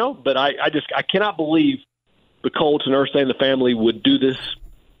clarity, but I cannot believe the Colts and Irsay and the family would do this,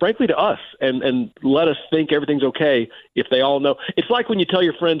 frankly, to us and let us think everything's okay if they all know. It's like when you tell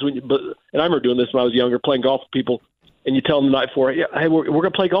your friends, and I remember doing this when I was younger, playing golf with people, and you tell them the night before, yeah, hey, we're going to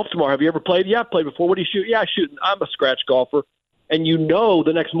play golf tomorrow. Have you ever played? Yeah, I've played before. What do you shoot? Yeah, I shoot. I'm a scratch golfer. And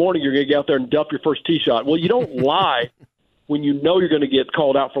the next morning you're going to get out there and dump your first tee shot. Well, you don't lie when you know you're going to get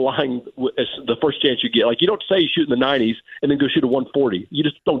called out for lying the first chance you get. Like, you don't say you shoot in the 90s and then go shoot a 140. You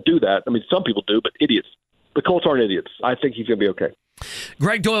just don't do that. I mean, some people do, but idiots. The Colts aren't idiots. I think he's going to be okay.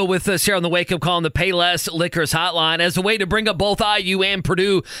 Gregg Doyel with us here on the Wake Up Call on the Payless Liquors Hotline as a way to bring up both IU and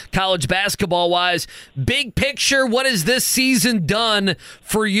Purdue college basketball-wise. Big picture, what has this season done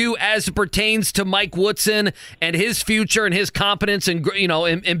for you as it pertains to Mike Woodson and his future and his competence in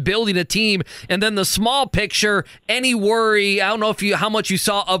building a team? And then the small picture, any worry, I don't know how much you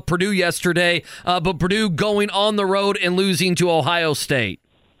saw of Purdue yesterday, but Purdue going on the road and losing to Ohio State.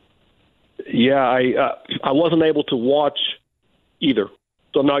 Yeah, I wasn't able to watch either,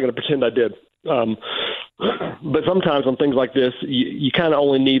 so I'm not going to pretend I did. But sometimes on things like this, you kind of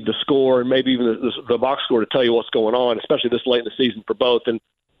only need the score and maybe even the box score to tell you what's going on, especially this late in the season for both. And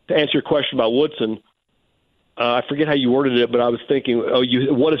to answer your question about Woodson, I forget how you worded it, but I was thinking,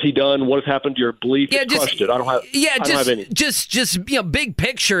 what has he done? What has happened to your belief? Yeah, crushed it. I don't have any. Just big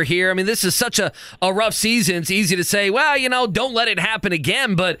picture here. I mean, this is such a rough season. It's easy to say, well, don't let it happen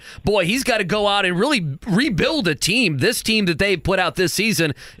again. But boy, he's got to go out and really rebuild a team. This team that they put out this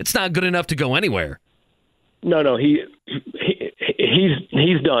season, it's not good enough to go anywhere. No, he's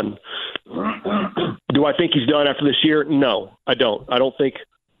done. Do I think he's done after this year? No, I don't. I don't think.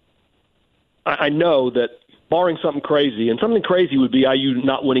 I know that. Barring something crazy, and something crazy would be IU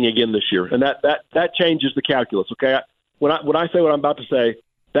not winning again this year, and that changes the calculus. Okay, when I say what I'm about to say,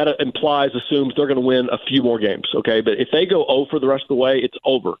 that assumes they're going to win a few more games. Okay, but if they go 0 for the rest of the way, it's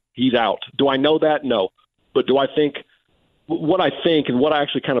over. He's out. Do I know that? No, but do I think what I think and what I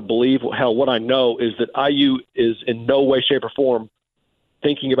actually kind of believe? Hell, what I know is that IU is in no way, shape, or form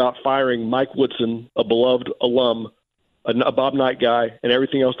thinking about firing Mike Woodson, a beloved alum, a Bob Knight guy, and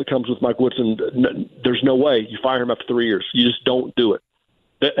everything else that comes with Mike Woodson. There's no way you fire him after 3 years. You just don't do it.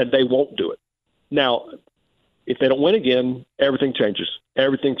 And they won't do it. Now, if they don't win again, everything changes.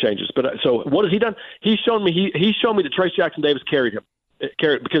 Everything changes. But so what has he done? He's shown me that Trace Jackson Davis carried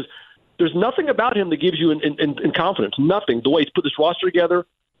because there's nothing about him that gives you in confidence. Nothing. The way he's put this roster together,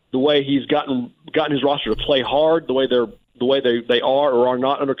 the way he's gotten his roster to play hard, the way they are or are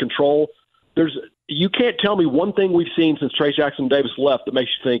not under control. You can't tell me one thing we've seen since Trace Jackson Davis left that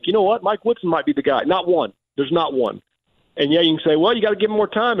makes you think, you know what, Mike Woodson might be the guy. Not one. There's not one. And yeah, you can say, well, you got to give him more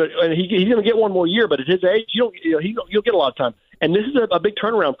time, and he's going to get one more year. But at his age, you'll get a lot of time. And this is a big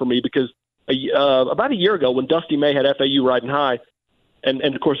turnaround for me because about a year ago, when Dusty May had FAU riding high, and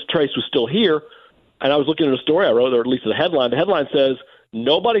of course Trace was still here, and I was looking at a story I wrote, or at least the headline. The headline says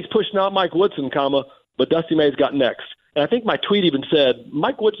nobody's pushing out Mike Woodson, but Dusty May's got next. And I think my tweet even said,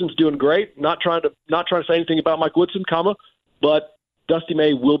 Mike Woodson's doing great, not trying to say anything about Mike Woodson, but Dusty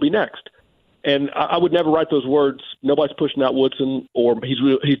May will be next. And I would never write those words, nobody's pushing out Woodson, or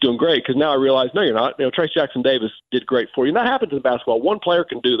he's doing great, because now I realize, no, you're not. Trace Jackson Davis did great for you. And that happens in basketball. One player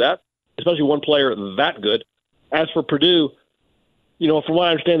can do that, especially one player that good. As for Purdue, from what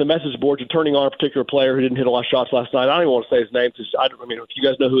I understand, the message boards are turning on a particular player who didn't hit a lot of shots last night. I don't even want to say his name, because if you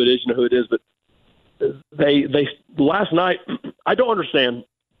guys know who it is, you know who it is, but they last night, I don't understand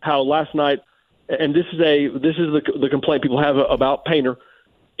how last night, and this is the complaint people have about Painter,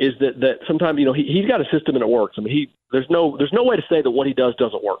 is that sometimes he's got a system and it works. I mean, there's no way to say that what he does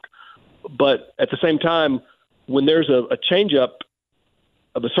doesn't work. But at the same time, when there's a changeup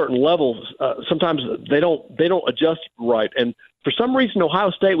of a certain level, sometimes they don't adjust right. And for some reason,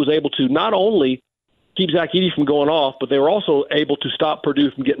 Ohio State was able to not only keep Zach Edey from going off, but they were also able to stop Purdue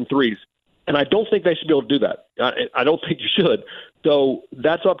from getting threes. And I don't think they should be able to do that. I don't think you should. So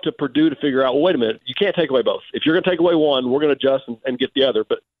that's up to Purdue to figure out, well, wait a minute, you can't take away both. If you're going to take away one, we're going to adjust and get the other.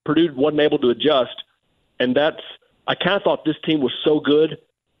 But Purdue wasn't able to adjust. And I kind of thought this team was so good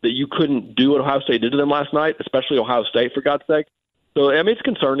that you couldn't do what Ohio State did to them last night, especially Ohio State, for God's sake. So, I mean, it's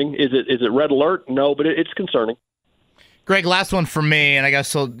concerning. Is it red alert? No, but it's concerning. Greg, last one for me, and I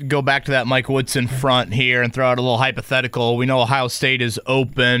guess I'll go back to that Mike Woodson front here and throw out a little hypothetical. We know Ohio State is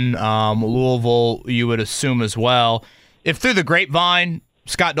open. Louisville, you would assume as well. If through the grapevine,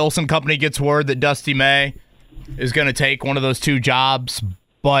 Scott Dolson Company gets word that Dusty May is going to take one of those two jobs,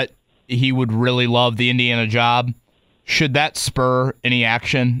 but he would really love the Indiana job, should that spur any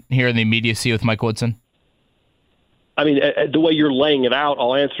action here in the immediacy with Mike Woodson? I mean, the way you're laying it out,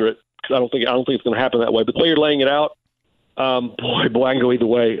 I'll answer it because I don't think it's going to happen that way. But the way you're laying it out, boy, I can go either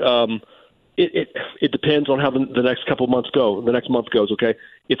way. It depends on how the next couple of months go. The next month goes. Okay,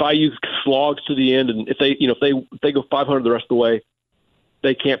 if IU slogs to the end, and if they go 500 the rest of the way,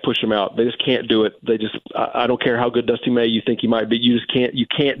 they can't push them out. They just can't do it. I don't care how good Dusty May you think he might be. You just can't. You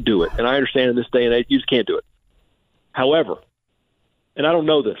can't do it. And I understand in this day and age, you just can't do it. However, and I don't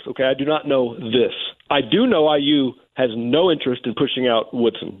know this. Okay, I do not know this. I do know IU has no interest in pushing out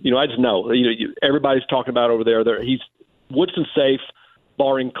Woodson. I just know. Everybody's talking about over there. Woodson's safe,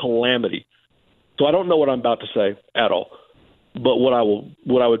 barring calamity. So I don't know what I'm about to say at all. But what I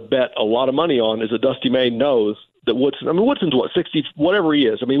would bet a lot of money on is that Dusty May knows that Woodson. I mean, Woodson's 60, whatever he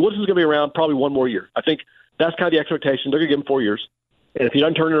is. I mean, Woodson's going to be around probably one more year. I think that's kind of the expectation. They're going to give him 4 years. And if he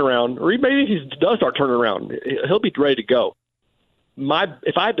doesn't turn it around, or maybe if he does start turning around, he'll be ready to go.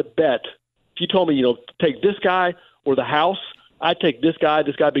 If I had to bet, if you told me, take this guy or the house, I'd take this guy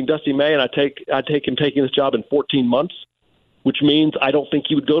being Dusty May, and I'd take him taking this job in 14 months, which means I don't think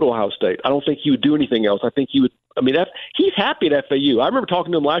he would go to Ohio State. I don't think he would do anything else. I think he would. I mean, he's happy at FAU. I remember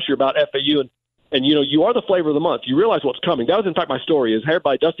talking to him last year about FAU, and you are the flavor of the month. You realize what's coming. That was, in fact, my story. Is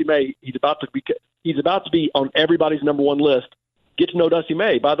everybody, Dusty May, he's about to be on everybody's number one list. Get to know Dusty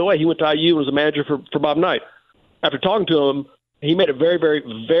May. By the way, he went to IU and was a manager for Bob Knight. After talking to him, he made it very, very,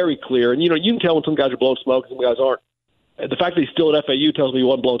 very clear. And, you can tell when some guys are blowing smoke and some guys aren't. The fact that he's still at FAU tells me he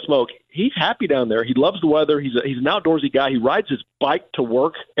wasn't blowing smoke. He's happy down there. He loves the weather. He's an outdoorsy guy. He rides his bike to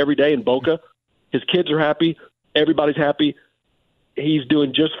work every day in Boca. His kids are happy. Everybody's happy. He's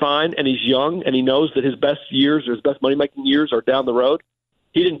doing just fine, and he's young, and he knows that his best years or his best money-making years are down the road.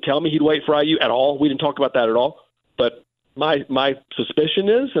 He didn't tell me he'd wait for IU at all. We didn't talk about that at all. But my suspicion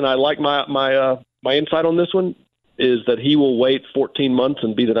is, and I like my insight on this one, is that he will wait 14 months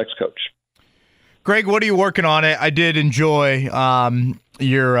and be the next coach. Greg, what are you working on? I did enjoy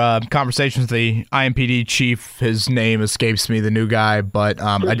your conversations with the IMPD chief. His name escapes me, the new guy, but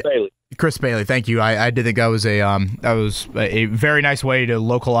Chris Bailey. Thank you. I did think that was a very nice way to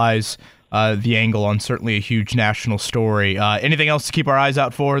localize the angle on certainly a huge national story. Anything else to keep our eyes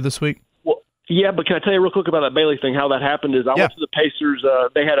out for this week? Well, yeah, but can I tell you real quick about that Bailey thing? How that happened is I went to the Pacers.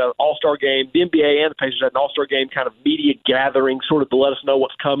 They had an All-Star game. The NBA and the Pacers had an All-Star game kind of media gathering, sort of to let us know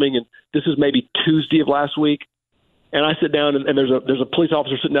what's coming. And this is maybe Tuesday of last week. And I sit down, and there's a police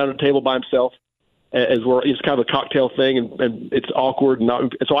officer sitting down at a table by himself. It's kind of a cocktail thing, and it's awkward. And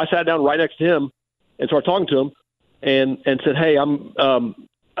so I sat down right next to him and started talking to him, and said, "Hey,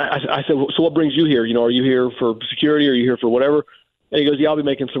 I said, so what brings you here? Are you here for security? Or are you here for whatever?" And he goes, "Yeah, I'll be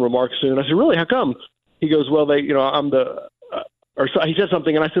making some remarks soon." I said, "Really? How come?" He goes, "Well, I'm the," or so he said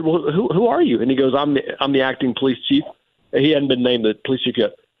something, and I said, "Well, who are you?" And he goes, "I'm the acting police chief." And he hadn't been named the police chief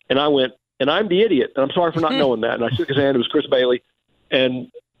yet. And I went, "And I'm the idiot. And I'm sorry for not knowing that." And I shook his hand. It was Chris Bailey, and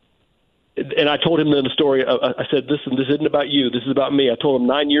I told him then the story. I said, "Listen, this isn't about you. This is about me." I told him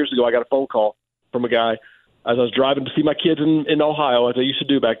 9 years ago I got a phone call from a guy as I was driving to see my kids in Ohio, as I used to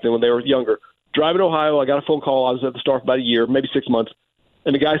do back then when they were younger. Driving to Ohio, I got a phone call. I was at the Star for about a year, maybe 6 months.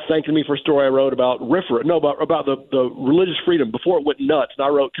 And the guy's thanking me for a story I wrote about about the religious freedom before it went nuts. And I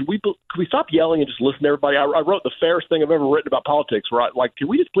wrote, can we stop yelling and just listen to everybody? I wrote the fairest thing I've ever written about politics, where can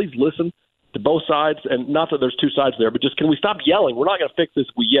we just please listen to both sides? And not that there's two sides there, but just can we stop yelling? We're not going to fix this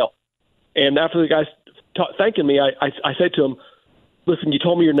if we yell. And after the guy's thanking me, I said to him, "Listen, you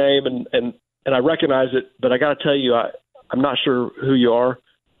told me your name, and I recognize it, but I got to tell you, I'm not sure who you are.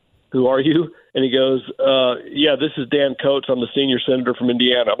 Who are you?" And he goes, "Yeah, this is Dan Coates. I'm the senior senator from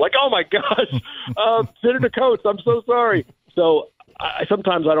Indiana." I'm like, "Oh my gosh, Senator Coates, I'm so sorry." So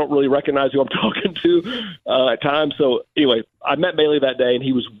sometimes I don't really recognize who I'm talking to at times. So anyway, I met Bailey that day, and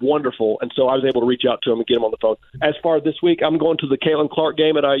he was wonderful. And so I was able to reach out to him and get him on the phone. As far as this week, I'm going to the Caitlin Clark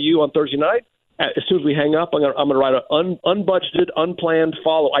game at IU on Thursday night. As soon as we hang up, I'm going to write an unbudgeted, unplanned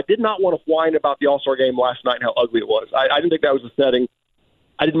follow. I did not want to whine about the All-Star game last night and how ugly it was. I didn't think that was the setting.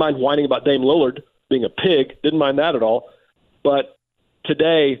 I didn't mind whining about Dame Lillard being a pig. Didn't mind that at all. But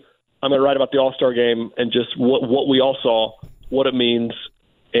today, I'm going to write about the All-Star game and just what we all saw, what it means.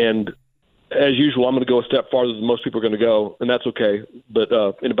 And as usual, I'm going to go a step farther than most people are going to go, and that's okay. But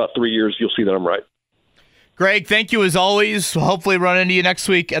in about 3 years, you'll see that I'm right. Greg, thank you as always. We'll hopefully run into you next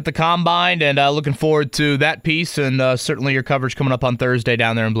week at the Combine, and looking forward to that piece and certainly your coverage coming up on Thursday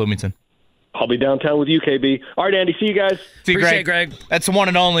down there in Bloomington. I'll be downtown with you, KB. All right, Andy. See you guys. See you, Greg. That's the one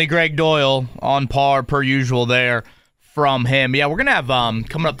and only Gregg Doyel, on par per usual there from him. Yeah, we're going to have,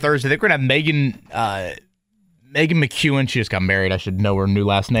 coming up Thursday, I think we're going to have Megan McEwen. She just got married. I should know her new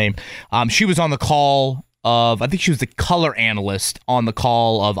last name. She was on the call I think she was the color analyst on the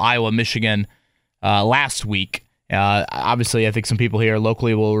call of Iowa-Michigan last week. Obviously, I think some people here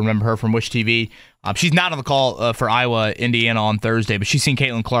locally will remember her from Wish TV. She's not on the call for Iowa-Indiana on Thursday, but she's seen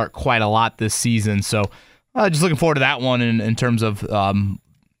Caitlin Clark quite a lot this season. So just looking forward to that one in terms of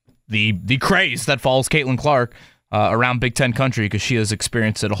the craze that follows Caitlin Clark around Big Ten country, because she has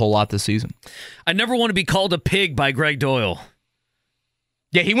experienced it a whole lot this season. I never want to be called a pig by Gregg Doyel.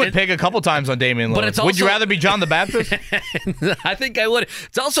 Yeah, he went pig a couple times on Damian Lillard. Would you rather be John the Baptist? I think I would.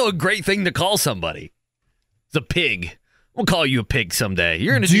 It's also a great thing to call somebody. He's a pig. We'll call you a pig someday.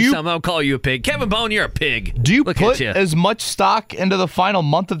 You're going to do something, I'll call you a pig. Kevin Bone, you're a pig. Do you put as much stock into the final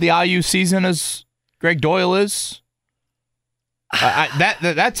month of the IU season as Gregg Doyel is?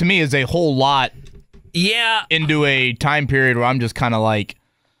 That to me is a whole lot. Yeah. Into a time period where I'm just kind of like,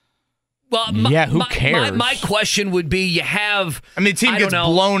 who cares? My question would be, the team gets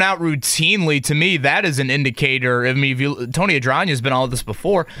blown out routinely. To me, that is an indicator. I mean, Tony Adragna's been all of this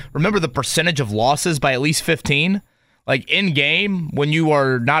before. Remember the percentage of losses by at least 15? Like in game, when you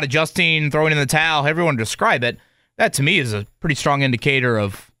are not adjusting, throwing in the towel, however you want to describe it, that to me is a pretty strong indicator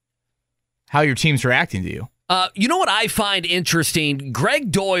of how your team's reacting to you. You know what I find interesting?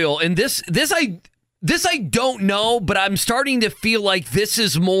 Gregg Doyel, and this I don't know, but I'm starting to feel like this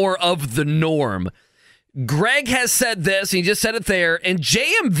is more of the norm. Greg has said this, and he just said it there, and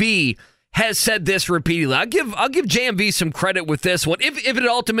JMV has said this repeatedly. I'll give JMV some credit with this one. If it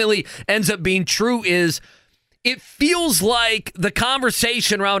ultimately ends up being true, is it feels like the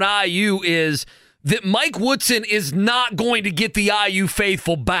conversation around IU is that Mike Woodson is not going to get the IU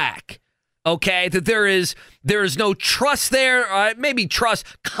faithful back. Okay, that there is no trust there. Maybe trust,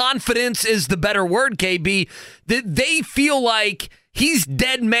 confidence is the better word, KB. That they feel like he's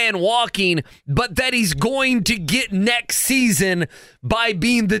dead man walking, but that he's going to get next season by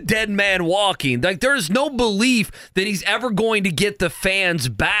being the dead man walking. Like there's no belief that he's ever going to get the fans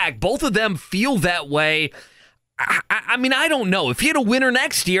back. Both of them feel that way. I mean, I don't know. If he had a winner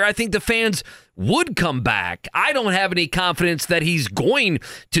next year, I think the fans would come back. I don't have any confidence that he's going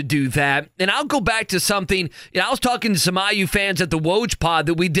to do that. And I'll go back to something. I was talking to some IU fans at the Woj pod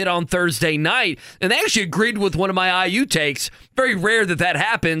that we did on Thursday night, and they actually agreed with one of my IU takes. Very rare that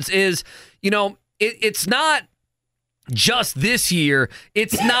happens. Is, it's not just this year.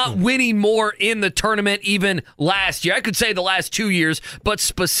 It's not winning more in the tournament even last year. I could say the last 2 years, but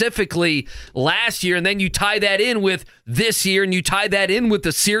specifically last year. And then you tie that in with this year, and you tie that in with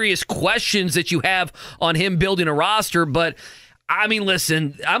the serious questions that you have on him building a roster. But, I mean,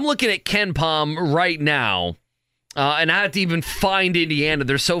 listen, I'm looking at Ken Pom right now, and I have to even find Indiana.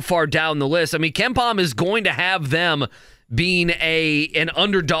 They're so far down the list. I mean, Ken Pom is going to have them being an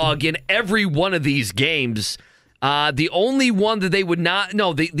underdog in every one of these games. The only one that they would not,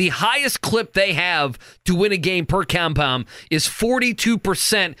 the highest clip they have to win a game per KenPom is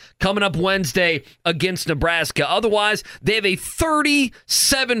 42% coming up Wednesday against Nebraska. Otherwise, they have a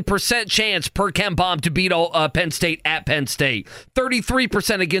 37% chance per KenPom to beat Penn State at Penn State.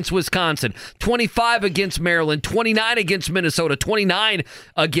 33% against Wisconsin, 25 against Maryland, 29 against Minnesota, 29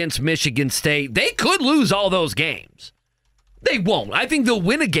 against Michigan State. They could lose all those games. They won't. I think they'll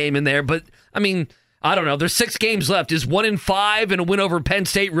win a game in there, but, I mean, I don't know. There's 6 games left. Is 1-5 and a win over Penn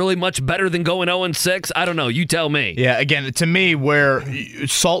State really much better than going 0-6? I don't know. You tell me. Yeah, again, to me, where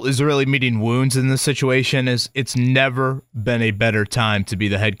salt is really meeting wounds in this situation is it's never been a better time to be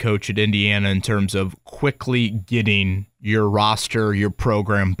the head coach at Indiana in terms of quickly getting your roster, your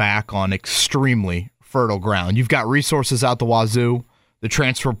program back on extremely fertile ground. You've got resources out the wazoo. The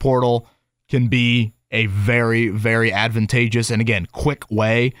transfer portal can be a very, very advantageous and, again, quick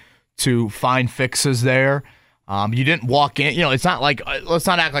way to find fixes there. You didn't walk in. It's not like, let's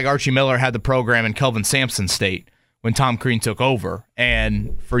not act like Archie Miller had the program in Kelvin Sampson State when Tom Crean took over.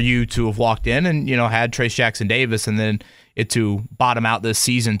 And for you to have walked in and, had Trace Jackson Davis and then it to bottom out this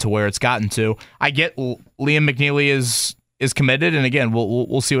season to where it's gotten to. I get Liam McNeely is committed. And again,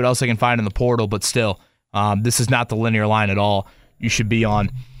 we'll see what else I can find in the portal, but still, this is not the linear line at all you should be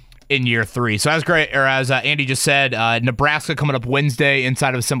on in year 3. So as Andy just said, Nebraska coming up Wednesday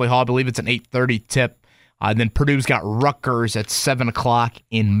inside of Assembly Hall. I believe it's an 8:30 tip. Then Purdue's got Rutgers at 7 o'clock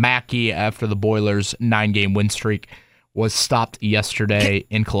in Mackey after the Boilers' 9-game win streak was stopped yesterday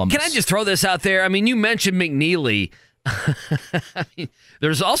in Columbus. Can I just throw this out there? I mean, you mentioned McNeely. I mean,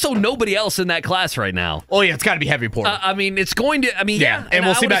 there's also nobody else in that class right now. Oh, yeah, it's got to be heavy portal. It's going to, yeah. And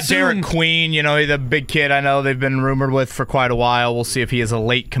we'll see about Derek Queen, the big kid I know they've been rumored with for quite a while. We'll see if he is a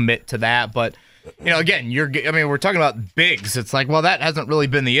late commit to that. But, again, we're talking about bigs. It's like, well, that hasn't really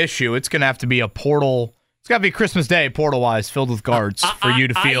been the issue. It's going to have to be a portal. It's got to be Christmas Day, portal-wise, filled with guards for you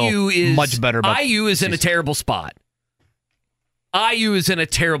to feel much better about IU is in a terrible spot. IU is in a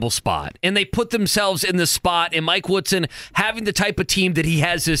terrible spot, and they put themselves in the spot, and Mike Woodson, having the type of team that he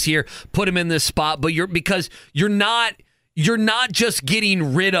has this year, put him in this spot, but because you're not just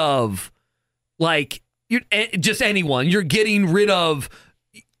getting rid of just anyone. You're getting rid of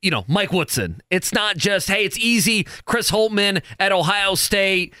Mike Woodson. It's not just, hey, it's easy. Chris Holtmann at Ohio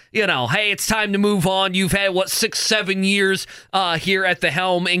State, hey, it's time to move on. You've had, 6-7 years here at the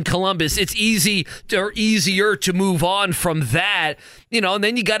helm in Columbus. It's easier to move on from that, and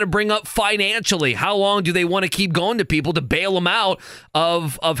then you got to bring up financially. How long do they want to keep going to people to bail them out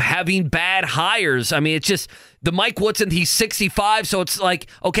of having bad hires? I mean, it's just the Mike Woodson, he's 65, so it's like,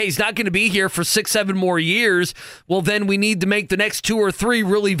 okay, he's not going to be here for 6-7 more years. Well, then we need to make the next 2 or 3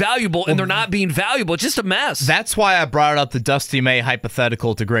 really valuable, and they're not being valuable. It's just a mess. That's why I brought up the Dusty May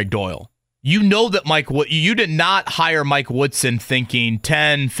hypothetical to Gregg Doyel. You know that you did not hire Mike Woodson thinking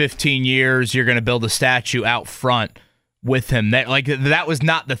 10, 15 years, you're going to build a statue out front with him. That was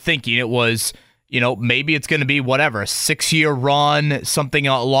not the thinking. It was, maybe it's going to be a 6-year run, something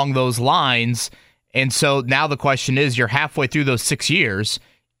along those lines. And so now the question is, you're halfway through those 6 years,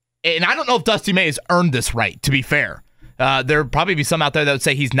 and I don't know if Dusty May has earned this right, to be fair. There'll probably be some out there that would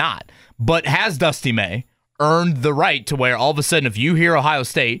say he's not. But has Dusty May earned the right to where all of a sudden, if you hear Ohio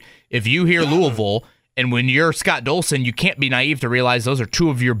State, if you hear Louisville, and when you're Scott Dolson, you can't be naive to realize those are 2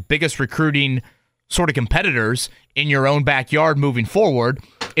 of your biggest recruiting sort of competitors in your own backyard moving forward.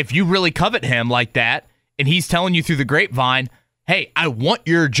 If you really covet him like that, and he's telling you through the grapevine, hey, I want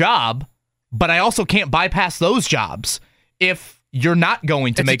your job, but I also can't bypass those jobs if you're not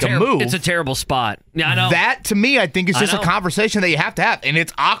going to make a move. It's a terrible spot. Yeah, I know. That, to me, I think is just a conversation that you have to have. And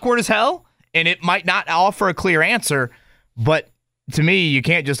it's awkward as hell, and it might not offer a clear answer. But to me, you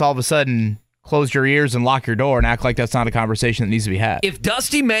can't just all of a sudden close your ears and lock your door and act like that's not a conversation that needs to be had. If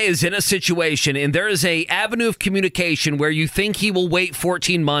Dusty May is in a situation and there is a avenue of communication where you think he will wait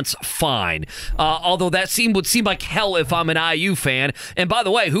 14 months, fine. Although that would seem like hell if I'm an IU fan. And by the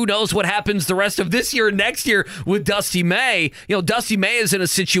way, who knows what happens the rest of this year and next year with Dusty May. Dusty May is in a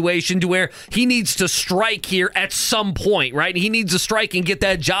situation to where he needs to strike here at some point, right? He needs to strike and get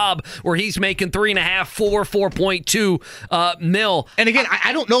that job where he's making 3.5, 4.2 mil. And again,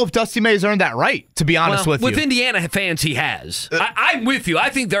 I don't know if Dusty May has earned that right, to be honest with you. With Indiana fans, he has. I'm with you. I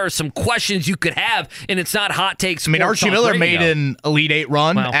think there are some questions you could have, and it's not hot takes. I mean, Archie Miller made an Elite Eight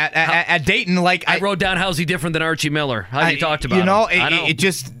run at Dayton. I wrote down, how's he different than Archie Miller? How you talked about him?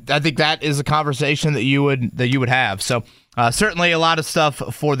 I think that is a conversation that you would have. So certainly a lot of stuff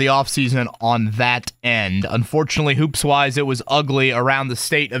for the offseason on that end. Unfortunately, hoops-wise, it was ugly around the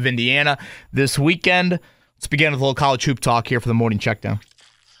state of Indiana this weekend. Let's begin with a little college hoop talk here for the morning checkdown.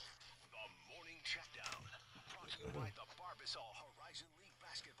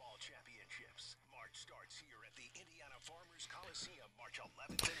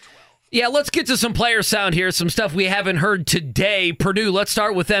 Yeah, let's get to some player sound here, some stuff we haven't heard today. Purdue, let's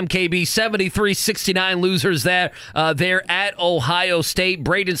start with them, KB. 73-69 losers there. They're at Ohio State.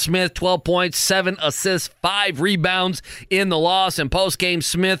 Braden Smith, 12 points, 7 assists, 5 rebounds in the loss. And post-game,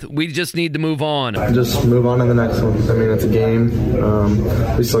 Smith, we just need to move on. Just move on to the next one. I mean, it's a game.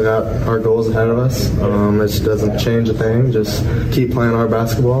 We still got our goals ahead of us. It doesn't change a thing. Just keep playing our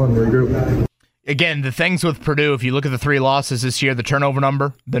basketball and regroup. Again, the things with Purdue, if you look at the 3 losses this year, the turnover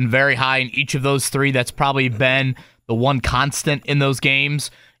number been very high in each of those 3. That's probably been the one constant in those games.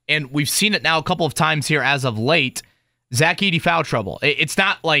 And we've seen it now a couple of times here as of late. Zach Edey foul trouble. It's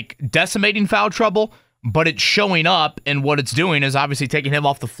not like decimating foul trouble, but it's showing up, and what it's doing is obviously taking him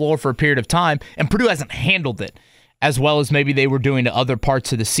off the floor for a period of time, and Purdue hasn't handled it as well as maybe they were doing to other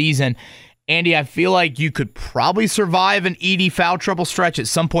parts of the season. Andy, I feel like you could probably survive an Edey foul trouble stretch at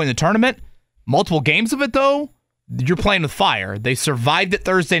some point in the tournament. Multiple games of it, though, you're playing with fire. They survived it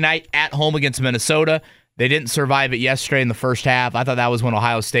Thursday night at home against Minnesota. They didn't survive it yesterday in the first half. I thought that was when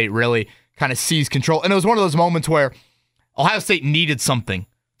Ohio State really kind of seized control. And it was one of those moments where Ohio State needed something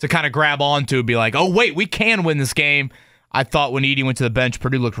to kind of grab onto, be like, oh, wait, we can win this game. I thought when Edey went to the bench,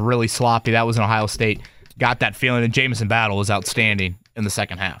 Purdue looked really sloppy. That was when Ohio State got that feeling. And Jamison Battle was outstanding in the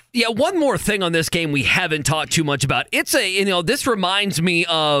second half. Yeah, one more thing on this game we haven't talked too much about. This reminds me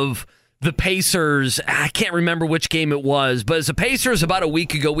of the Pacers. I can't remember which game it was, but as the Pacers about a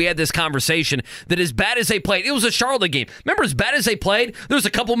week ago, we had this conversation that as bad as they played, it was a Charlotte game. Remember, as bad as they played, there's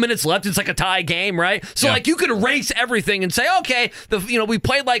a couple minutes left. It's like a tie game, right? So you could erase everything and say, okay, we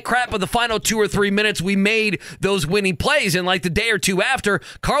played like crap, but the final 2 or 3 minutes, we made those winning plays. And like the day or two after,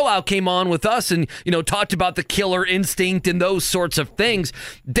 Carlisle came on with us and talked about the killer instinct and those sorts of things.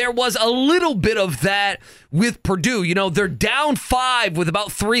 There was a little bit of that with Purdue. They're down 5 with about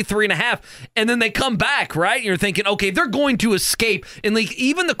 3.5. And then they come back, right? And you're thinking, okay, they're going to escape. And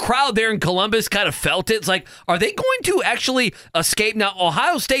even the crowd there in Columbus kind of felt it. It's like, are they going to actually escape? Now,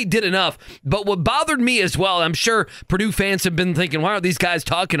 Ohio State did enough. But what bothered me as well, I'm sure Purdue fans have been thinking, why aren't these guys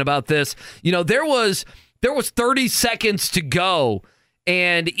talking about this? There was 30 seconds to go.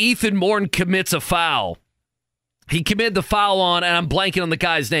 and Ethan Morton commits a foul. He committed the foul on, and I'm blanking on the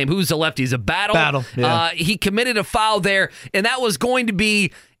guy's name. Who's the lefty? He's a Battle. Battle, yeah. He committed a foul there, and that was going to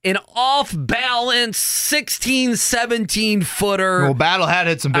be an off-balance 16, 17-footer. Well, Battle had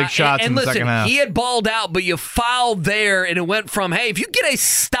hit some big shots in the second half. He had balled out, but you fouled there, and it went from, hey, if you get a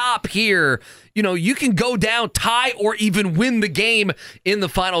stop here, you can go down, tie, or even win the game in the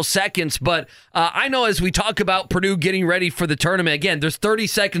final seconds. But I know as we talk about Purdue getting ready for the tournament, again, there's 30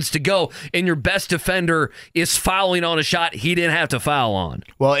 seconds to go, and your best defender is fouling on a shot he didn't have to foul on.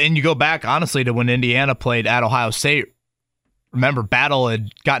 Well, and you go back, honestly, to when Indiana played at Ohio State. Remember, Battle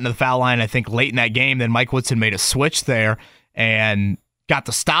had gotten to the foul line, I think, late in that game. Then Mike Woodson made a switch there and got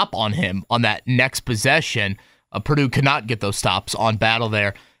the stop on him on that next possession. Purdue could not get those stops on Battle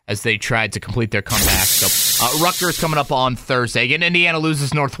there as they tried to complete their comeback. So Rutgers coming up on Thursday. Again, Indiana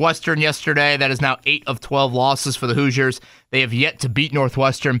loses Northwestern yesterday. That is now 8 of 12 losses for the Hoosiers. They have yet to beat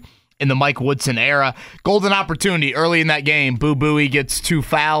Northwestern in the Mike Woodson era. Golden opportunity early in that game. Boo Buie gets 2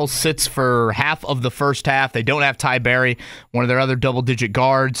 fouls, sits for half of the first half. They don't have Ty Berry, one of their other double-digit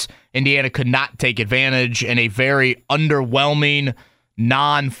guards. Indiana could not take advantage in a very underwhelming,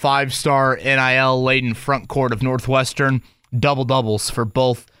 non-5-star NIL-laden front court of Northwestern. Double-doubles for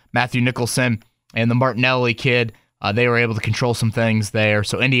both Matthew Nicholson and the Martinelli kid. They were able to control some things there.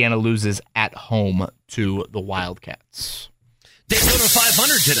 So Indiana loses at home to the Wildcats. Daytona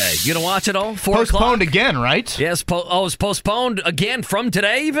 500 today. You gonna watch it all? 4 Postponed o'clock? again, right? Yes. It's postponed again from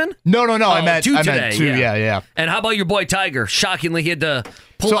today, even. No. I meant to today. meant two. Yeah. And how about your boy Tiger? Shockingly, he had to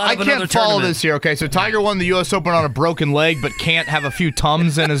pull so out of another tournament. I can't follow this here. Okay, so Tiger won the U.S. Open on a broken leg, but can't have a few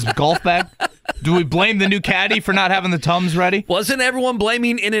Tums in his golf bag. Do we blame the new caddy for not having the Tums ready? Wasn't everyone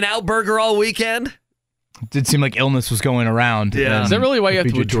blaming In-N-Out Burger all weekend? It did seem like illness was going around. Yeah. Is that really why you have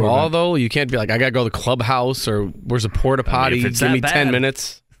to withdraw, though? You can't be like, I got to go to the clubhouse, or where's a porta potty? Give me 10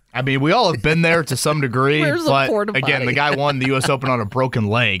 minutes. I mean, we all have been there to some degree. Where's but a porta potty? Again, the guy won the U.S. Open on a broken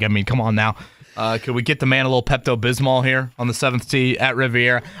leg. I mean, come on now. Could we get the man a little Pepto-Bismol here on the 7th tee at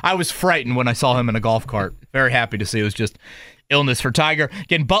Riviera? I was frightened when I saw him in a golf cart. Very happy to see it was just illness for Tiger.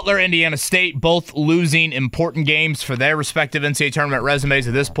 Again, Butler, Indiana State, both losing important games for their respective NCAA tournament resumes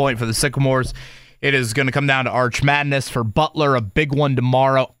at this point for the Sycamores. It is going to come down to Arch Madness for Butler, a big one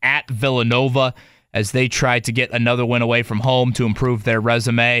tomorrow at Villanova as they try to get another win away from home to improve their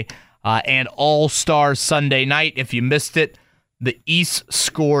resume. And All-Star Sunday night, if you missed it, the East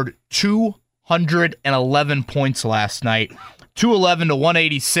scored 211 points last night, 211 to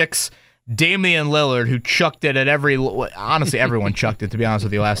 186. Damian Lillard, who chucked it at honestly, everyone chucked it, to be honest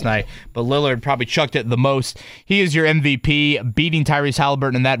with you, last night, but Lillard probably chucked it the most. He is your MVP, beating Tyrese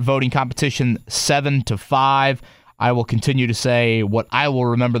Halliburton in that voting competition 7-5. I will continue to say what I will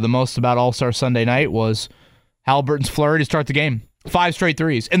remember the most about All-Star Sunday night was Halliburton's flurry to start the game. 5 straight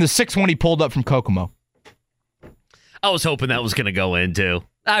threes, and the 6th one he pulled up from Kokomo. I was hoping that was going to go in, too.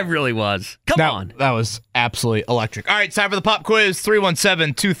 I really was. Come on. That was absolutely electric. All right, time for the pop quiz.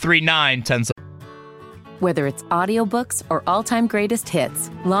 317-239-10. Whether it's audiobooks or all-time greatest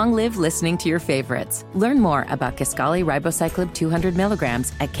hits, long live listening to your favorites. Learn more about Kisqali Ribociclib 200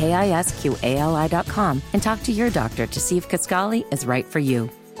 milligrams at KISQALI.com and talk to your doctor to see if Kisqali is right for you.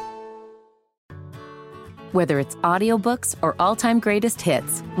 Whether it's audiobooks or all-time greatest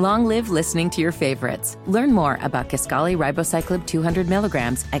hits, long live listening to your favorites. Learn more about Kisqali Ribociclib 200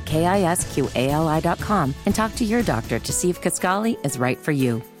 milligrams at KISQALI.com and talk to your doctor to see if Kisqali is right for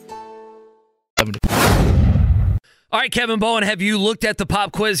you. All right, Kevin Bowen, have you looked at the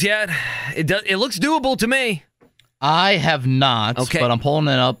pop quiz yet? It looks doable to me. I have not, but I'm pulling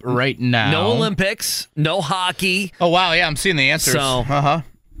it up right now. No Olympics, no hockey. Oh, wow, yeah, I'm seeing the answers. So,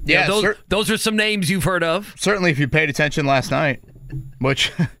 yeah, those are some names you've heard of. Certainly, if you paid attention last night,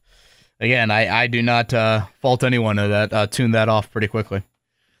 which, again, I do not fault anyone that tuned that off pretty quickly.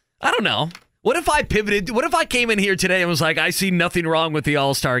 I don't know. What if I pivoted? What if I came in here today and was like, I see nothing wrong with the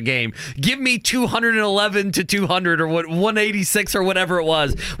All-Star game. Give me 211 to 200 or 186 or whatever it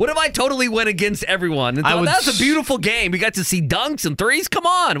was. What if I totally went against everyone? And thought, that's a beautiful game. We got to see dunks and threes. Come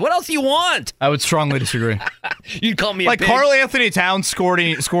on. What else do you want? I would strongly disagree. You'd call me like Karl Anthony Towns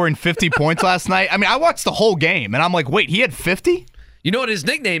scoring 50 points last night. I mean, I watched the whole game, and I'm like, wait, he had 50? You know what his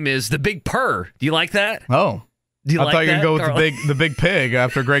nickname is? The Big Purr. Do you like that? Oh. I thought you were going to go with the big pig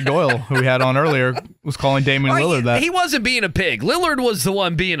after Greg Doyle, who we had on earlier, was calling Damian Lillard that. He wasn't being a pig. Lillard was the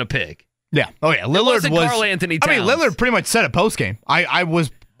one being a pig. Yeah. Oh, yeah. Lillard was Karl Anthony Towns. I mean, Lillard pretty much said it postgame. I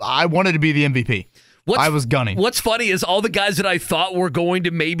wanted to be the MVP. I was gunning. What's funny is all the guys that I thought were going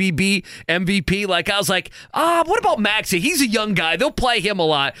to maybe be MVP, like I was like, what about Maxey? He's a young guy. They'll play him a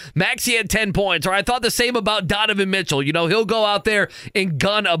lot. Maxey had 10 points. Or I thought the same about Donovan Mitchell. You know, he'll go out there and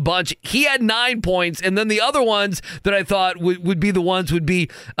gun a bunch. He had 9 points. And then the other ones that I thought would be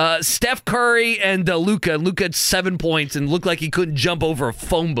Steph Curry and Luka. And Luka had 7 points and looked like he couldn't jump over a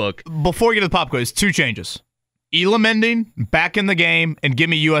phone book. Before we get to the pop quiz, 2 changes. Elam ending, back in the game, and give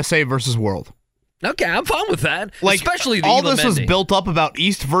me USA versus World. Okay, I'm fine with that. Like, especially the all this was ending. built up about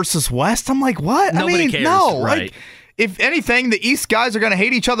East versus West. I'm like, what? Nobody cares. No. Right. Like, if anything, the East guys are going to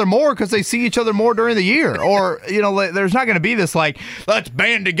hate each other more because they see each other more during the year. Or, there's not going to be this, like, let's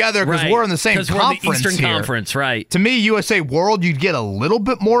band together because we're in the same conference. We're in the Eastern here. Conference, right. To me, USA World, you'd get a little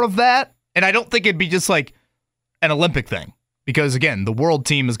bit more of that. And I don't think it'd be just like an Olympic thing. Because, again, the world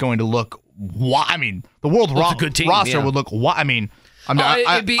team is going to look, the world roster would look, I'm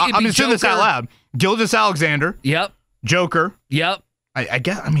just doing this out loud. Gilgeous Alexander. Yep. Joker. Yep. I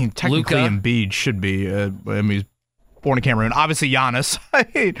guess, technically Luka. Embiid should be, he's born in Cameroon. Obviously, Giannis.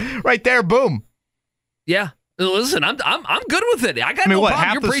 Right there, boom. Yeah. Listen, I'm good with it. I got no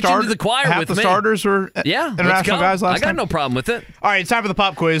problem. You're preaching to the choir with me. Half the starters were international guys last time. I got no problem with it. All right, it's time for the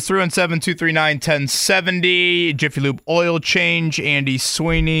pop quiz. 317-239-1070. Jiffy Lube oil change. Andy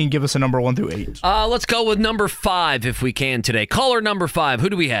Sweeney, give us a number 1 through 8. Let's go with number 5 if we can today. Caller number 5. Who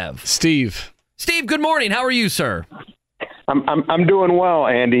do we have? Steve. Steve, good morning. How are you, sir? I'm doing well,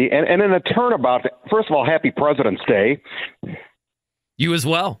 Andy. And in a turnabout, first of all, happy President's Day. You as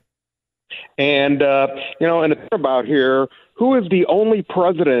well. And, in a turnabout here, who is the only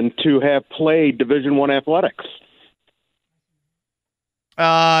president to have played Division I athletics?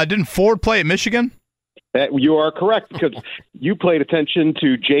 Didn't Ford play at Michigan? You are correct, because you paid attention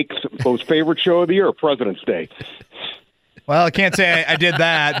to Jake's most favorite show of the year, President's Day. Well, I can't say I did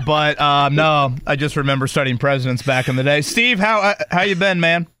that, but no, I just remember studying presidents back in the day. Steve, how you been,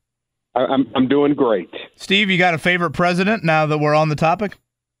 man? I'm doing great. Steve, you got a favorite president now that we're on the topic?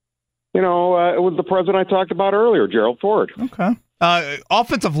 It was the president I talked about earlier, Gerald Ford. Okay.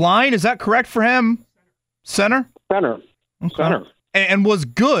 Offensive line, is that correct for him? Center? Center. Okay. Center. And was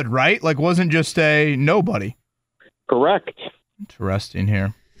good, right? Like, wasn't just a nobody. Correct. Interesting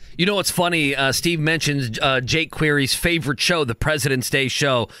here. You know what's funny? Steve mentions Jake Query's favorite show, the President's Day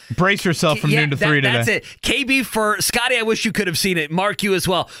show. Brace yourself from noon to 3 today. That's it. KB for Scotty, I wish you could have seen it. Mark, you as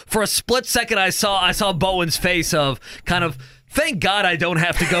well. For a split second, I saw Bowen's face of kind of, thank God I don't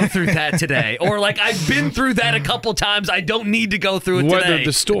have to go through that today. Or like, I've been through that a couple times. I don't need to go through it today. Weathered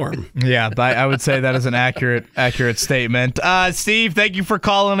the storm. Yeah, I would say that is an accurate statement. Steve, thank you for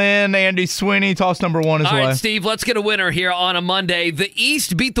calling in. Andy Sweeney, toss number 1 as well. All right, Steve, let's get a winner here on a Monday. The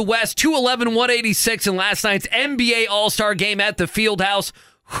East beat the West 211-186 in last night's NBA All-Star game at the Fieldhouse.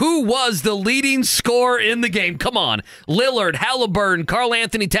 Who was the leading scorer in the game? Come on. Lillard, Halliburton, Karl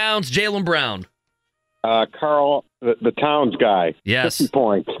Anthony Towns, Jaylen Brown. Carl, the Towns guy. Yes. 50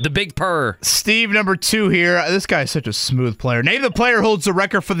 points. The big purr. Steve, number 2 here. This guy is such a smooth player. Name the player who holds the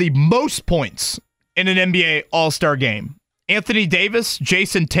record for the most points in an NBA All-Star game. Anthony Davis,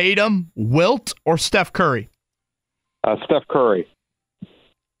 Jason Tatum, Wilt, or Steph Curry? Steph Curry.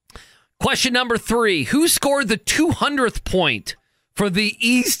 Question number 3. Who scored the 200th point for the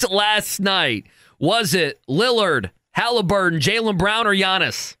East last night? Was it Lillard, Halliburton, Jaylen Brown, or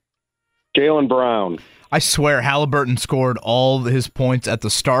Giannis? Jaylen Brown. I swear Halliburton scored all his points at the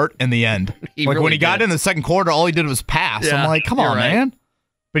start and the end. When he got in the second quarter, all he did was pass. Yeah, I'm like, come on, man.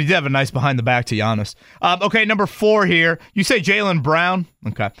 But he did have a nice behind the back to Giannis. Okay, number 4 here. You say Jaylen Brown?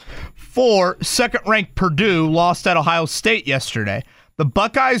 Okay. 4, second-ranked Purdue lost at Ohio State yesterday. The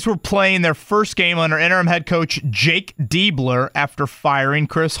Buckeyes were playing their first game under interim head coach Jake Diebler after firing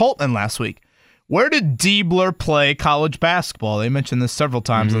Chris Holtman last week. Where did Diebler play college basketball? They mentioned this several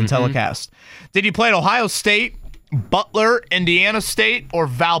times on the telecast. Did he play at Ohio State, Butler, Indiana State, or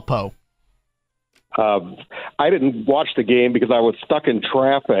Valpo? I didn't watch the game because I was stuck in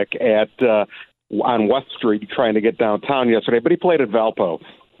traffic on West Street trying to get downtown yesterday, but he played at Valpo.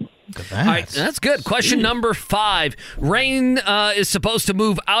 All right, that's good. Question number 5. Rain is supposed to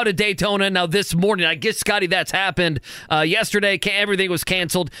move out of Daytona now this morning. I guess, Scotty, that's happened. Yesterday, everything was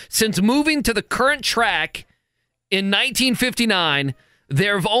canceled. Since moving to the current track in 1959,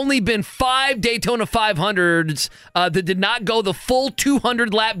 there have only been 5 Daytona 500s that did not go the full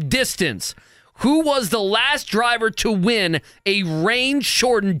 200-lap distance. Who was the last driver to win a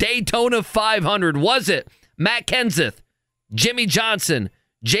rain-shortened Daytona 500? Was it Matt Kenseth, Jimmy Johnson,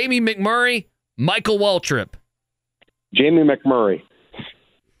 Jamie McMurray, Michael Waltrip? Jamie McMurray.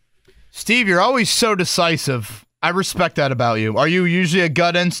 Steve, you're always so decisive. I respect that about you. Are you usually a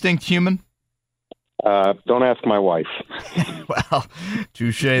gut instinct human? Don't ask my wife. Well,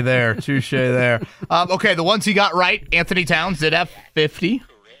 touche there. Okay, the ones he got right, Anthony Towns did have 50.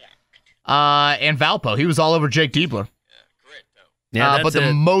 And Valpo, he was all over Jake Diebler. Yeah, but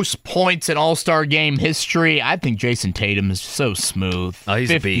the most points in All-Star game history, I think Jason Tatum is so smooth. Oh, he's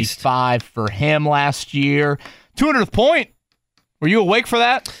 55 for him last year. 200th point. Were you awake for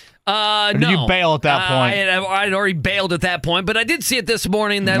that? No. Did you bail at that point? I'd already bailed at that point, but I did see it this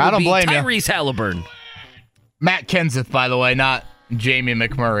morning. That I would don't be blame you. Tyrese Halliburton. Matt Kenseth, by the way, not Jamie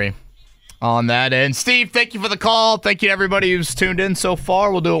McMurray on that end. Steve, thank you for the call. Thank you to everybody who's tuned in so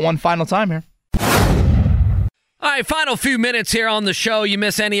far. We'll do it one final time here. All right, final few minutes here on the show. You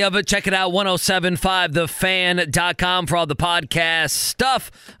miss any of it, check it out, 1075thefan.com for all the podcast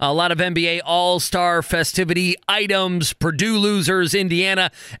stuff. A lot of NBA All-Star festivity items, Purdue losers, Indiana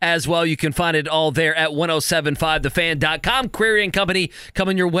as well. You can find it all there at 1075thefan.com. Query and Company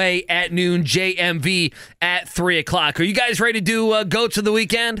coming your way at noon, JMV at 3 o'clock. Are you guys ready to do Goats of the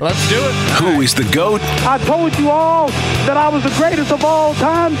Weekend? Let's do it. Who is the GOAT? I told you all that I was the greatest of all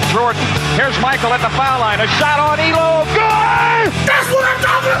time. Jordan, here's Michael at the foul line. A shot on Elo. Good! That's what I'm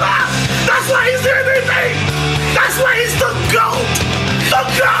talking about! That's why he's the MVP! That's why he's the GOAT! The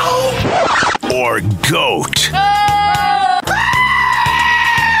GOAT! Or GOAT?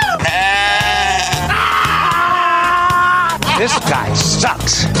 This guy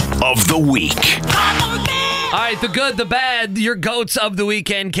sucks. Of the week. All right, the good, the bad, your goats of the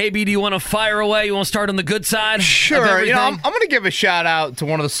weekend. KB, do you want to fire away? You want to start on the good side? Sure. Of I'm going to give a shout out to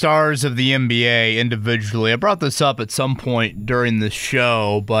one of the stars of the NBA individually. I brought this up at some point during the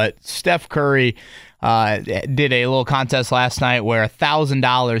show, but Steph Curry did a little contest last night where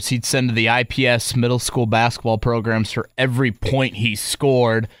 $1,000 he'd send to the IPS middle school basketball programs for every point he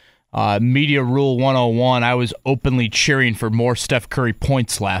scored. Media Rule 101, I was openly cheering for more Steph Curry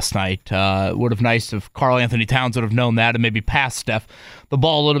points last night. Would have nice if Karl Anthony Towns would have known that and maybe passed Steph the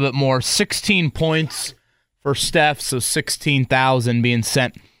ball a little bit more. 16 points for Steph, so 16,000 being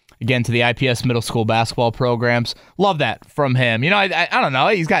sent again to the IPS middle school basketball programs. Love that from him. You know, I don't know.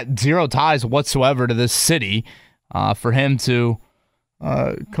 He's got zero ties whatsoever to this city. For him to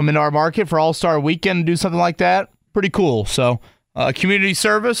come into our market for All-Star Weekend and do something like that, pretty cool. So, community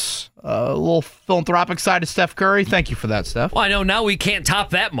service, a little philanthropic side of Steph Curry. Thank you for that, Steph. Well, I know now we can't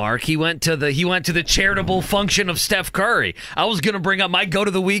top that mark. He went to the charitable function of Steph Curry. I was going to bring up my go to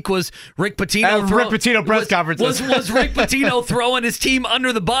the week was Rick Pitino. Rick Pitino press conferences. Was Rick Pitino throwing his team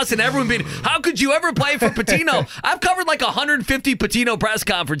under the bus and everyone being, how could you ever play for Pitino? I've covered like 150 Pitino press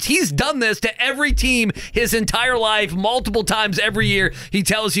conferences. He's done this to every team his entire life, multiple times every year. He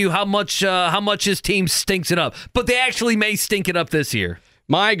tells you how much his team stinks it up, but they actually may stink it up this year.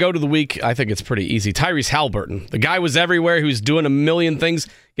 My go to the week, I think it's pretty easy. Tyrese Halliburton. The guy was everywhere. He was doing a million things,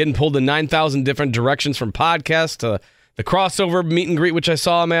 getting pulled in 9,000 different directions from podcasts to the crossover meet and greet, which I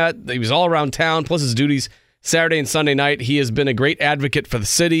saw him at. He was all around town, plus his duties Saturday and Sunday night. He has been a great advocate for the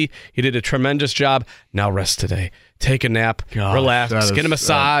city. He did a tremendous job. Now rest today. Take a nap, relax, get a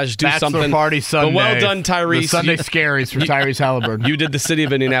massage, do something. Party Sunday. But well done, Tyrese. The Sunday scaries for Tyrese Halliburton. You did the city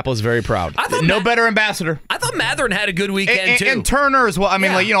of Indianapolis very proud. No better ambassador. I thought Matherin had a good weekend too, and Turner as well. I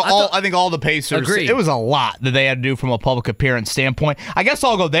mean, yeah, I think all the Pacers. Agreed. It was a lot that they had to do from a public appearance standpoint. I guess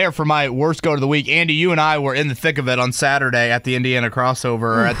I'll go there for my worst go to the week. Andy, you and I were in the thick of it on Saturday at the Indiana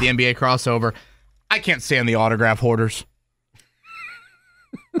crossover or at the NBA crossover. I can't stand the autograph hoarders.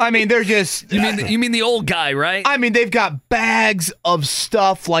 I mean, they're just... You mean the old guy, right? I mean, they've got bags of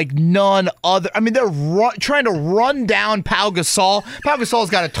stuff like none other. I mean, they're trying to run down Pau Gasol. Pau Gasol's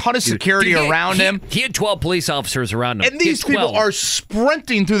got a ton of security around him. He had 12 police officers around him. And these people are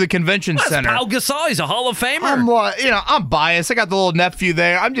sprinting through the convention center. Pau Gasol, he's a Hall of Famer. I'm like, I'm biased. I got the little nephew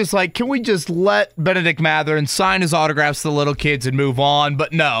there. I'm just like, can we just let Benedict Matherin sign his autographs to the little kids and move on?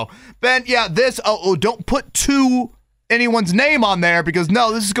 But no. Ben, don't put anyone's name on there because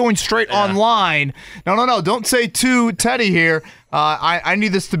this is going straight online. No, don't say to Teddy here. I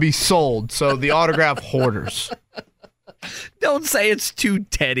need this to be sold. So the autograph hoarders. Don't say it's to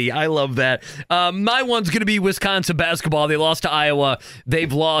Teddy. I love that. My one's going to be Wisconsin basketball. They lost to Iowa.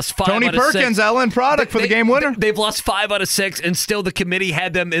 They've lost 5 Tony out of Perkins, 6. LN product for the game winner. They've lost 5 out of 6, and still the committee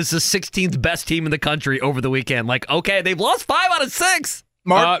had them as the 16th best team in the country over the weekend. Like, okay, they've lost 5 out of 6.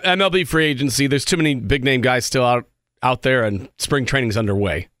 Mark? MLB free agency. There's too many big name guys still out there, and spring training's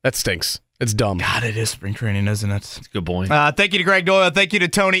underway. That stinks. It's dumb. God, it is spring training, isn't it? That's a good point. Thank you to Gregg Doyel. Thank you to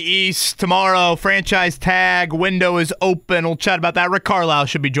Tony East. Tomorrow, franchise tag window is open. We'll chat about that. Rick Carlisle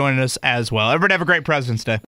should be joining us as well. Everybody have a great President's Day.